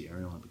yeah, I want to see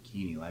Ariel in a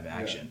bikini live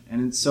action.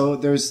 And so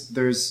there's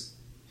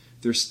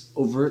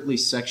overtly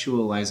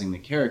sexualizing the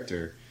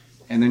character,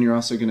 and then you're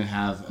also going to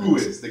have Who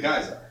is? The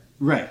guys are.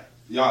 right.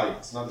 The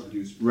audience, not the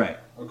producer. Right.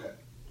 Okay.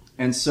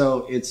 And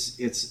so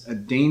it's a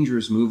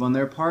dangerous move on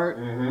their part.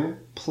 Mm-hmm.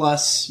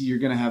 Plus, you're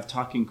going to have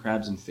talking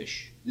crabs and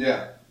fish.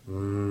 Yeah.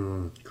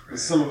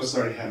 Some of us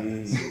already have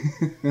this.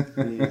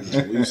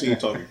 We've seen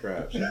talking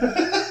crabs.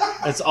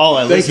 That's all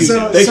I Thank you, listen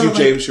to. So- thank so you, like-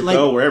 James Chappelle,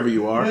 like- wherever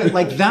you are.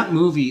 Like that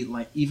movie,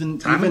 like even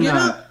Time to get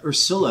up.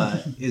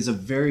 Ursula is a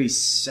very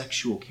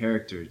sexual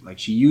character. Like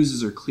she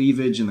uses her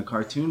cleavage in the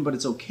cartoon, but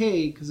it's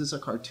okay because it's a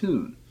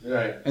cartoon.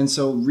 Right. And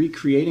so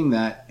recreating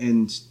that,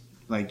 and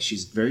like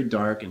she's very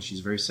dark and she's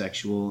very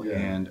sexual, Yeah.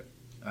 and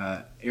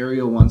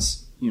Ariel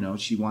wants,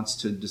 she wants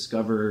to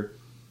discover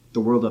the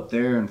world up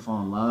there and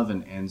fall in love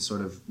and sort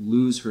of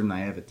lose her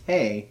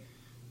naivete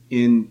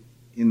in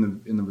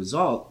the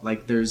result.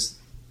 Like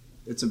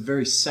it's a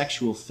very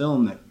sexual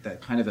film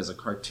that kind of as a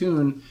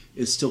cartoon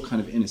is still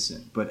kind of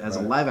innocent, but as a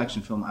Right. live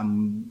action film,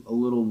 I'm a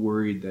little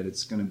worried that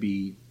it's going to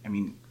be. I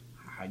mean,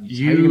 how are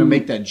you going to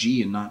make that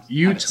G and not?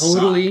 You have it suck?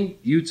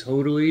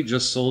 totally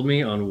just sold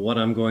me on what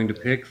I'm going to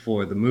pick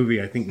for the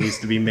movie I think needs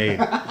to be made.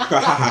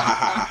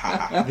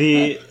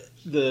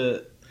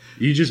 The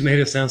You just made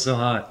it sound so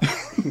hot.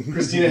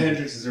 Christina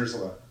Hendricks is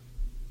Ursula.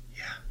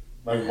 Yeah.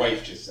 My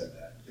wife just said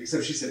that.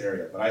 Except she said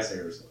Ariel, but I say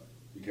Ursula.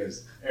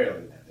 Because Ariel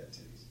didn't have that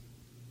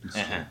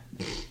titties.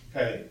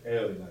 Hey,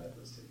 Ariel did not have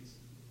those titties.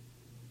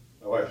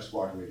 My wife just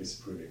walked away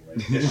disapproving.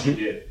 Like, yes, she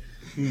did.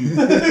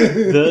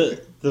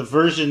 the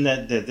version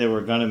that they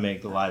were gonna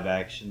make the live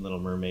action Little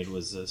Mermaid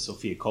was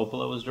Sofia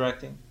Coppola was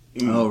directing.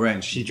 Oh right,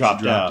 and She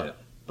dropped out. it.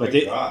 But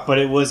God. but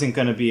it wasn't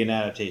going to be an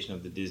adaptation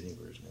of the Disney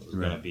version. It was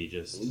going to be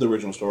just The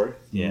original story.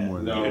 yeah.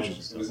 No,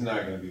 it was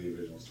not going to be the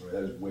original story.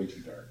 That is way too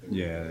dark.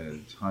 Yeah,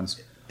 Hans.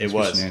 It Hans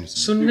was. Christian Andersen.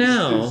 So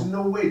There's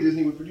now, no way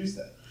Disney would produce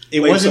that.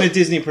 It Wait, wasn't so- a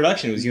Disney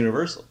production. It was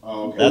Universal.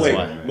 Oh, okay. That's Wait,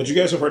 why. but you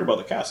guys have heard about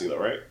the casting though,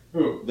 right?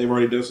 Who? They've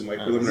already done some like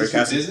Is preliminary this for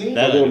casting. Disney?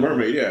 That For Little I know.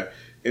 Mermaid, yeah,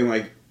 and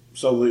like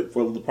so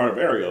for the part of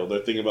Ariel, they're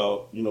thinking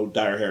about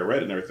dye her hair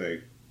red and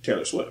everything.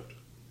 Taylor Swift.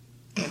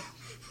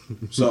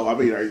 So I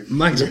mean, are you,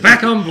 Mike's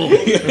back on board.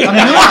 Hey,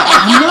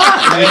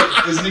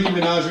 is Nicki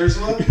Minaj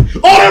Ursula?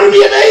 oh, that would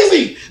be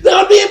amazing!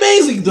 That would be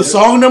amazing. The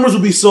song numbers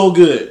would be so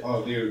good.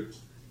 Oh, dude.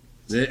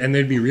 And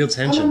there'd be real I'm a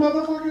tension.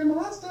 motherfucking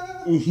monster.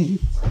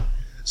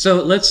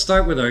 So let's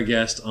start with our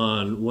guest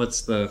on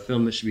what's the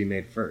film that should be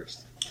made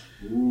first.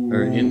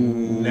 Or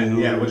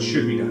Yeah, what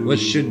should be done? what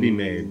should be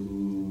made.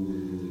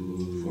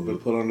 I'm going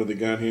to put under the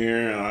gun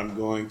here, and I'm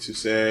going to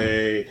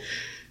say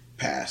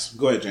pass.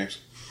 Go ahead, James.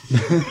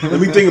 Let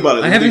me think about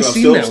it. I Let me haven't think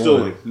seen about it.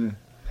 that one.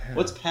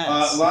 What's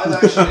Pass? Live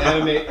action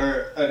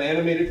an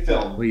animated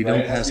film. Well, you don't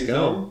right? It has pass to be go.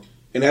 film.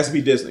 It has to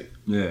be Disney.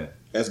 Yeah, It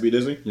has to be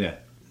Disney. yeah.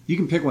 You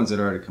can pick ones that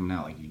are already coming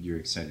out. Like you're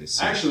excited to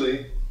see.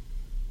 Actually,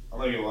 I'm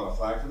gonna get a lot of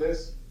flack for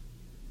this.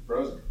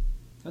 Frozen.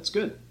 That's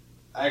good.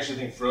 I actually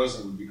think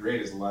Frozen would be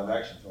great as a live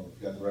action film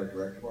if you got the right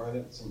director behind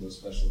it. Some of those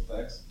special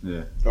effects.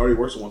 Yeah, It already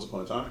works in Once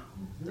Upon a Time.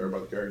 They're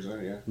about the characters in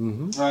it,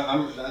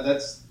 yeah.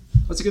 That's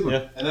that's a good one.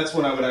 Yeah. and that's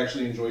what I would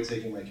actually enjoy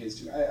taking my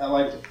kids to. I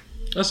liked it.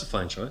 That's a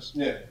fine choice.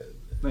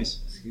 Nice.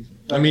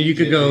 I mean, you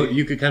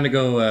could kind of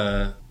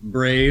go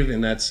Brave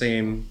in that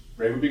same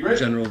Brave would be great.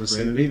 General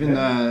vicinity. Even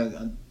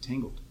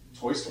Tangled.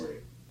 Toy Story.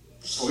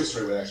 Toy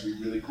Story would actually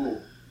be really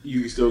cool.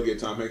 You still get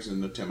Tom Hanks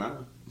and Tim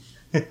Allen.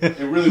 It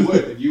really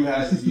would. If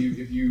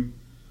you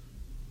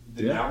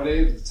did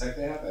nowadays the tech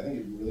they have, I think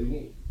it'd be really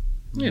neat.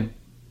 Yeah.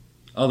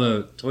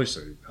 Although Toy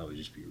Story would probably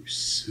just be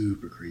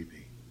super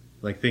creepy.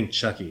 Like think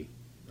Chucky,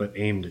 but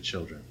aimed at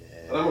children.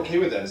 But I'm okay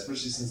with that,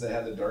 especially since they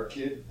had the dark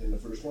kid in the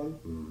first one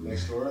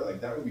next door. Like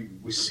that would be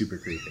wicked. Super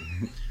creepy.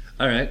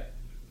 All right.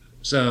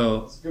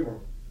 So It's a good one.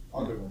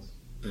 All good ones.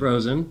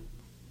 Frozen.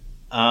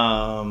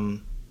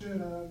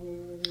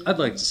 I'd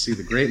like to see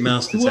the Great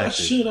Mouse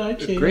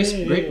Detective.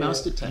 Great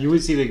Mouse Detective. You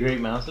would see the Great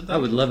Mouse Detective? I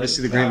would love to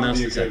see the Great That would Mouse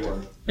be a good Detective.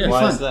 one. Yeah.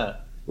 Why is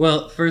that?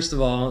 Well, first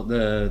of all,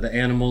 the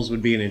animals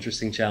would be an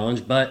interesting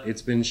challenge, but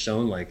it's been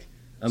shown like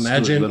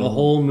imagine a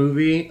whole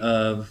movie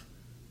of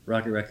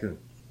Rocket Raccoon,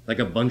 like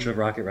a bunch of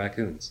Rocket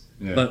Raccoons,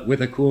 but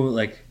with a cool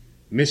like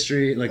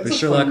mystery, like That's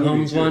the a fun Sherlock movie,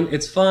 Holmes too. one.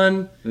 It's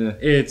fun. Yeah.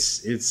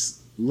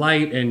 It's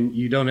light, and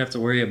you don't have to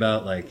worry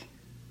about like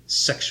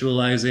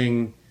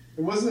sexualizing.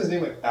 And wasn't his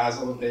name like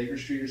Basil of Baker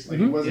Street or something?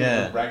 Like, it wasn't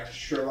Yeah. a direct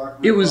Sherlock.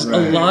 It was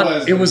movie. a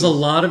lot. It was a and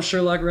lot of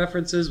Sherlock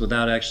references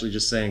without actually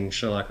just saying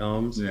Sherlock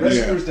Holmes. Yeah.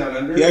 Rescuers Down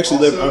Under. He actually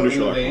lived also under in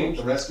Sherlock the vein, Holmes.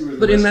 The Rescuers,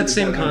 But in that Rescuers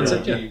same Down Under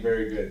concept, would yeah. be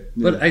very good.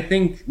 But I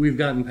think we've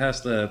gotten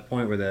past the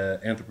point where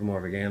the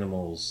anthropomorphic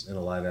animals in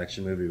a live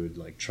action movie would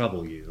like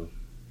trouble you.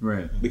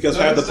 Right. Because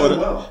No, half the it's done fun,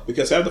 well.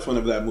 because half the fun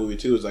of that movie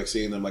too is like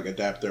seeing them like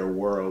adapt their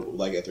world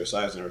like at their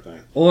size and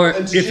everything. Or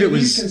And to if it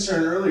Jimmy's was,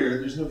 concern earlier,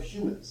 there's no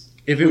humans.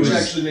 if it Which was,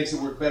 actually makes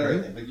it work better,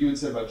 I think. Like you had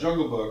said about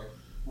Jungle Book,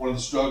 one of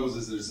the struggles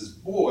is there's this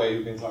boy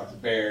who can talk to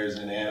bears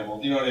and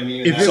animals. You know what I mean?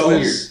 And if that's it weird.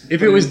 was, if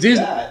But it was with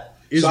Disney, that,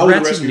 is So how would the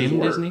Rats of rescuers Nim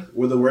work? Disney?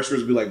 Would the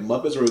rescuers be like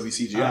Muppets or would it be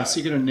CGI?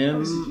 Secret of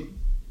Nim.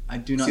 I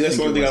do not. See, that's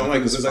the think only thing it I was. don't like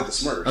because think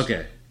there's like the Smurfs.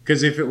 Okay,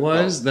 because if it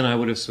was, then I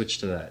would have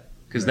switched to that.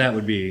 Because that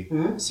would be it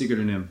was Secret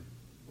of Nim.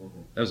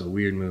 that was a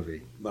weird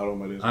movie. Not on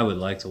my list. I would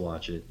like to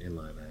watch it in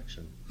live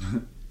action.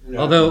 yeah.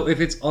 Although if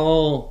it's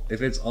all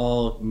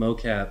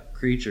mocap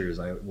creatures,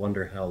 I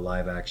wonder how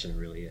live action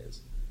really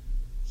is.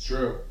 It's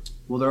true.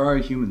 Well, there are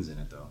humans in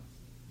it though.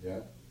 Yeah.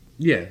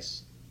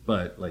 Yes,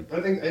 but like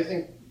I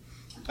think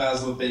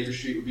Basil of Baker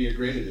Street would be a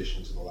great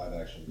addition to the live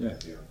action. Yeah.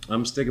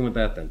 I'm sticking with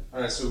that then.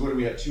 All right. So what do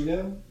we have? 2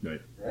 now?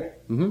 Right.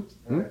 Right.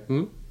 Mm-hmm. Alright.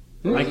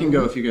 Mm-hmm. I can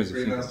go if you guys are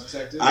Great thinking. Mouse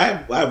Detective. I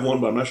have one,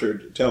 but I'm not sure.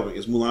 Tell me,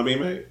 is Mulan being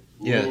made?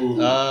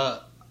 Ooh.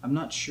 I'm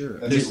not sure.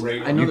 That's a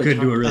great I one. know You they're could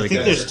do a talking- really I think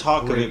good. there's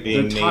talk of it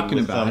being They're made talking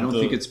with about. I don't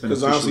think it's been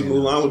Because honestly, officially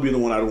Mulan announced. would be the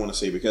one I would want to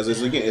see because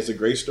it's again, it's a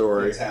great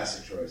story.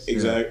 Fantastic choice.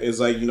 Exactly. It's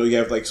like, you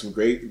have like some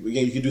great,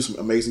 again, you can do some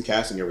amazing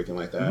casting and everything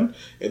like that. Mm-hmm.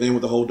 And then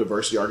with the whole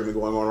diversity argument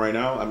going on right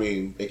now, I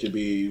mean, it could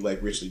be like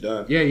richly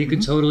done. Yeah, you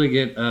could totally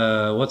get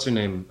what's her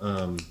name?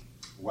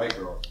 White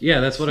girl.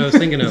 Yeah, that's what I was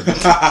thinking of.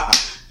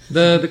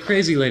 The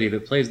crazy lady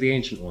that plays the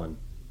ancient one.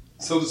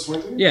 Tilda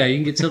Swinton. Yeah, you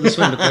can get Tilda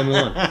Swinton to play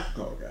Mulan.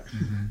 Oh, okay.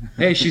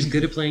 Hey, she's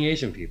good at playing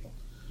Asian people.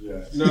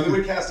 Yeah. No, they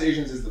would cast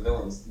Asians as the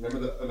villains. Remember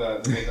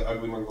they made the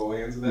ugly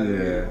Mongolians and that?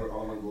 Yeah. Where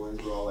all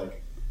Mongolians were all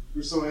like,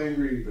 we're so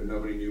angry, but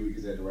nobody knew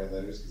because they had to write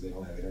letters because they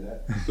don't have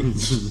internet.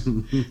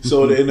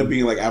 So it ended up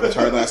being like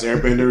Avatar: The Last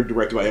Airbender,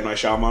 directed by M. Night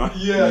Shyamalan.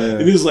 Yeah.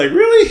 And he was like,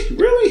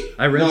 really?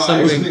 I read No, I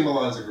actually think something.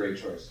 Milan's a great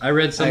choice. I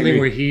read I something agree.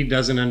 where he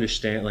doesn't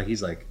understand. Like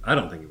he's like, I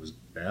don't think it was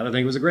bad. I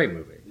think it was a great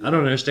movie. I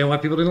don't understand why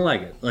people didn't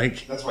like it.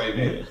 Like, That's why you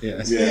made it.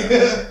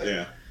 yeah, Yeah.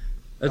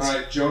 All that's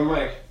right, Joe and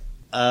Mike.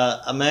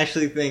 I'm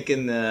actually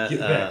thinking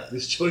that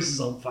this choice is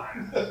on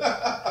fire.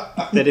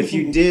 that if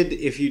you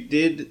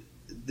did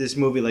this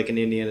movie like an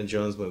Indiana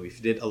Jones movie, if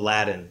you did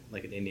Aladdin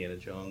like an Indiana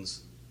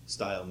Jones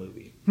style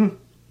movie,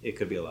 it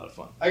could be a lot of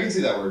fun. I can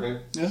see that working.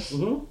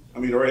 I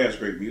mean, it already has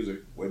great music.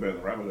 Way better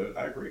than Ramadan.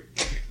 I agree.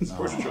 It's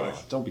your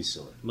choice. Don't be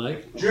silly.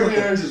 Mike, Jeremy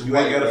Irons is You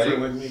white, ain't got a right?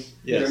 friend like me?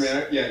 Yes, Jeremy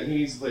Irons, yeah, he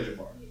needs to play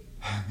Jafar.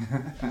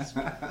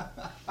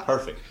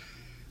 perfect.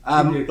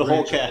 The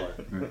whole cat.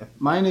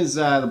 Mine is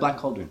the Black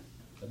Cauldron.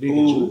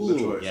 Ooh, good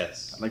choice.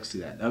 Yes. I'd like to see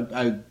that.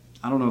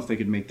 I don't know if they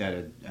could make that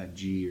a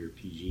G or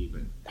PG,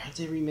 but Aren't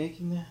they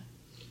remaking that?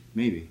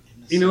 maybe.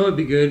 you know what'd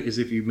be good is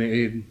if you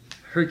made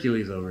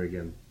Hercules over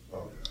again,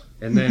 Oh,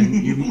 and then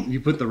you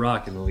put The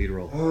Rock in the lead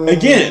role.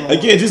 Again,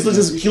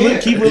 just keep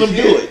letting him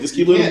do it. Just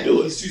keep letting him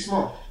do He's it. too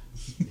small.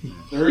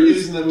 The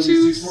Hercules in that movie is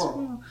too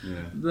small.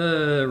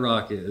 The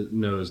Rock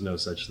knows no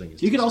such thing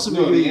as You too could also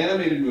small. No, maybe. the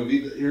animated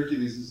movie, the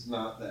Hercules is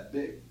not that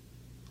big.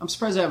 I'm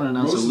surprised they haven't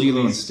announced a Most of Lilo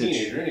and he's a Stitch.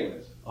 teenager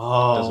anyways.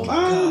 Oh,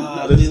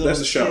 Ah, God, that's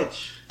the show.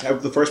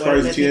 Have the first part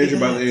is a teenager,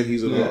 by the end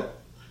he's an adult.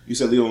 You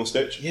said Lilo and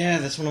Stitch. Yeah,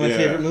 that's one of my Yeah.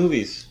 favorite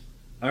movies.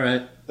 All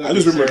right. I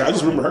just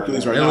remember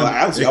Hercules right That now. would-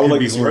 Honestly, it I would could like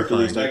be to see Hercules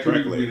horrifying. done That could be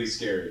correctly. really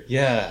scary.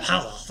 Yeah.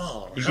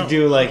 You could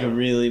do like a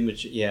really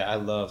mature. Yeah, I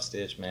love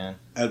Stitch, man.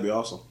 That'd be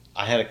awesome.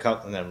 I had a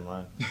couple. Never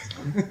mind.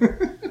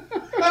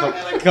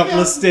 a couple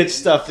of Stitch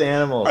stuffed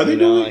animals. Are they You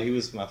know, doing- he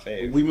was my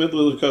favorite. We met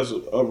because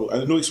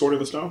I know he's Sword in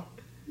the Stone.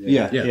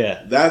 Yeah.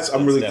 Yeah.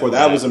 I'm really for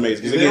that. Was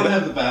amazing. If 'Cause they again, don't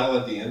have the battle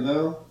at the end,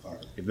 though, fuck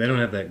it. If they don't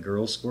have that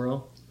girl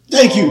squirrel,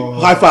 thank you.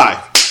 High five.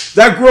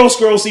 That girl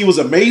scroll scene was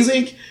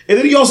amazing, and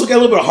then he also got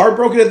a little bit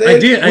heartbroken at the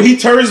end. When he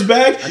turns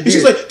back, and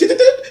she's like,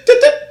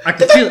 I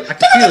could feel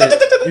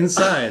it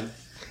inside.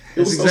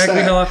 That's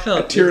exactly how I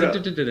felt. Teared up.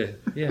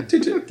 Yeah.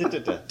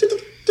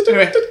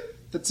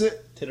 That's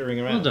it. Tittering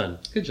around. Well done.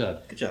 Good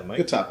job. Good job, Mike.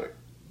 Good topic.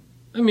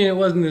 I mean, it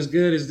wasn't as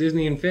good as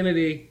Disney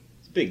Infinity.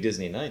 It's a big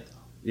Disney night, though.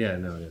 Yeah,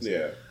 no, it is.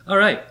 Yeah. All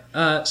right.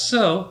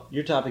 So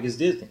Your topic is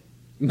Disney.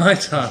 my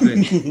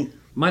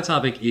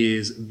topic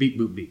is beep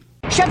boop beep.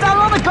 Shut down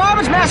all the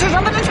garbage masters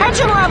on the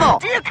detention level!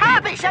 Do you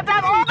copy? Shut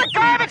down all the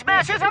garbage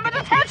masters on the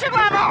detention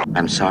level!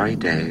 I'm sorry,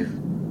 Dave.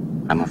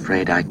 I'm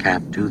afraid I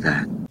can't do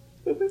that.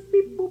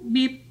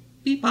 Beep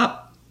beep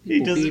pop.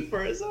 He does it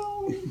for his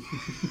own.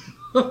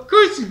 Of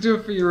course you do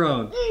it for your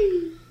own.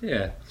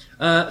 Yeah.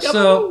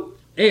 So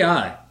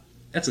AI,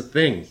 that's a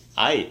thing.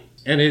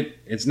 And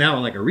it's now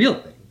like a real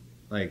thing.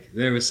 Like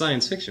there was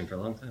science fiction for a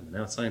long time, and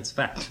now it's science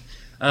fact.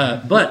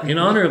 But in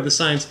honor of the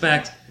science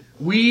fact,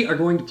 we are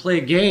going to play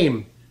a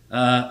game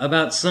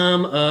about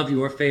some of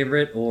your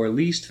favorite or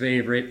least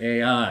favorite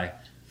AI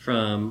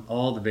from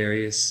all the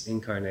various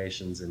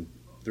incarnations and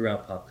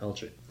throughout pop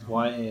culture.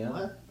 Why AI?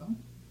 What?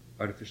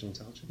 Artificial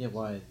intelligence. Yeah,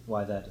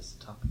 why that is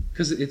the topic?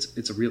 Because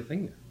it's a real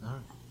thing now.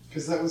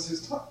 Because that was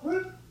his talk.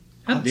 What?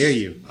 How dare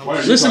you? Why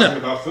are you Listen talking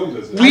up. about film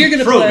business? We are going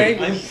to play.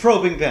 I'm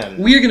probing Ben.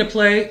 We are going to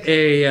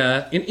play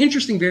an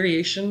interesting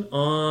variation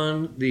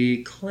on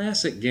the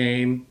classic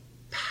game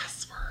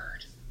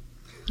Password.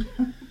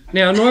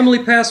 Now,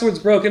 normally Password's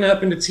broken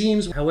up into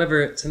teams.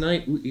 However,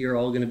 tonight we are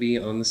all going to be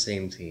on the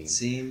same team.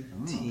 Same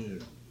team.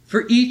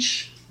 For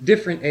each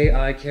different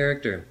AI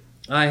character,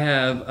 I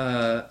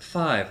have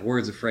 5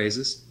 words or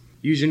phrases.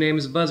 Use your name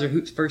as a buzzer.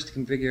 Who's first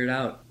can figure it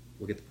out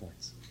will get the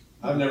points.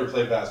 I've never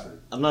played Password.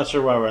 I'm not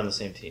sure why we're on the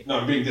same team. No,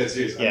 I'm being dead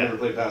serious. Yeah. I've never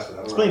played Password. I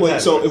don't Explain know.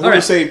 Wait, so if we're All right.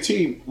 the same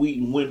team,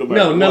 we win no matter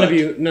No, none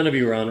what. of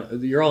you are on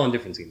it. You're all on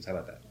different teams. How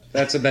about that?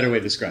 That's a better way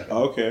to describe it.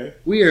 Okay.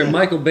 We are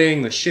Michael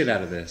Baying the shit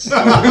out of this.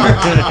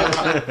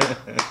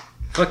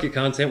 Fuck your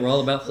content. We're all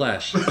about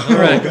Flash. All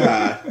right.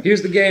 God.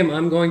 Here's the game.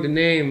 I'm going to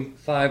name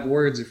 5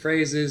 words or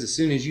phrases. As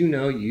soon as you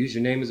know, you use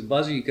your name as a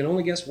buzzer. You can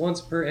only guess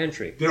once per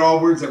entry. They're all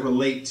words that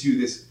relate to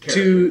this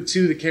character.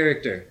 To the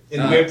character.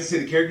 And we have to say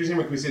the character's name,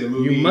 or can we say the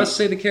movie? You must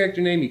say the character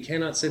name. You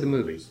cannot say the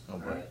movie. Oh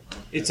boy.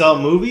 It's all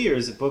movie or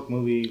is it book,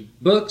 movie?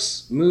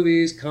 Books,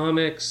 movies,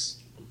 comics,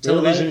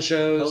 television life?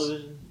 shows.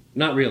 Television?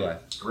 Not real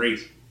life.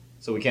 Great.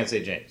 So we can't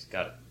say James.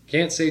 Got it.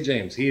 Can't say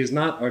James. He is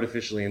not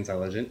artificially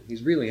intelligent.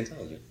 He's really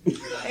intelligent.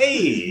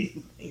 Hey!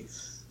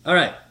 Thanks. All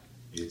right.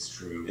 It's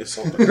true. It's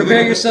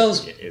Prepare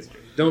yourselves. It is true.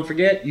 Don't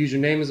forget, use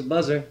your name as a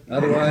buzzer.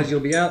 Otherwise,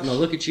 you'll be out and they'll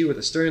look at you with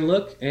a stern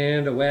look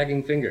and a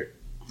wagging finger.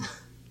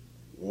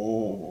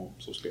 Oh, I'm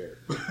so scared.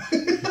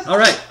 All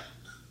right.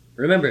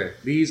 Remember,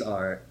 these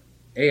are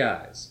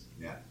AIs.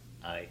 Yeah.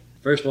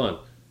 First one.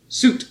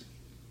 Suit.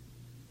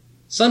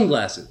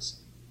 Sunglasses.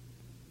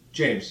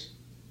 James.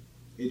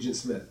 Agent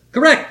Smith.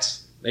 Correct.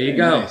 There you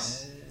go.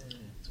 Nice.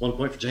 It's 1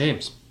 point for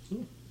James.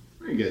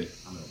 Very good.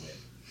 I'm gonna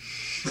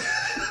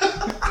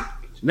win.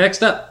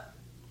 Next up.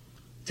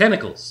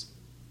 Tentacles.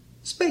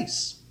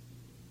 Space.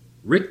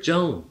 Rick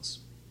Jones.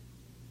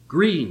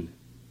 Green.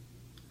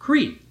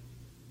 Creed.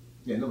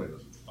 Yeah, nobody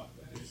knows what the fuck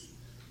that is.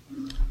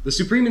 The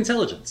Supreme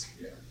Intelligence.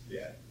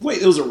 Yeah.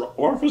 Wait, it was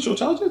artificial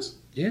intelligence?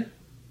 Yeah.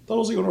 Thought it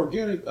was like an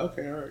organic.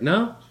 Okay, all right.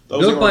 No. That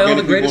was Built like by all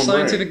the organic greatest people in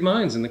scientific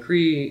minds in the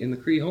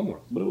Kree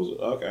homeworld. But it was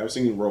okay. I was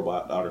thinking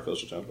robot, not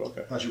artificial intelligence. I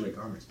Okay. thought you read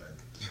comics,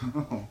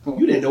 man.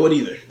 You didn't know it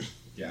either.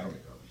 Yeah, I don't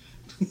read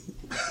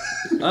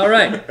comics. All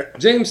right.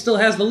 James still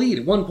has the lead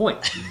at 1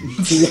 point.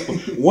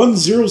 1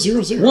 0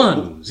 0 0.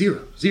 1 0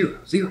 0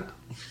 0.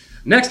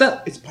 Next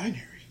up. It's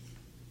binary.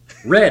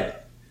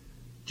 Red.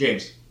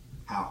 James.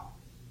 How?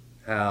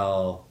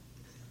 Hal.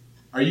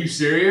 Are you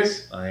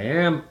serious? I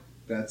am.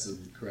 That's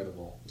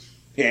incredible.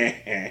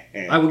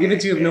 I will give it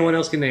to you if no one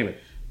else can name it.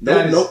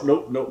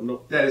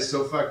 Nope. That is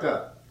so fucked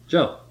up.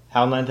 Joe.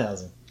 HAL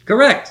 9000.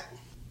 Correct.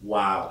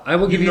 Wow. I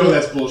will give you. know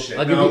that's bullshit.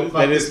 I'll give No, you.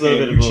 fuck this a little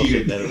game. bit You of bullshit.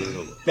 cheated. That is a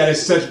little bit. That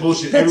is such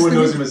bullshit. That's Everyone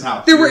the- knows him as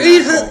Hal. There were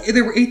You're an asshole. 8.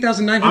 There were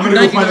 8,999. I'm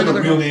gonna go find the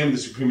other- real name of the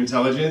Supreme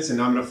Intelligence, and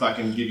I'm gonna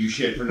fucking give you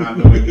shit for not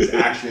knowing his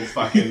actual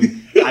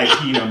fucking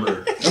IP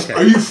number. Okay.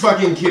 Are you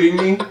fucking kidding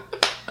me?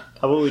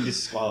 How about we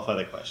disqualify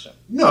the question?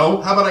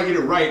 No. How about I get it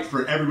right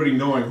for everybody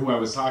knowing who I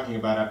was talking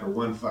about after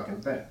one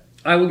fucking thing?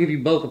 I will give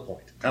you both a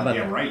point. How about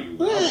Yeah, that? right. You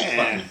will. I'll just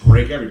fucking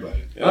break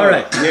everybody. All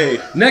right. Yay.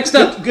 Next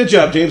up. Good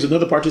job, James.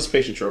 Another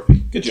participation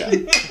trophy. Good job.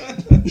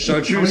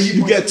 Chartreuse.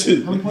 You get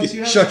 2. How many points do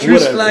you have? Chartreuse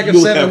Whatever. flag of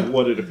You'll 7. have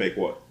one in a fake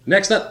one.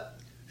 Next up.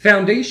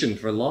 Foundation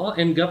for Law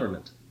and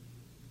Government.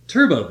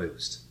 Turbo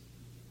Boost.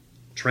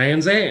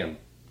 Trans Am.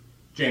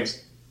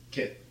 James.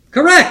 Kit.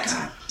 Correct.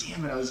 God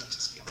damn it! I was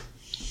just.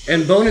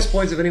 And bonus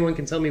points if anyone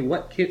can tell me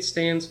what KIT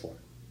stands for.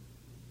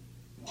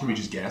 Can we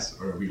just guess,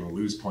 or are we gonna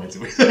lose points?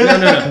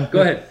 No.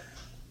 Go ahead.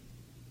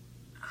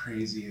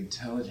 Crazy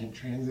intelligent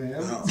Trans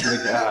Am.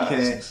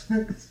 Okay.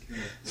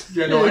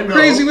 Yeah, no, I know.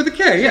 Crazy with a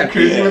K. Yeah.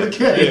 Crazy with a K.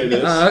 There it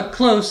is.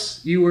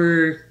 Close. You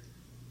were.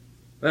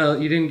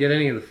 Well, you didn't get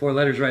any of the 4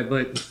 letters right,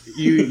 but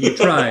you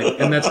tried,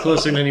 and that's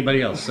closer than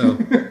anybody else. So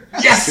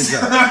Yes.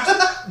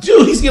 Yes!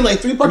 Dude, he's getting like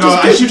 3 punches. No,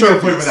 I should get a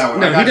point for that one.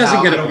 No, I got he doesn't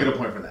Hal. get I a don't point. get a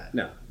point for that.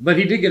 No, but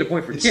he did get a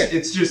point for Kit.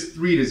 It's just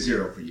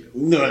 3-0 for you.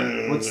 No.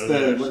 What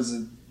does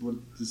it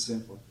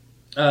stand for?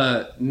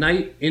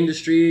 Knight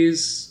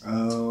Industries.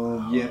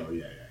 Oh, yeah.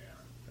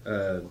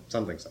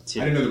 Something. I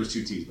didn't know there was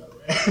 2 T's, by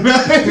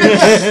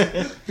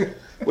the way.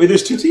 Wait,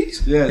 there's 2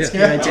 T's? Yeah, it's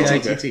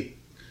K-I-T-T.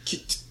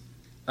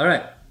 All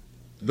right.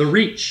 The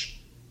Reach.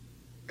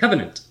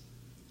 Covenant.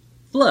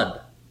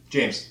 Flood.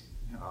 James.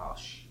 Oh,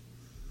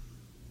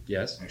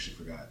 Yes. I actually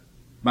forgot.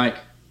 Mike.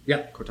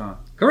 Yeah. Cortana.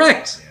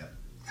 Correct. Yeah.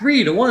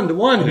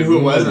 3-1. I knew who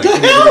it was. What the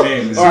hell? All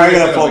right, I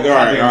gotta focus.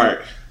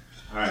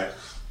 All right.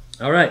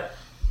 All right.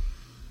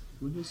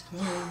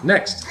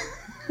 Next.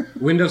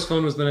 Windows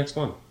Phone was the next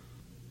one.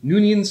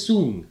 Noonien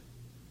Soong.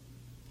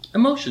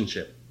 Emotion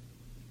Chip.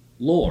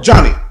 Lore.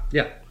 Johnny.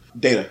 Yeah.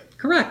 Data.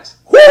 Correct.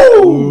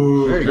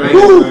 Woo! Very Nice.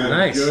 good.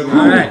 Nice. Good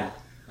All right.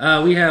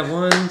 We have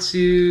 1,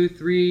 2,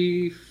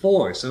 3,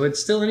 4. So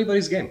it's still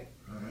anybody's game.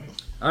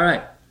 All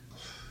right.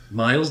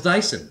 Miles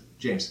Dyson.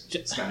 James.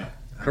 Skynet.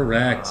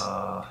 Correct.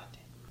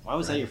 Why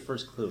was that your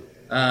first clue?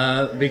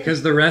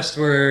 Because the rest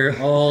were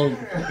all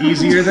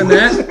easier than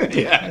that.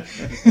 Yeah.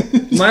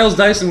 Miles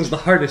Dyson was the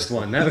hardest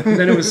one.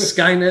 Then it was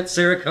Skynet,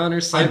 Sarah Connor, I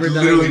Cyberdyne.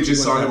 literally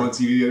just saw him on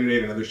TV the other day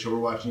at another show we're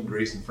watching,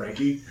 Grace and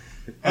Frankie.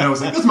 And I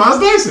was like, that's Miles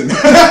Dyson.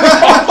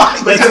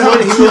 That's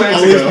what he will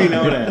always be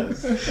known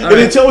as. And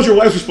then tell what your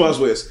wife's response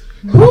was.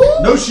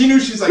 No, she knew.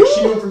 She's like,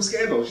 she knew him from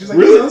Scandal. She's like,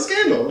 Really? he's on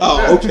Scandal.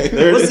 Oh, okay.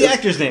 There What's it the is.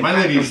 actor's name? My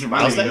lady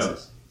Miles Dyson?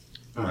 knows.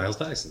 Miles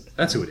Dyson.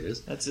 That's who it is.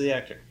 That's the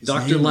actor.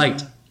 Dr.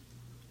 Light.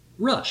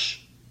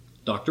 Rush.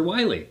 Dr.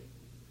 Wiley.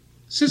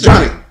 Scissor.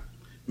 Johnny.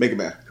 Mega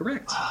Man.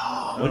 Correct.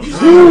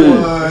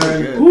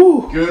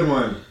 Good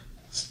one.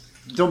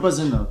 Don't buzz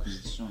in, though, because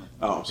it's showing.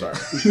 Oh, I'm sorry.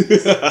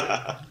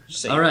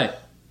 All right.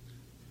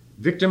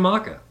 Victor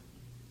Maka.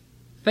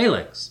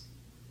 Phalanx.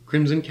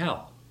 Crimson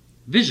Cow.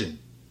 Vision.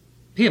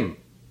 Pym.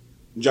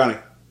 Johnny.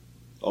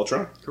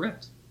 Ultron.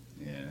 Correct.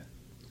 Yeah.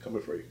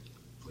 Coming for you.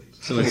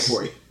 So it's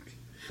for you.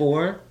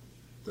 4,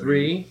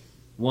 3,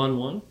 1,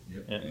 1.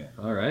 Yep. Yeah.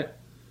 All right.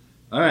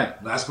 All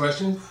right. Last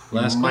question.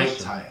 Last You might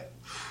question. tie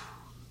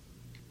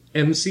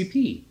it.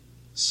 MCP.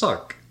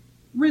 Sark.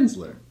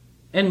 Rinsler.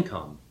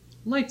 Encom.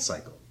 Light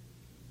Cycle.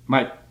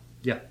 Mike.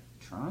 Yeah.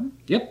 Tron?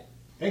 Yep.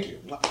 Thank you.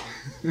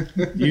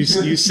 You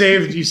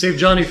saved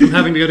Johnny from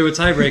having to go to a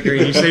tiebreaker,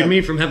 and you saved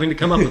me from having to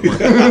come up with one.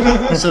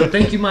 So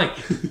thank you, Mike.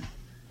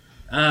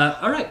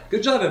 All right,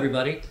 good job,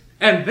 everybody.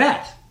 And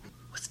that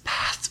was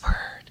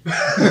Password.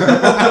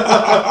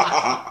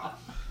 That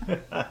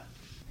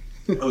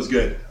was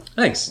good.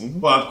 Thanks.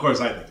 Well, of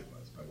course, I think it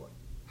was. By one.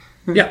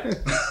 Yeah.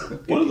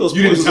 One of those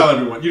You didn't poisons tell of-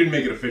 everyone. You didn't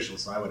make it official,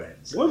 so I would have.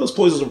 One of those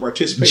poisons of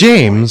participation.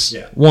 James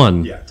Yeah.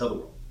 won. Yeah. Tell the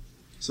world.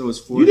 So it's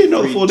 4. You didn't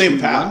know the 3, full name, 2,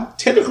 pal. 1?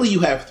 Technically,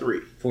 you have 3.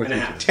 4, And a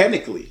 3, half.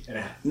 Technically. And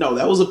a half. No,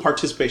 that was a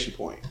participation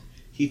point.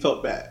 He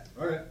felt bad.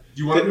 All right.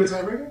 Do you want to do a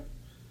tiebreaker?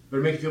 Would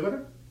it make you feel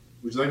better?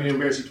 Would you like me to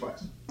embarrass you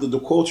twice? The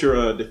quote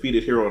your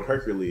defeated hero in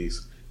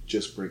Hercules,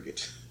 just bring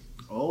it.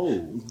 Oh.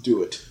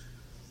 Do it.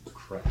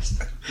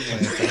 Christ.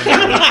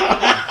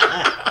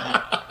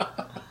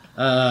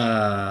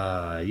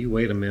 You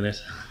wait a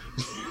minute.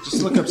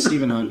 Just look up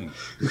Stephen Hawking.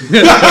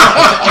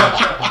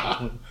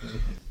 I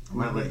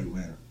might let you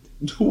win.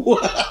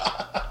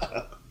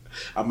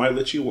 I might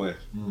let you win.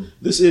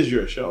 This is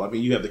your show. I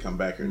mean, you have to come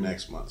back here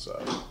next month,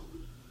 so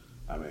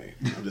I mean,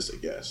 I'm just a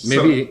guest.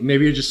 Maybe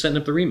you're just setting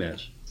up the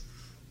rematch.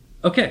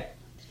 Okay.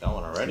 Got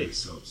one already. It's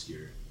so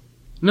obscure.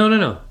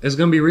 No. It's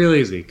gonna be real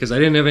easy because I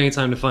didn't have any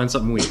time to find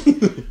something weak.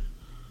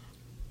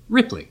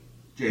 Ripley.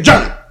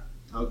 Johnny.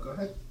 Oh, go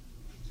ahead.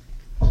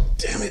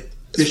 Damn it.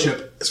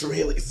 Bishop. It's from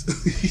Haley's.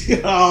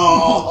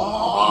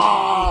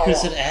 Oh. Could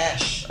have said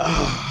Ash.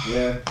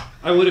 Yeah.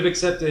 I would have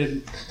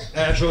accepted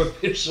Ash or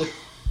Bishop,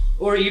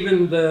 or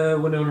even the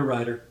Winona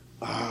Ryder.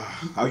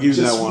 I'll give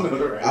you that one.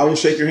 Right. I will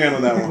shake your hand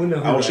on that one.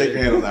 No, I will right. shake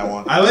your hand on that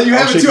one. I let you I'll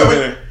have it shake too. your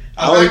hand.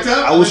 I backed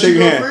up. I will Let shake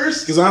you your go hand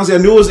first. because honestly, I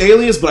knew it was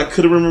aliens, but I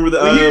couldn't remember the.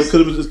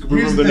 Couldn't Here's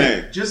remember the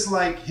name. thing. Just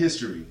like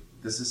history,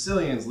 the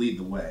Sicilians lead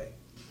the way.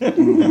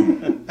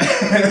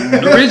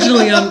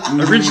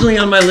 Originally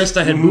on my list,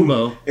 I had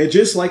Bubo. And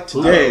just like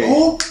today,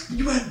 Oh,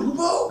 you had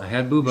Bubo? I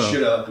had Bubo.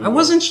 Shut up, Bubo. I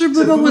wasn't sure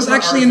So Bubo was Bubo's not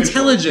actually artificial.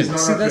 intelligent. He's not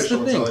See, that's the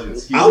artificial thing.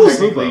 intelligence. He's I was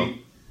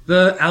technically-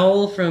 The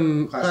owl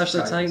from Clash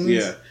of the Titans.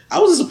 yeah, I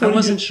was disappointed. I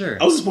wasn't sure.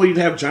 I was disappointed you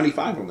didn't have Johnny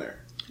 5 on there.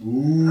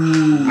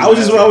 Ooh, I was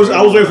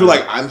ready for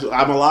like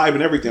I'm alive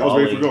and everything. I was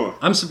ready for going.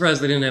 I'm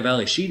surprised they didn't have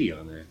Ali Sheedy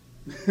on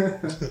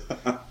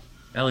there.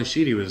 Ali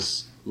Sheedy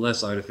was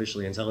less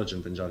artificially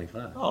intelligent than Johnny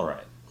Five. All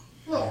right.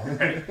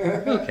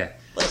 Okay.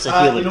 Let's you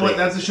know what?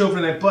 That's the show for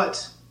tonight.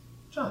 But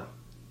Johnny,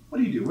 what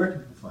do you do? Where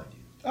can people find you?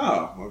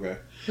 Oh, okay.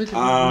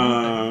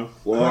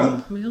 Well,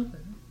 I'm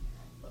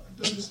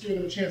just giving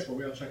them a chance, but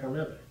we all check on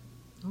mailbag.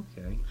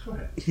 Okay. Go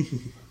ahead.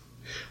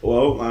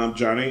 Well, I'm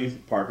Johnny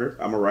Parker.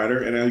 I'm a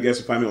writer, and you guys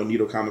can find me on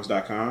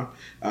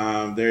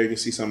NitoComics.com. There you can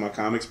see some of my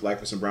comics,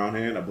 Blackfist and Brown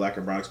Hand, a black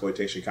and brown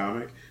exploitation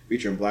comic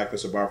featuring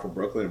Blackfist, a bar from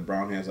Brooklyn, and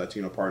Brown Hand's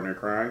Latino partner in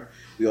crime.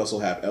 We also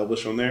have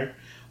Elvish on there.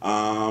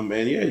 And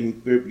yeah, you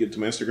can get to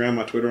my Instagram,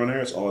 my Twitter on there.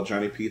 It's all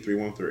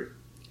JohnnyP313.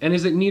 And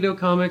is it Nito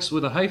Comics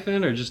with a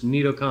hyphen or just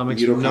Nito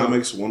Comics?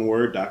 NitoComics, one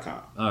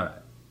word.com. All right.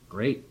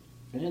 Great.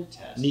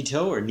 Fantastic.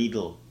 Nito or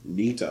Needle?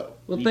 Nito.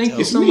 Well, Nito. thank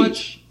you so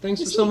much.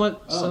 Thanks for so much.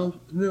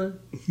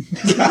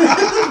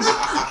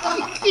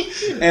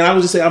 And I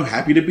would just say I'm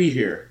happy to be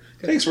here.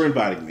 Thanks for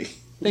inviting me.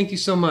 Thank you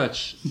so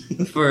much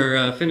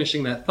for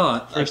finishing that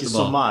thought. Thank First you of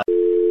so all, much.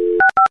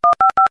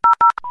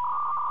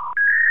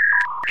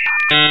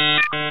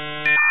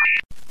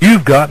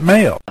 You've got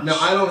mail. No,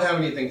 I don't have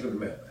anything for the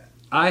mailbag.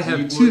 I have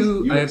You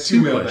two. you I have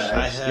two mailbags.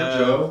 questions. I have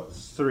Joe.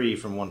 3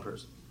 from one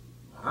person.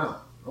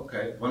 Wow.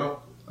 Okay. Why don't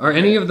Are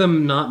any of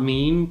them not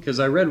mean? Because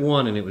I read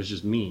one and it was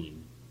just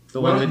mean.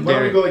 The one that why don't we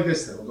Derek. go like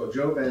this then? We'll go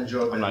Joe, Ben,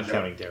 Joe, Ben, I'm not Joe.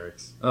 counting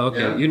Derek's. Oh, okay,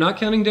 Yeah. you're not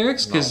counting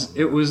Derek's because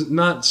it was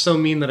not so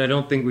mean that I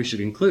don't think we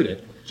should include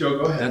it. Joe,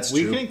 go ahead.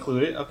 We can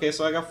include it. Okay,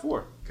 so I got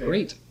 4. Okay.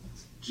 Great.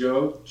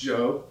 Joe,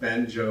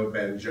 Ben, Joe,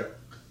 Ben, Joe.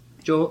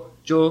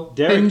 Joe,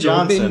 Derek Benjo,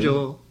 Johnson.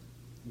 Benjo.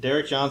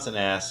 Derek Johnson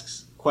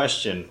asks,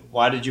 question,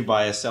 why did you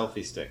buy a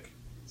selfie stick?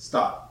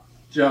 Stop.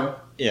 Joe.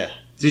 Yeah.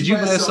 Did you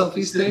buy a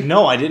selfie stick?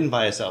 No, I didn't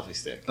buy a selfie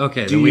stick.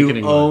 Okay, Do then we you can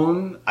ignore.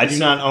 own? I do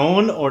not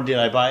own, or did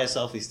I buy a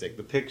selfie stick?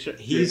 The picture.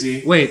 He's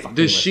Izzy, Wait, fucking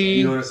does with she?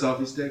 You know what a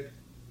selfie stick?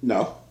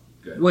 No.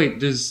 Wait,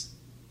 does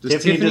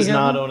Tiffany does have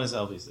not one? own a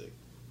selfie stick.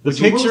 The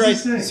So what picture was I he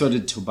saying? So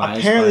did Tobias?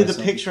 apparently buy a the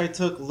selfie? picture I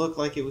took looked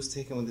like it was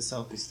taken with a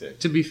selfie stick.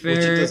 To be Which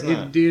fair, it does it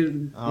not.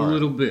 did All a right.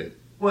 little bit.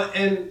 Well,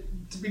 and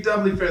to be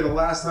doubly fair, the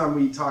last time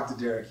we talked to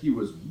Derek, he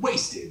was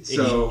wasted.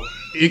 So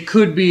It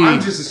could be. I'm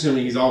just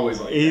assuming he's always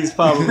like He's that.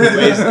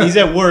 probably he's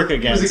at work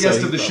again. He was a so guest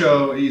he's of the probably-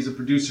 show. He's a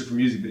producer for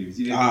music videos.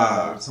 He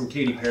did some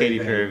Katy Perry. Katy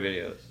thing. Perry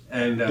videos.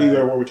 And Do you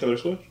ever work with Taylor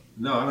Swift?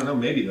 no, I don't know.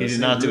 Maybe He though. did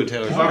Same not do a group.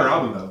 Taylor He bought her Swift.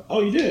 album though.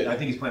 Oh, you did? I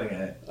think he's planning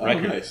ahead. Oh,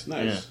 Record. nice.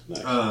 Nice.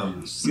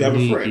 Um, You have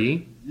a friend.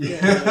 Sneaky.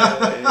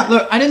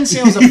 Look, I didn't say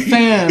I was a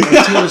fan of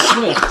Taylor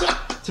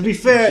Swift. To be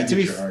fair, you to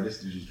be get your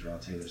artist to just draw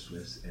Taylor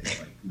Swift's and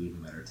like leave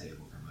them at her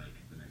table for like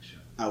the next show.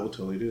 I will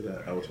totally do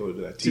that. I will totally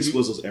do that.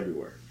 T-Swizzles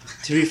everywhere.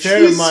 to be fair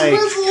to Mike,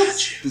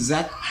 Is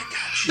that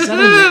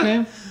a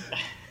nickname?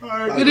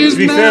 It is to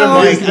be fair to now.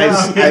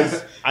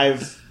 Mike,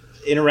 I've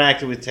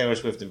interacted with Taylor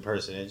Swift in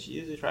person, and she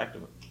is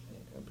attractive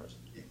in person.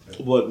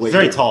 But wait,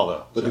 Very tall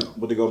though.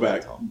 But to go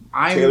back,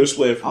 I'm Taylor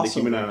Swift, also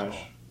Nicki very Minaj.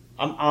 tall.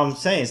 I'm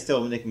saying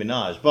still Nicki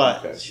Minaj,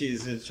 but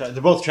Okay.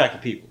 they're both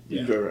attractive people.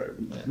 Yeah. Right.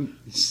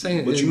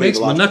 Saying, But it you made makes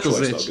the my logical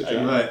knuckles choice, itch.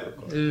 though, But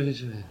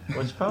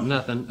What's your problem?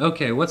 Nothing.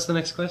 Okay, what's the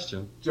next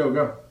question? Joe,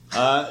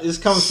 go. This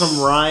comes from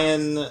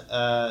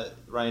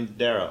Ryan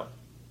Darrow.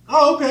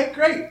 Oh, okay,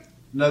 great.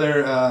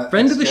 Another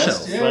Friend of the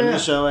ex-guest? show. Yeah, Friend of yeah.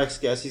 the show,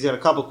 ex-guest. He's got a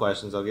couple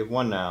questions. I'll give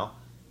one now.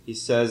 He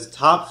says,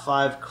 top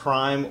 5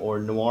 crime or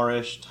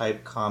noirish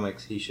type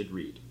comics he should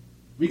read.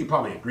 We could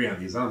probably agree on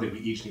these. I don't think we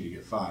each need to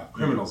get 5.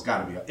 Criminal's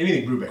got to be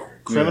anything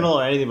Brubaker. Criminal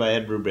or anything by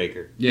Ed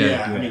Brubaker.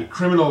 Yeah. I mean,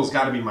 Criminal's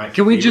got to be my.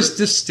 Can we favorite. just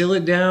distill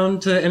it down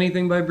to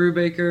anything by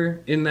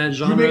Brubaker in that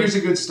genre? Brubaker's a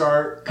good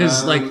start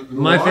Because like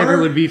my Noir? favorite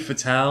would be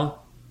Fatale.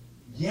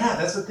 Yeah,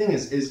 that's the thing.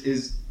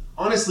 Is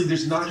honestly,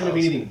 there's not going to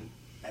be anything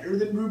better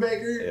than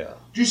Brubaker. Yeah.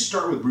 Just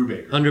start with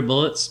Brubaker. 100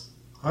 Bullets.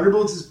 100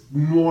 Bullets is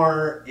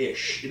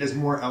more-ish. It has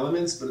more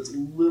elements, but it's a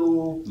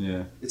little...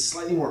 Yeah. It's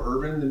slightly more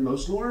urban than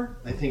most noir.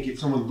 I think if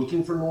someone's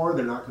looking for noir,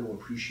 they're not going to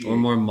appreciate... Or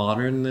more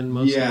modern than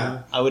most. Yeah. of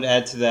them. I would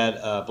add to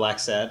that Black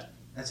Sad.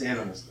 That's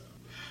animals, though.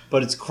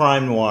 But it's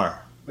crime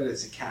noir. But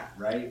it's a cat,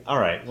 right? All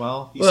right,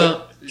 well,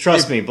 if,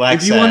 trust me, Black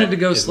If you Sad wanted to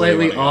go is where you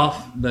slightly wanna go.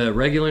 off the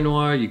regular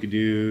noir, you could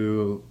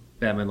do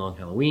Batman Long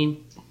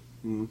Halloween.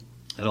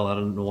 Had a lot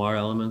of noir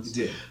elements. It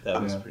did.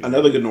 That was pretty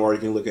Another good noir you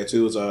can look at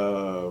too is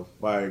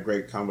by a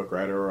great comic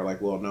writer or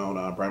like well known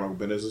Brian Michael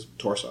Bendis'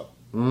 Torso.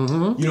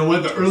 Mm-hmm. You know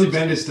what? The early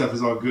Bendis stuff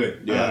is all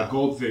good. Yeah.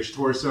 Goldfish,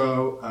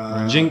 Torso,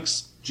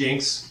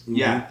 Jinx.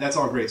 Yeah, that's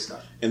all great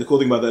stuff. And the cool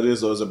thing about that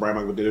is that Brian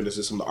Michael Bendis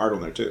is some of the art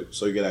on there too,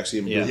 so you get actually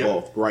him do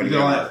both You writing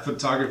got all and that art.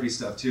 photography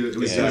stuff too. It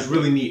was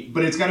really neat.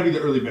 But it's got to be the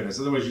early Bendis.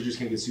 Otherwise, you're just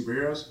going to get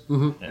superheroes.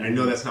 Mm-hmm. And I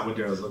know that's not what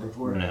Daryl's looking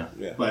for.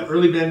 Yeah. But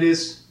early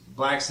Bendis,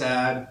 Black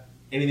Sad,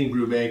 anything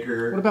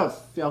Brubaker. What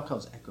about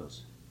Falco's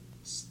Echoes?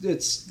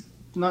 It's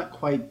not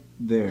quite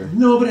there.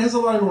 No, but it has a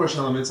lot of noirish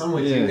elements. I'm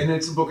with you. Yeah. And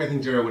it's a book I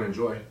think Daryl would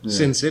enjoy.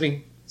 Sin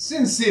City.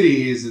 Sin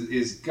City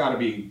is got to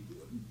be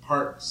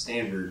part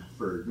standard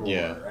for noir.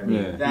 Yeah. I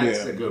mean, Yeah.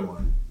 that's Yeah. a good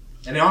one.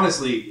 And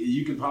honestly,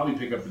 you could probably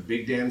pick up the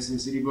big damn Sin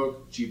City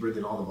book cheaper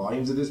than all the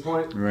volumes at this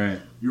point. Right.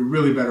 You're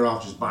really better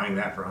off just buying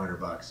that for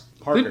 $100.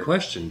 Good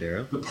question,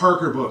 Daryl. The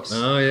Parker books.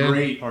 Oh, yeah.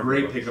 Great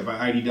books. pickup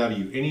by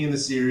IDW. Any in the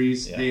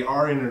series, they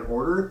are in an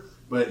order,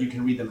 but you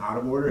can read them out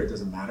of order. It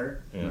doesn't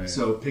matter. Yeah.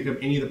 So pick up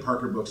any of the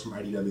Parker books from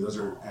IDW. Those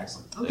are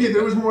excellent. Okay,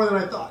 there was more than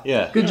I thought.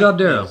 Yeah. Good job,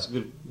 Daryl. It's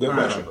good. Good All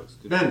right. question.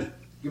 Good. Ben,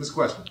 give us a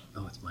question.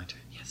 Oh, it's my turn.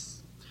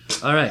 Yes.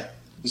 All right.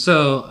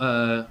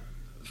 So,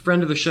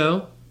 friend of the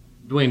show,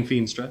 Dwayne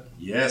Feenstra,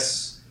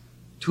 Yes.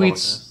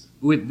 tweets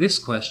with this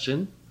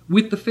question: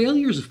 with the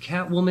failures of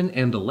Catwoman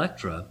and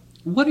Elektra,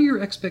 what are your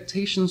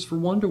expectations for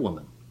Wonder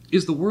Woman?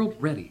 Is the world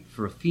ready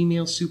for a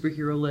female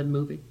superhero-led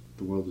movie?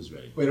 The world is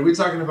ready. Wait, are we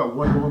talking about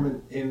Wonder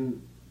Woman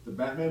in the the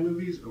Batman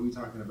movies, or are we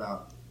talking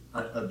about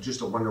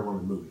just a Wonder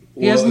Woman movie?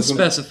 He hasn't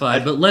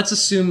specified, but let's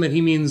assume that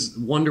he means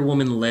Wonder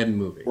Woman-led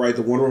movie. Right,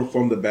 the Wonder Woman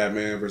from the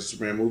Batman vs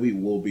Superman movie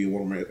will be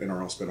Wonder Woman in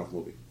our own spin-off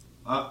movie.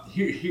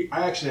 Here,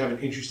 I actually have an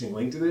interesting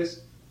link to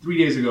this. 3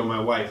 days ago, my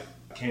wife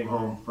came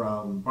home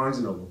from Barnes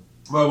 & Noble.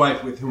 My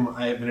wife, with whom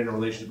I have been in a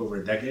relationship over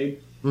a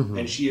decade,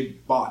 and she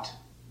had bought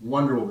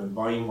Wonder Woman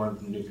Volume 1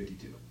 from the New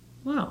 52.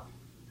 Wow.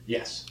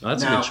 Yes. Oh,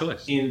 that's now, a good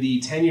choice. In the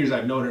 10 years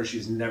I've known her,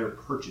 she's never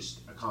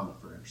purchased a comic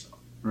for herself.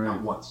 Right.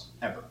 Not once,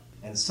 ever.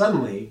 And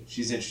suddenly,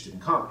 she's interested in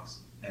comics.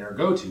 And her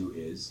go-to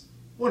is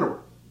Wonder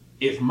Woman.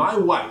 If my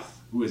wife,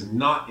 who is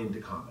not into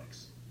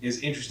comics, is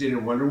interested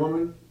in Wonder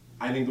Woman,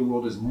 I think the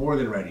world is more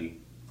than ready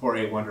for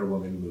a Wonder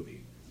Woman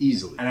movie.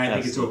 Easily. And I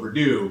think it's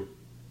overdue,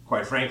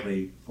 quite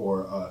frankly,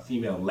 for a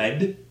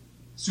female-led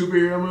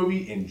superhero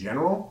movie in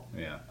general.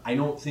 Yeah. I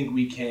don't think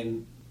we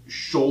can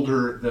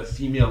shoulder the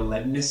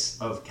female-ledness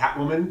of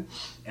Catwoman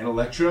and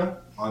Elektra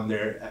on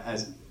their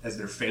as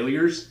their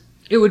failures.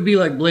 It would be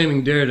like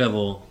blaming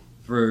Daredevil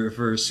for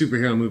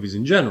superhero movies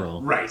in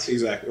general. Right.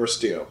 Exactly. Or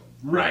Steel.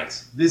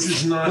 Right. This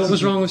is not... What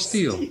was wrong with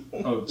Steel?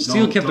 Oh,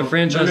 Steel kept the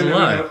franchise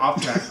alive.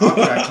 Off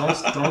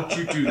track. Don't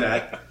you do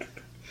that.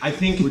 I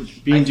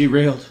think... Being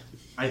derailed.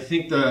 I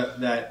think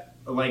that,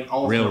 like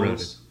all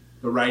films,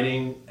 the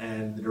writing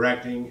and the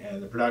directing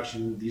and the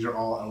production, these are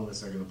all elements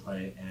that are going to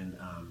play. And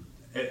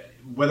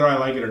whether I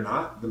like it or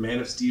not, the Man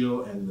of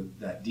Steel and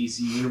that DC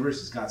universe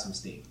has got some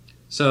steam.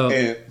 So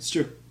And it's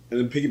true. And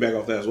then piggyback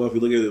off that as well, if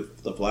you look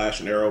at the Flash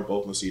and Arrow,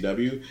 both in the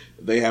CW,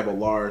 they have a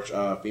large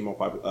female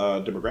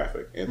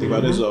demographic. And think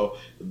about this, though,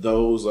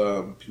 those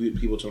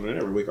people tuning in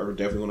every week are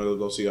definitely going to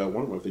go see Wonder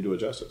Woman if they do it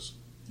justice.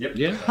 Yep.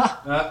 Yeah.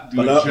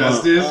 Do it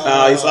justice. You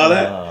saw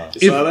that?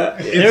 You saw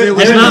that? If it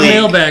was not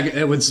mailbag,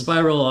 it would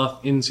spiral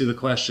off into the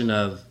question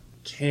of,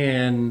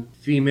 can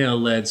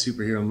female-led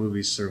superhero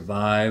movies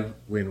survive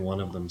when one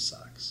of them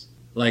sucks?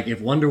 Like,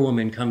 if Wonder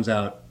Woman comes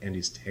out and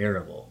is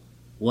terrible,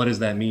 what does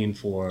that mean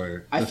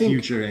for the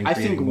future? And I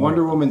think creating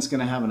Wonder more? Woman's going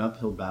to have an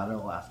uphill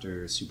battle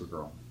after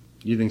Supergirl.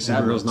 You think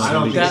Supergirl's not? I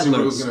don't gonna think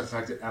be- Supergirl's going to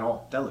affect it at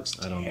all. That looks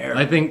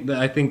terrible. I think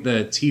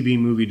the TV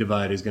movie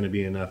divide is going to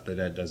be enough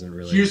that doesn't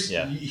really.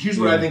 Here's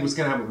what I think was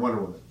going to happen with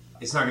Wonder Woman.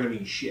 It's not going to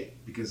mean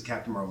shit because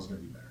Captain Marvel's going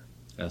to be better.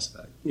 That's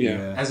fact.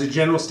 Yeah. As a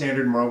general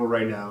standard, Marvel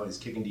right now is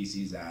kicking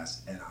DC's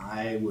ass, and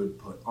I would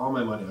put all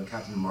my money on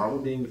Captain Marvel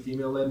being the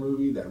female-led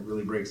movie that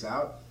really breaks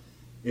out,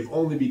 if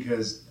only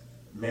because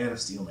Man of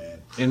Steel,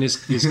 man. And is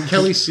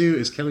Kelly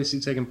Sue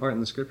taking part in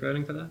the script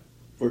writing for that?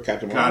 For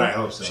Captain Marvel. God, I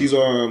hope so. She's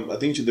I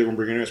think they're going to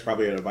bring her in as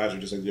probably an advisor,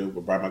 just like they do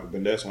with Brian Michael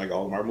Bendis and like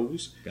all the Marvel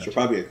movies. Gotcha. She'll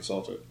probably be a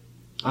consultant.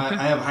 I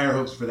have higher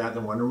hopes for that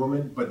than Wonder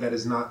Woman, but that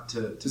is not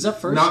to Is that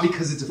first? Not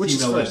because it's a Which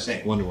is female-led first?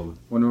 thing. Wonder Woman.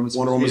 Wonder Woman's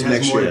Woman's It has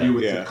next more year. to do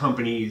with yeah. the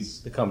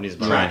company's behind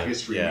track it.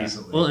 history Yeah.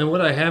 recently. Well, and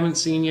what I haven't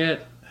seen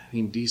yet, I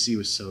mean, DC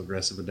was so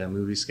aggressive with that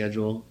movie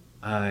schedule.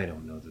 I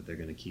don't know that they're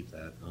going to keep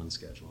that on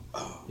schedule.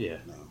 Yeah.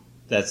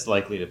 That's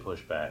likely to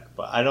push back,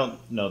 but I don't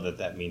know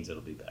that means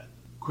it'll be bad.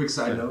 Quick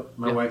side note: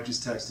 my wife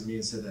just texted me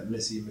and said that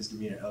Missy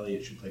Misdemeanor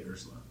Elliott should play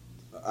Ursula.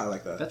 I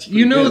like that. That's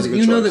You know, that's a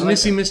good that choice.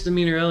 Missy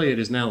Misdemeanor Elliott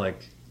is now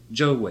like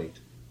Joe Weight.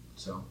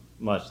 So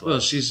Much less. Well,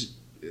 she's.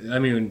 I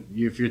mean,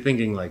 if you're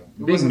thinking like it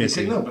big wasn't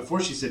Missy, No, before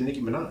she said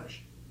Nicki Minaj.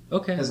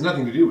 okay. It has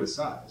nothing to do with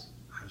size.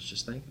 I was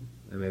just thinking,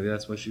 and maybe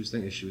that's what she was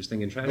thinking. She was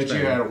thinking trash But you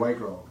bag. had a white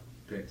girl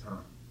picked, huh?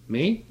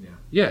 Me? Yeah.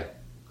 Yeah.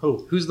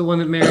 Who? Who's the one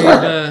that married?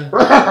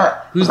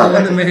 Who's the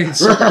one that married?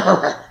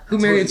 Who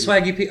married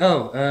Swaggy P?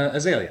 Oh,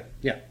 Azalea.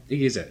 Yeah,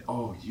 Iggy Azalea.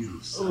 Oh,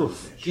 you son of a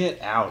Oof, bitch.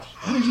 get out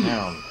of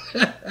town.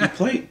 You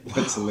played.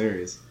 That's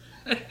hilarious.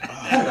 How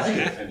did I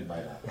get offended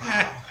by that?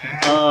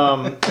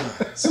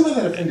 Some of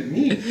that offended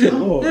me. I'm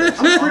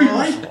pretty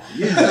white.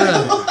 Yeah.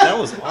 That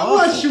was I'm awful.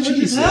 not sure what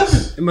just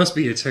happened. It must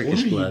be your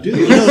Turkish blood.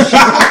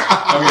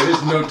 Okay,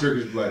 there's no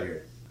Turkish blood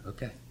here.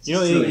 Okay. You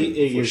know, Silly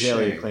Iggy for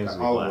Azalea shame. claims to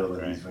be All black, over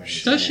right? these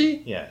things. Does she?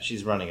 Yeah,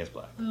 she's running as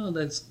black.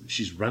 Oh,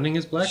 she's running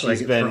as black,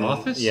 She's like been for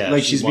office. Yeah,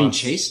 Like she she's being wants-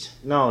 chased?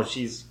 No,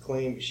 she's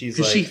because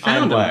like, she I'm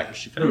found black. him.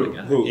 She found a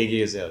guy. Who?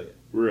 Iggy Azalea.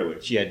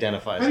 Really? She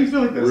identifies. How do you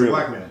feel like that as a Really?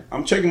 black man?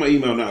 I'm checking my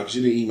email now because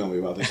you didn't email me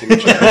about this. Let me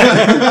check.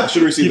 I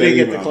should receive You that didn't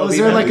get email. the club Was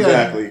there like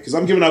exactly, because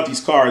I'm giving out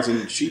these cards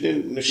and she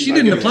didn't. She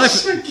didn't apply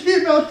for. I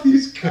gave out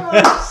these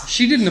cards.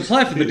 She didn't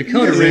apply for the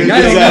Dakota ring.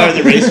 I don't know.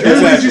 Everybody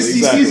just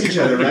sees each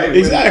other, right?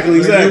 Exactly, When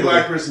a exactly. new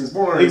black person's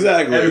born,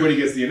 Exactly. everybody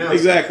gets the announcement.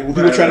 Exactly. When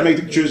people try to make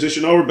the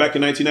transition over back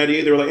in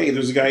 1998, they were like, "Hey,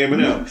 there's a guy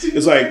Eminem."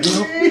 It's like,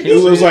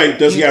 it was like,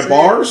 does he have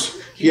bars?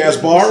 He has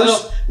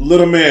bars.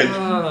 Little man.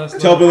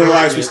 Tell Billy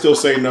Rice we still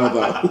say no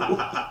though.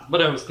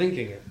 But I was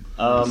thinking it.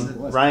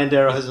 Ryan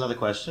Darrow has another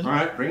question. All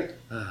right, bring it.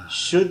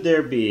 Should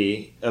there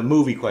be a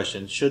movie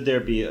question? Should there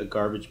be a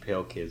Garbage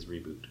Pail Kids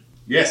reboot?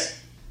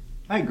 Yes.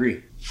 I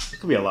agree. It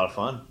could be a lot of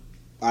fun.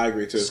 I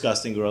agree too.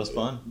 Disgusting, gross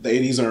fun. The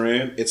 80s are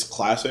in. It's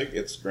classic.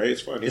 It's great.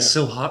 It's fun. Yeah. It's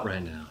so hot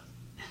right now.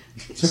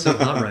 It's so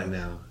hot right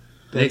now.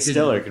 Ben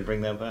Stiller can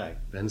bring that back.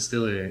 Ben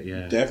Stiller,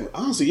 yeah. Definitely.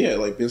 Honestly, yeah,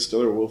 like Ben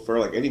Stiller, Will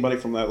Ferrell, like anybody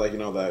from that, like, you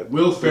know, that.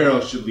 Will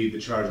Ferrell should lead the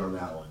charge on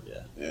that one.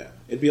 Yeah.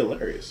 It'd be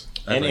hilarious.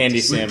 And Andy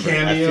Samberg.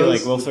 Cameos, I feel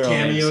like Will Ferrell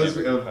and Andy cameos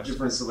Samberg. of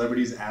different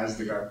celebrities as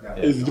the guy.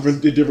 It's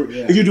different.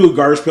 If you do a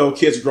Garbage Pail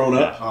Kids grown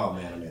up. Oh,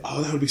 man.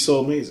 Oh, that would be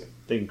so amazing.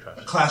 They can crush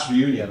A class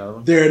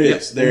reunion. There it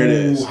is. There it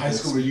is. High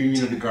school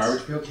reunion of the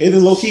Garbage Pail Kids. And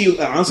then low key,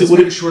 honestly, what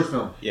a short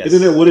film. Yes.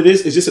 And then what it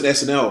is just an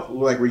SNL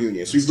like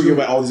reunion. So you bring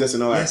about all these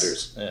SNL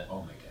actors. Yeah.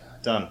 Oh my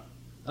god. Done.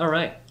 All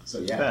right. So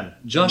yeah. Ben.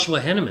 Joshua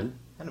Henneman.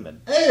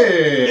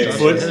 Hey.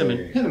 Joshua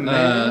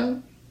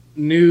Henneman.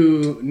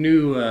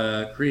 New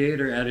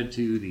creator added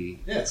to the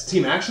it's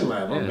Team Action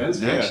Lab on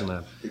Ben's Action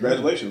Lab.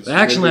 Congratulations. The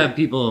Action Lab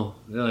people,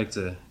 they like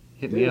to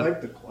hit me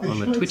up on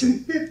the Twitter.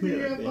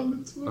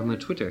 On the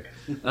Twitter.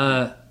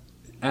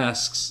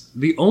 Asks,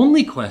 the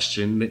only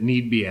question that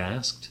need be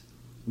asked,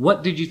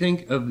 what did you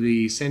think of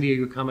the San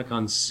Diego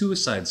Comic-Con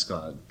Suicide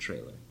Squad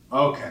trailer?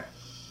 Okay.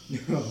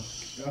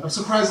 I'm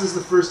surprised this is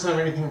the first time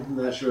anything from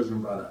that show has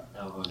been brought up,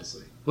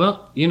 honestly.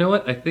 Well, you know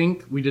what? I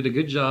think we did a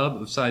good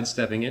job of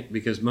sidestepping it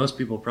because most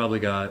people probably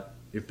got,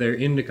 if they're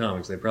into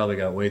comics, they probably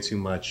got way too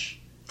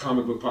much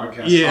comic book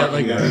podcast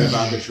talking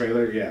about the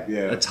trailer.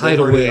 Yeah. A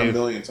tidal wave. A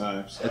million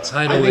times. A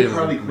tidal I wave. think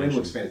Harley Quinn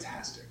looks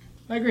fantastic.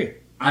 I agree.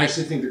 I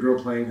actually think the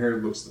girl playing her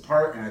looks the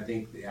part, and I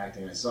think the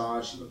acting I saw,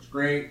 she looks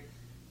great.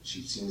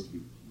 She seems to be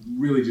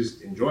really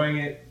just enjoying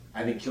it.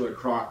 I think Killer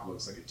Croc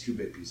looks like a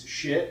 2-bit piece of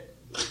shit.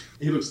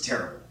 He looks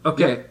terrible.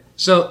 Okay,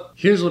 so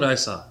here's what I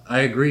saw. I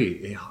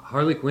agree.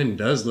 Harley Quinn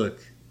does look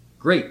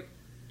great.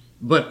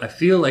 But I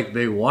feel like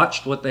they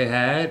watched what they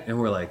had and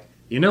were like,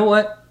 you know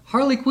what?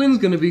 Harley Quinn's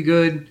going to be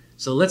good,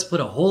 so let's put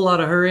a whole lot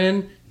of her in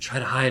and try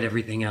to hide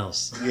everything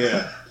else.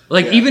 Yeah.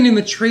 Even in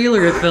the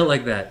trailer, it felt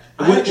like that.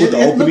 With the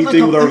opening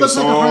thing with her in the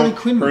song,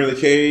 her in the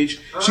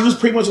cage. She was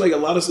pretty much like a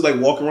lot of like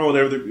walking around with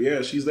everything.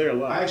 Yeah, she's there a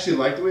lot. I actually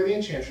liked the way the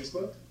Enchantress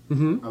looked.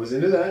 Mm-hmm. I was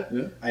into that.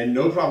 Yeah. I had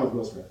no problem with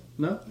Will Smith.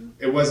 No?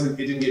 It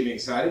didn't get me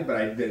excited,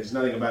 but there's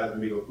nothing about it that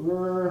made me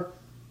go,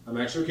 I'm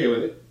actually okay with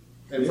it.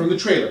 And from the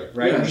trailer,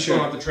 right? Yeah, I'm just going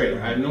off the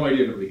trailer. I had no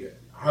idea it would be good.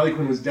 Harley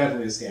Quinn was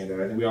definitely a standout.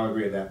 I think we all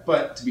agree with that.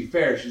 But to be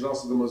fair, she's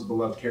also the most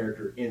beloved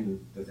character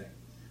in the thing.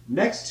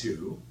 Next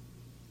to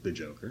the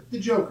Joker. The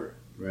Joker.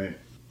 Right.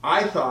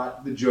 I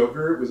thought the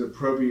Joker was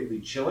appropriately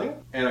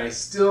chilling, and I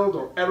still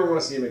don't ever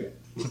want to see him again.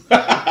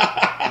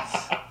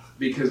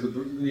 Because,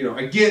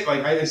 I get,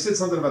 I said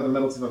something about the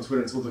metal teeth on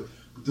Twitter, and someone's like,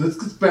 but that's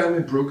because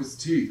Batman broke his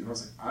teeth. And I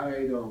was like,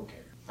 I don't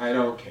care. I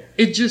don't care.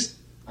 It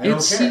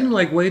seemed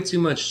like way too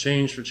much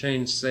change for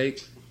change's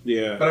sake.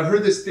 Yeah. But I've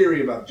heard this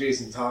theory about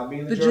Jason Todd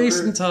being the Joker. The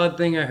Jason Todd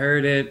thing, I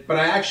heard it. But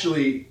I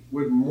actually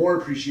would more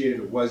appreciate if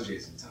it was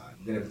Jason Todd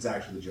than if it's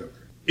actually the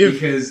Joker.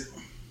 Because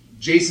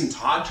Jason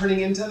Todd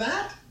turning into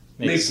that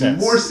makes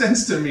more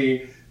sense to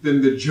me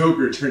than the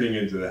Joker turning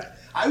into that.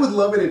 I would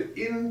love it if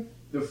in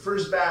the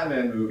first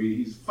Batman movie,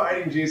 he's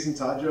fighting Jason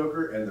Todd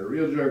Joker, and the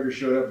real Joker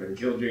showed up and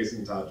killed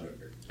Jason Todd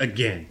Joker.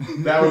 Again.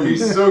 That would be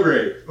so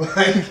great.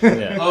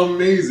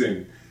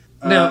 Amazing.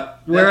 Now,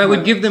 where I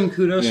would give them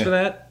kudos for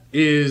that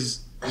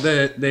is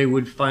that they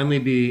would finally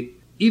be,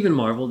 even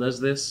Marvel does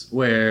this,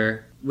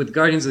 where with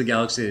Guardians of the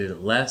Galaxy they did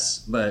it less,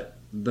 but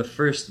the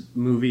first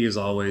movie is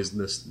always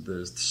the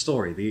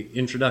story, the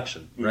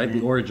introduction, right? Mm-hmm.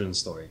 The origin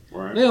story.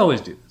 Right. They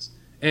always do this.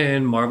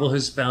 And Marvel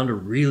has found a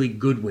really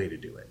good way to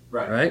do it.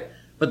 Right?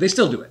 But they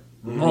still do it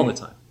all the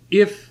time.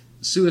 If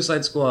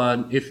Suicide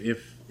Squad,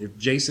 if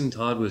Jason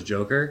Todd was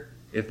Joker,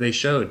 if they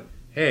showed,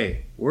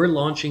 hey, we're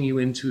launching you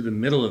into the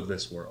middle of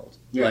this world.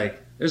 Yeah.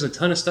 Like, there's a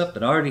ton of stuff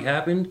that already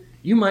happened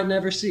you might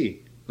never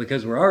see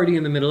because we're already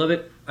in the middle of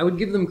it. I would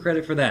give them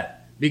credit for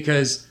that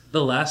because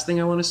the last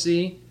thing I want to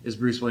see is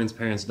Bruce Wayne's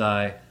parents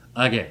die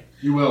again.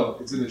 You will.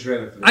 It's in the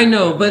trailer. I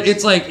know, but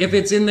it's like, if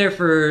it's in there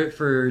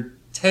for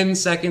 10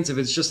 seconds, if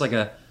it's just like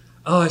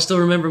I still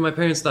remember my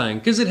parents dying,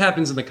 because it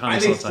happens in the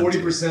comics all the time. I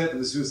think 40% of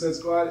the Suicide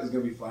Squad is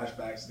going to be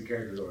flashbacks to the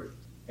character's origin.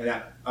 And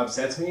that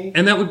upsets me.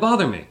 And that would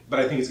bother me. But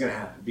I think it's going to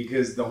happen,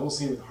 because the whole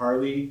scene with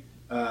Harley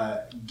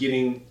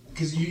getting...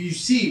 Because you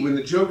see, when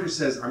the Joker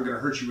says, I'm going to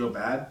hurt you real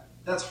bad,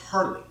 that's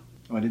Harley.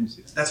 Oh, I didn't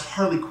see that. That's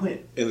Harley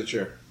Quinn. In the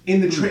chair.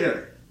 In the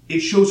trailer. It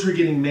shows her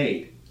getting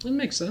made. It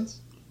makes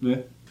sense. Yeah.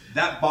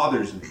 That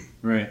bothers me.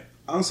 Right.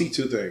 I don't see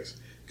two things.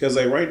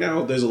 Because right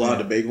now there's a lot of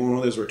debate going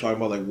on this. We're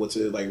talking about what's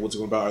it going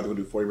about? Are they going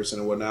to do 40%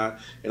 or whatnot?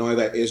 And only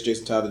that, is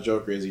Jason Todd the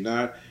Joker? Is he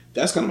not?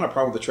 That's kind of my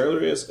problem with the trailer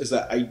is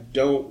that I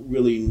don't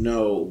really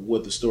know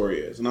what the story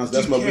is. And honestly,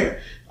 that's my thing.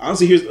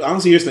 Honestly, here's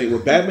the thing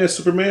with Batman,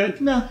 Superman.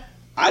 No.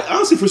 I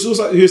honestly for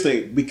Suicide. Here's the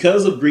thing: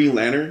 because of Green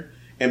Lantern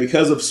and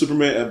because of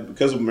Superman,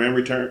 because of Man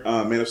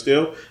of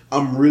Steel,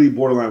 I'm really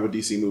borderline with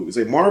DC movies.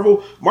 Like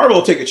Marvel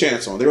will take a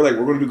chance on. They were like,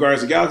 we're going to do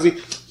Guardians of the Galaxy.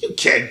 You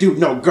can't do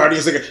no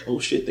Guardians. Oh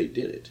shit, they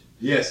did it.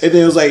 Yes. And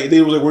then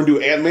we're going to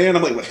do Ant-Man.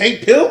 I'm like,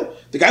 Hank Pym,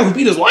 the guy who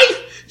beat his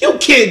wife. You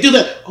can't do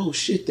that. Oh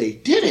shit, they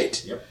did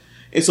it. Yep.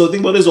 And so the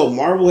thing about this,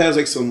 Marvel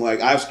has some I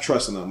have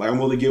trust in them. I'm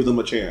willing to give them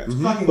a chance.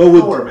 Mm-hmm. Fucking but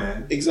Thor,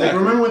 man. Exactly.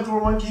 Remember when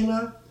Thor 1 came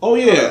out? Oh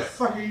yeah. How the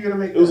fuck are you gonna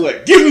make? It was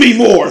like, give me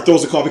more.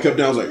 Throws the coffee cup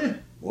down. I was like,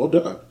 well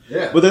done.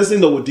 Yeah. But that's the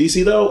thing though with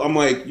DC though, I'm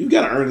like, you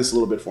got to earn this a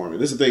little bit for me.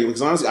 This is the thing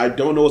because honestly, I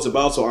don't know what it's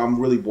about, so I'm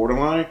really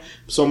borderline.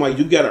 So I'm like,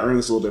 you got to earn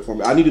this a little bit for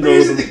me. I need to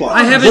know the plot.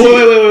 I haven't.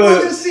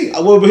 Wait.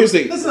 Well, but here's the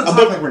thing. Let's not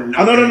talk like we're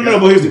not. No.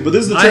 But here's the thing. But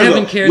this is the I trailer.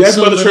 haven't cared You asked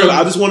so about the trailer.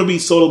 little. I just want to be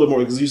so a little bit more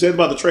because you said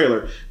about the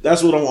trailer.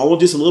 That's what I want. I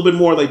want just a little bit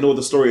more, like know what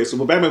the story is. So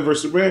with Batman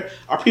vs Superman,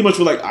 I pretty much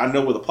feel like I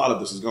know where the plot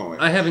of this is going.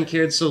 I haven't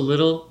cared so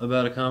little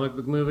about a comic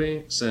book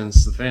movie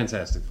since the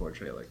Fantastic Four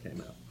trailer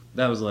came out.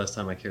 That was the last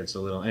time I cared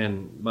so little.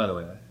 And by the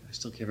way, I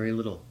still care very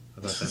little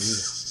about that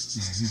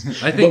movie.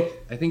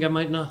 I think I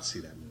might not see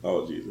that movie.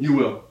 Oh Jesus! You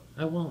will.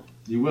 I won't.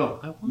 You will.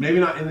 I won't. Maybe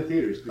not in the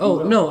theaters. But you Oh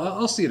will. no,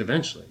 I'll see it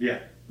eventually. Yeah.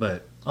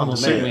 But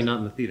almost certainly not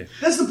in the theater.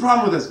 That's the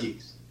problem with us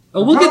geeks.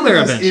 Oh, we'll The get there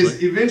problem with us eventually.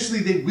 Is eventually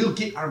they will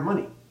get our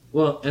money.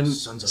 Well, and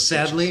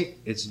sadly,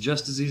 it's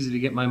just as easy to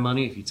get my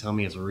money if you tell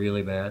me it's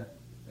really bad.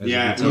 as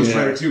Yeah, if you tell Ghost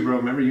me- Rider 2, bro.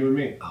 Remember you and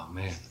me? Oh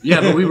man. Yeah,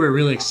 but we were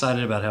really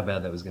excited about how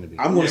bad that was going to be.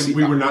 I'm going to see.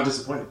 We were not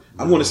disappointed.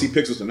 I'm going to see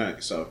Pixels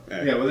tonight. So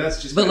hey. Yeah, well,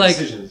 that's just But bad like-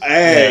 decisions.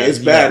 Hey, it's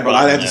bad, but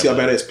I have to see how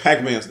bad it is.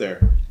 Pac-Man's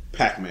there.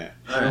 Pac-Man.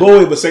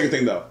 But second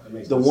thing though,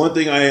 the one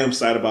thing I am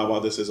excited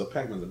about this is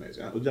Pac-Man's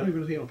amazing. Would y'all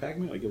even hate on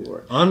Pac-Man? Like, good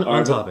lord. On All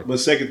right, topic. But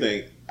second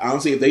thing,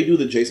 honestly, if they do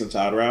the Jason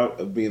Todd route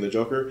of being the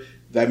Joker,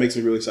 that makes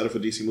me really excited for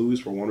DC movies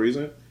for one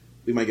reason.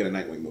 We might get a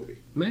Nightwing movie.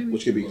 Maybe.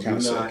 Which could be kind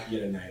of sick. Not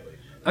get a Nightwing.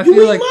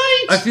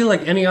 I feel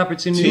like any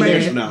opportunity 10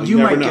 years they- from now, You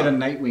never might know. get a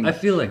Nightwing. I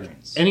feel like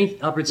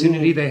any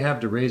opportunity they have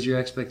to raise your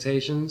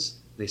expectations,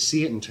 they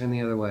see it and turn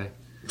the other way.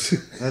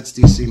 That's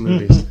DC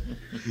movies.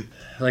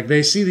 Like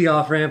they see the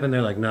off ramp and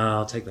they're like, "Nah,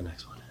 I'll take the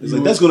next one." It's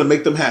like, that's going to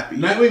make them happy.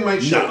 Nightwing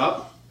might show No.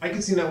 up. I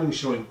can see Nightwing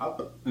showing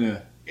up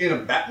in a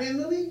Batman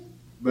movie,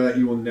 but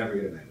you will never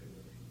get a Nightwing movie.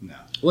 No.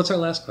 What's our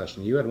last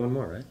question? You had one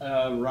more,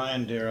 right?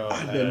 Ryan Darrow.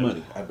 I bet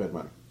money. I bet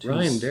money.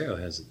 Ryan Darrow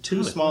has a Two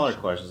ton of smaller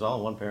questions, all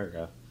in one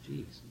paragraph.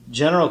 Jeez.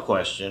 General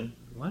question: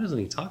 Why doesn't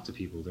he talk to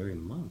people during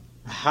the month?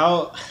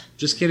 How?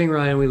 Just kidding,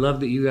 Ryan. We love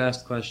that you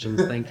asked questions.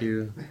 Thank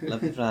you.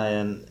 Love you,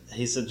 Ryan.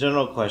 He said,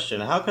 general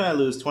question: how can I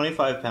lose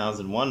 25 pounds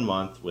in 1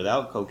 month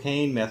without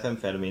cocaine,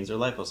 methamphetamines, or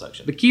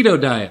liposuction? The keto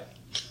diet.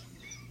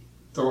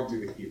 Don't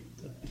do the keto.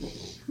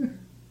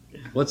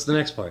 What's the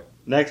next part?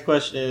 Next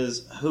question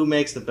is: who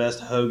makes the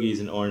best hoagies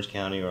in Orange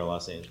County or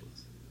Los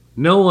Angeles?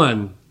 No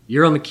one.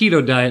 You're on the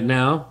keto diet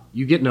now.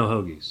 You get no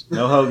hoagies.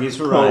 No hoagies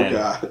for Ryan. Oh,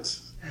 God.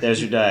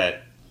 There's your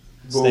diet.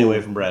 Stay Boom. away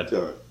from bread.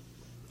 Do it.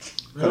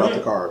 Cut out the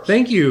carbs.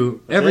 Thank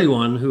you,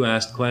 everyone who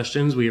asked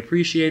questions. We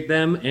appreciate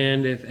them.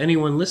 And if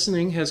anyone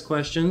listening has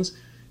questions,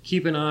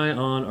 keep an eye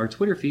on our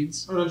Twitter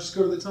feeds Oh no, just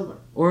go to the Tumblr.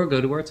 or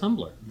go to our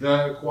Tumblr.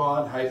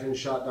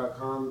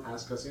 Thequad-shot.com.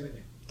 Ask us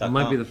anything. That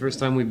might be the first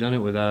time we've done it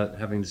without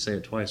having to say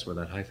it twice where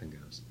that hyphen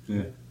goes.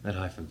 Yeah. That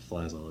hyphen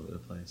flies all over the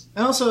place.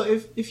 And also,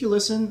 if you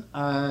listen,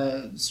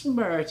 swing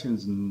by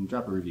iTunes and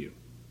drop a review.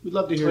 We'd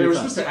love to hear Wait, your we're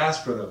thoughts. supposed to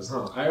ask for those,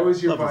 huh? I always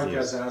hear Love podcasts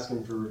reviews.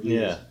 asking for reviews.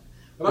 Yeah.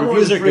 But I'm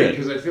Reviews always are afraid good.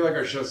 because I feel like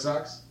our show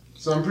sucks.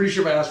 So I'm pretty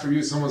sure if I ask for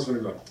reviews, someone's going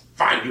to be like,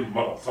 "Fine, you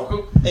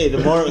motherfucker." Hey, the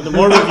more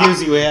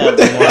reviews you have, What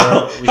the the more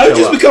hell? we How did show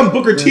you just up. become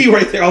Booker T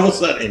right there all of a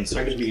sudden?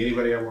 I can be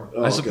anybody I want.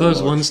 Oh, I suppose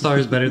good lord. 1 star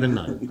is better than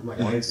none. I'm like,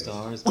 1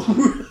 stars.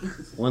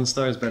 1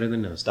 star is better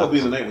than no Stop star.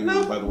 being the Nightwing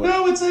movie, by the way.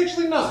 No, it's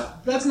actually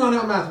not. That's not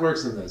how math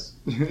works in this.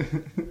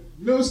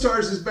 No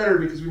stars is better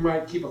because we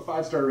might keep a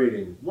 5-star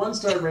rating. 1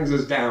 star brings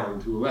us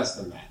down to less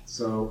than that.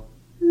 So,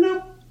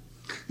 nope.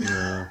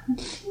 No.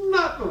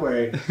 Not the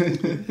way.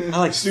 I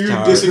like So you're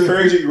stars.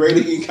 disencouraging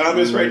rating in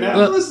comments right now?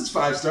 Well, Unless it's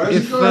 5 stars,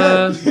 If, go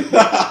ahead.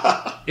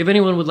 if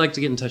anyone would like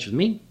to get in touch with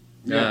me,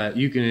 Yeah.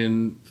 you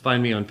can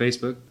find me on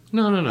Facebook.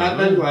 No. At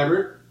Ben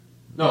Glybert.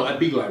 No, at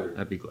B Glybert.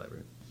 At B.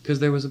 Glybert. Because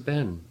there was a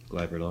Ben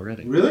Glybert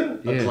already. Really?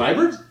 Yeah. A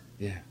Glybert?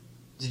 Yeah.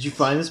 Did you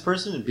find this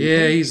person? in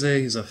Yeah,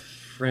 Beacon? he's a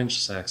French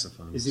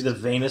saxophonist. Is he the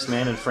vainest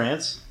man in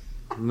France?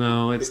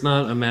 No, it's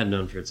not a Mad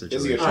Known for its Is he a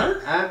situation.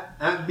 shark?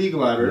 At B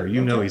Glybert. No,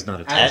 you know he's not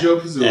a At type. Joe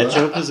Pizzula. At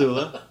Joe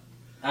Pizzula.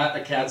 At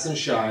a Cats and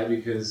Shy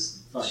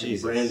because fucking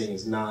Jesus. branding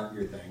is not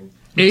your thing.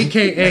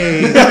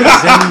 AKA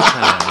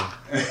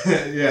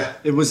Zenchai. Yeah.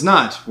 It was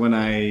not when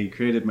I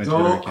created my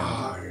Twitter Don't.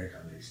 account. Oh, here it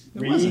comes.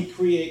 It wasn't.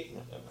 Recreate.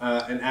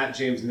 And at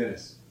James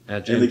Ninnis.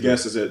 At And the James-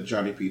 guest is at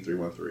Johnny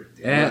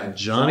P313. At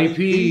Johnny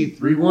P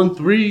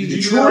 313. Did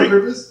you do that on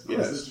Detroit. purpose? Yes.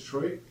 Oh, is this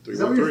Detroit? Is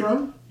that where you're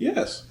 313. from?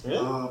 Yes.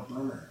 Oh,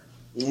 bummer.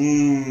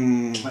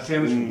 Mm. My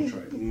family's from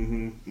Detroit.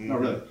 Mm-hmm. No,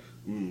 really.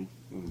 Mm.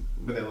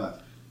 But they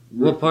left.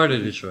 What part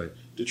of Detroit?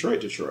 Detroit.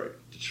 Detroit.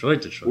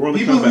 We're on the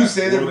People who comeback.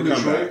 say they're We're from on the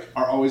Detroit comeback.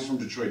 are always from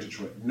Detroit.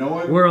 No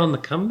one. We're on the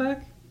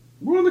comeback?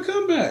 We're on the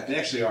comeback. They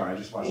actually are. I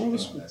just watched We're on the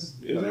the film on this.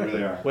 Yeah, They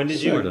really are. When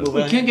did you Sort of. move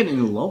We out? can't get any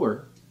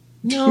lower.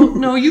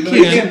 No, you No,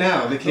 they can can't.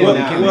 now. They can Well,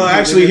 now. well, They-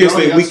 actually, they're here's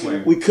the on thing.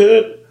 upswing. We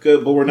could,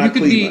 but we're not You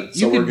could Cleveland, be.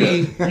 so You we're could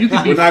be. good. You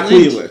could be We're not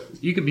Flint. Cleveland.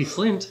 You could be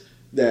Flint.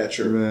 Yeah,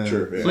 true. Right.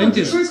 True. Yeah. Flint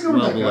is Detroit's coming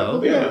well back below.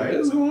 up. Yeah,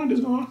 it's going. It's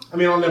going. I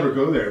mean, I'll never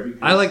go there because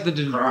I like the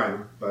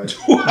crime, but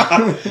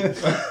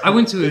I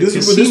went to a This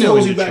casino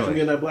holds in you back from Detroit.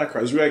 getting that black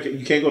card.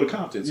 You can't go to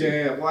Compton. see?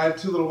 yeah. Well, I have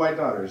 2 little white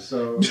daughters,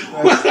 so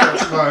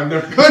that's why I'm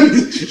never going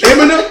to Detroit.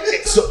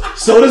 Eminem.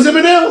 So does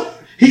Eminem.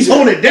 He's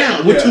holding it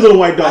down with 2 little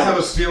white dogs. I have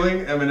a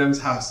feeling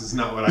Eminem's house is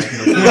not what I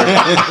can afford.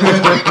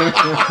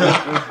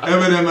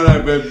 Eminem and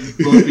I both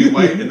be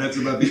white, and that's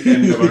about the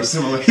end of our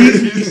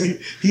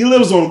similarities. He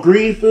lives on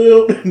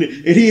Greenfield, and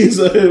he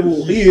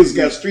has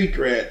got street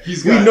cred.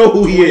 We know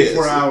who he is.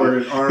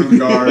 24-hour armed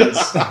guards.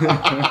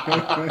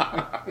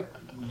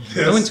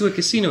 I went to a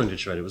casino in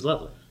Detroit. It was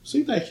lovely.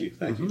 See, thank you.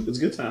 It's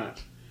a good time.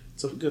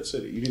 It's a good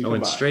city. You need to I come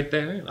went by. straight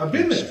there. I've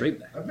been there. Straight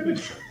back. I've been to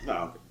Detroit.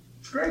 No.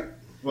 It's great.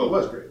 Well, it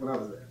was great when I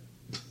was there.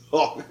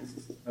 Oh.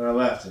 And I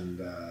left,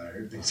 and I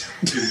heard things.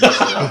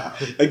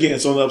 Again,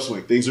 it's on the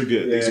upswing. Things are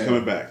good. Things are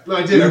coming back. No,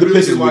 I did. I The really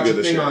Pistons did will be watch good a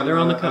this thing year. on. They're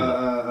on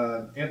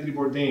the Anthony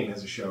Bourdain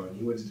has a show, and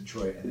he went to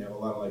Detroit, and they have a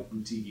lot of like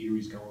boutique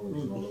eateries going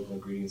with all local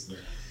ingredients. And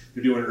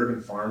they're doing urban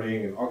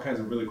farming and all kinds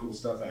of really cool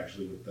stuff.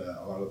 Actually, with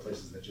a lot of the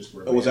places that just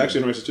were. Oh, it's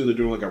actually interesting too. They're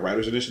doing like a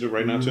writers initiative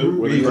right now too,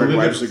 where Yeah, they you can live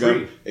writers there to for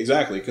go. free.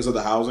 Exactly, because of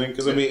the housing.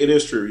 Because I mean, it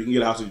is true. You can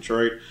get a house in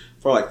Detroit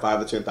for like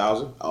 $5,000 to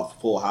 $10,000, a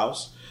full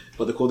house.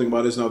 But the cool thing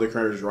about it is now they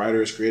encourage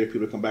writers, creative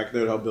people to come back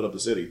there to help build up the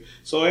city.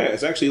 So yeah,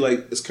 it's actually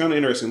like it's kind of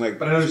interesting. Like,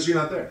 But I noticed you're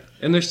not there.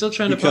 And they're still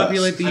trying to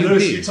populate the I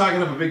noticed UP. you're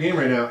talking up a big game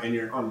right now, and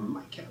you're on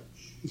my couch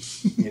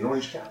in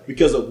Orange County.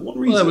 because of one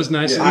reason. Well, that was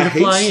nice of I you to hate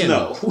fly in.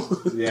 snow.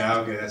 Yeah,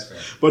 okay, that's fair.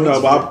 But no,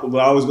 That's but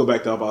I always go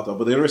back to help out though.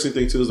 But the interesting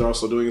thing too is they're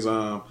also doing is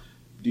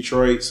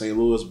Detroit, St.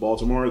 Louis,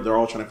 Baltimore. They're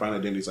all trying to find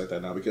identities like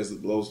that now because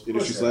those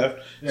industries yeah. left.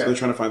 Yeah. So they're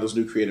trying to find those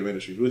new creative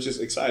industries, which is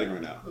exciting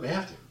right now. Well, they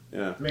have to.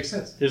 Yeah, It makes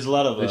sense. There's a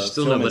lot of There's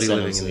still film nobody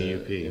incentives living in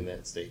the UP in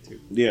that state too.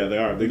 yeah, they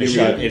are. They're They giving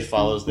shot It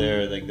Follows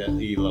there, like that.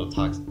 You get a lot of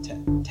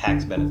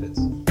tax benefits.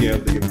 yeah,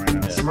 they're giving right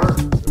now. Yeah. Smart.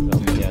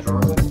 Yeah.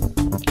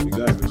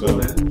 Exactly. So Cool,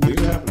 man.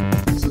 things are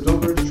happening. So don't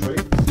go to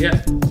Detroit.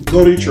 Yeah.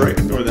 Go to Detroit.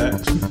 Ignore that.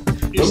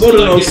 Don't go to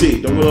the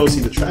OC. Don't go to the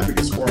OC. The traffic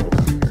is horrible.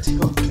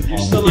 You're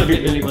still not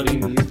getting anybody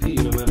in the UP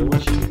no matter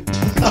what you do.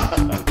 I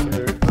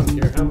don't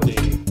care how many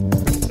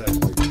tax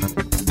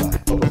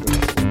breaks.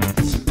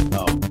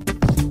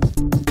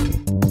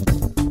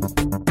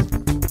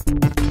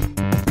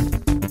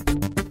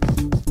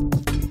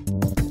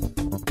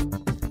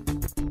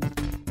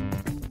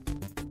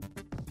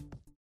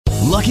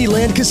 Lucky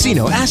Land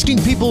Casino,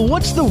 asking people,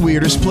 what's the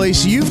weirdest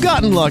place you've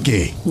gotten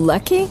lucky?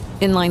 Lucky?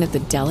 In line at the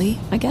deli,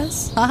 I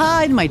guess?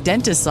 Aha, in my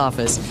dentist's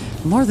office.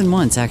 More than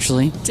once,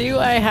 actually. Do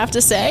I have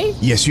to say?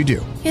 Yes, you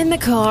do. In the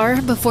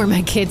car before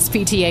my kids'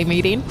 PTA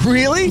meeting.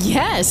 Really?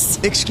 Yes.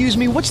 Excuse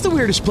me, what's the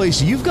weirdest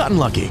place you've gotten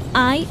lucky?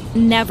 I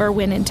never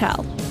win and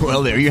tell.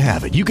 Well, there you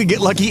have it. You can get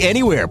lucky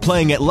anywhere,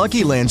 playing at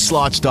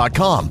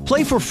LuckyLandSlots.com.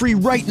 Play for free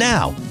right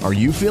now. Are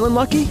you feeling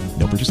lucky?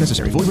 No purchase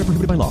necessary. Void where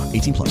prohibited by law.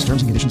 18+.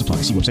 Terms and conditions apply.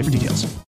 See website for details.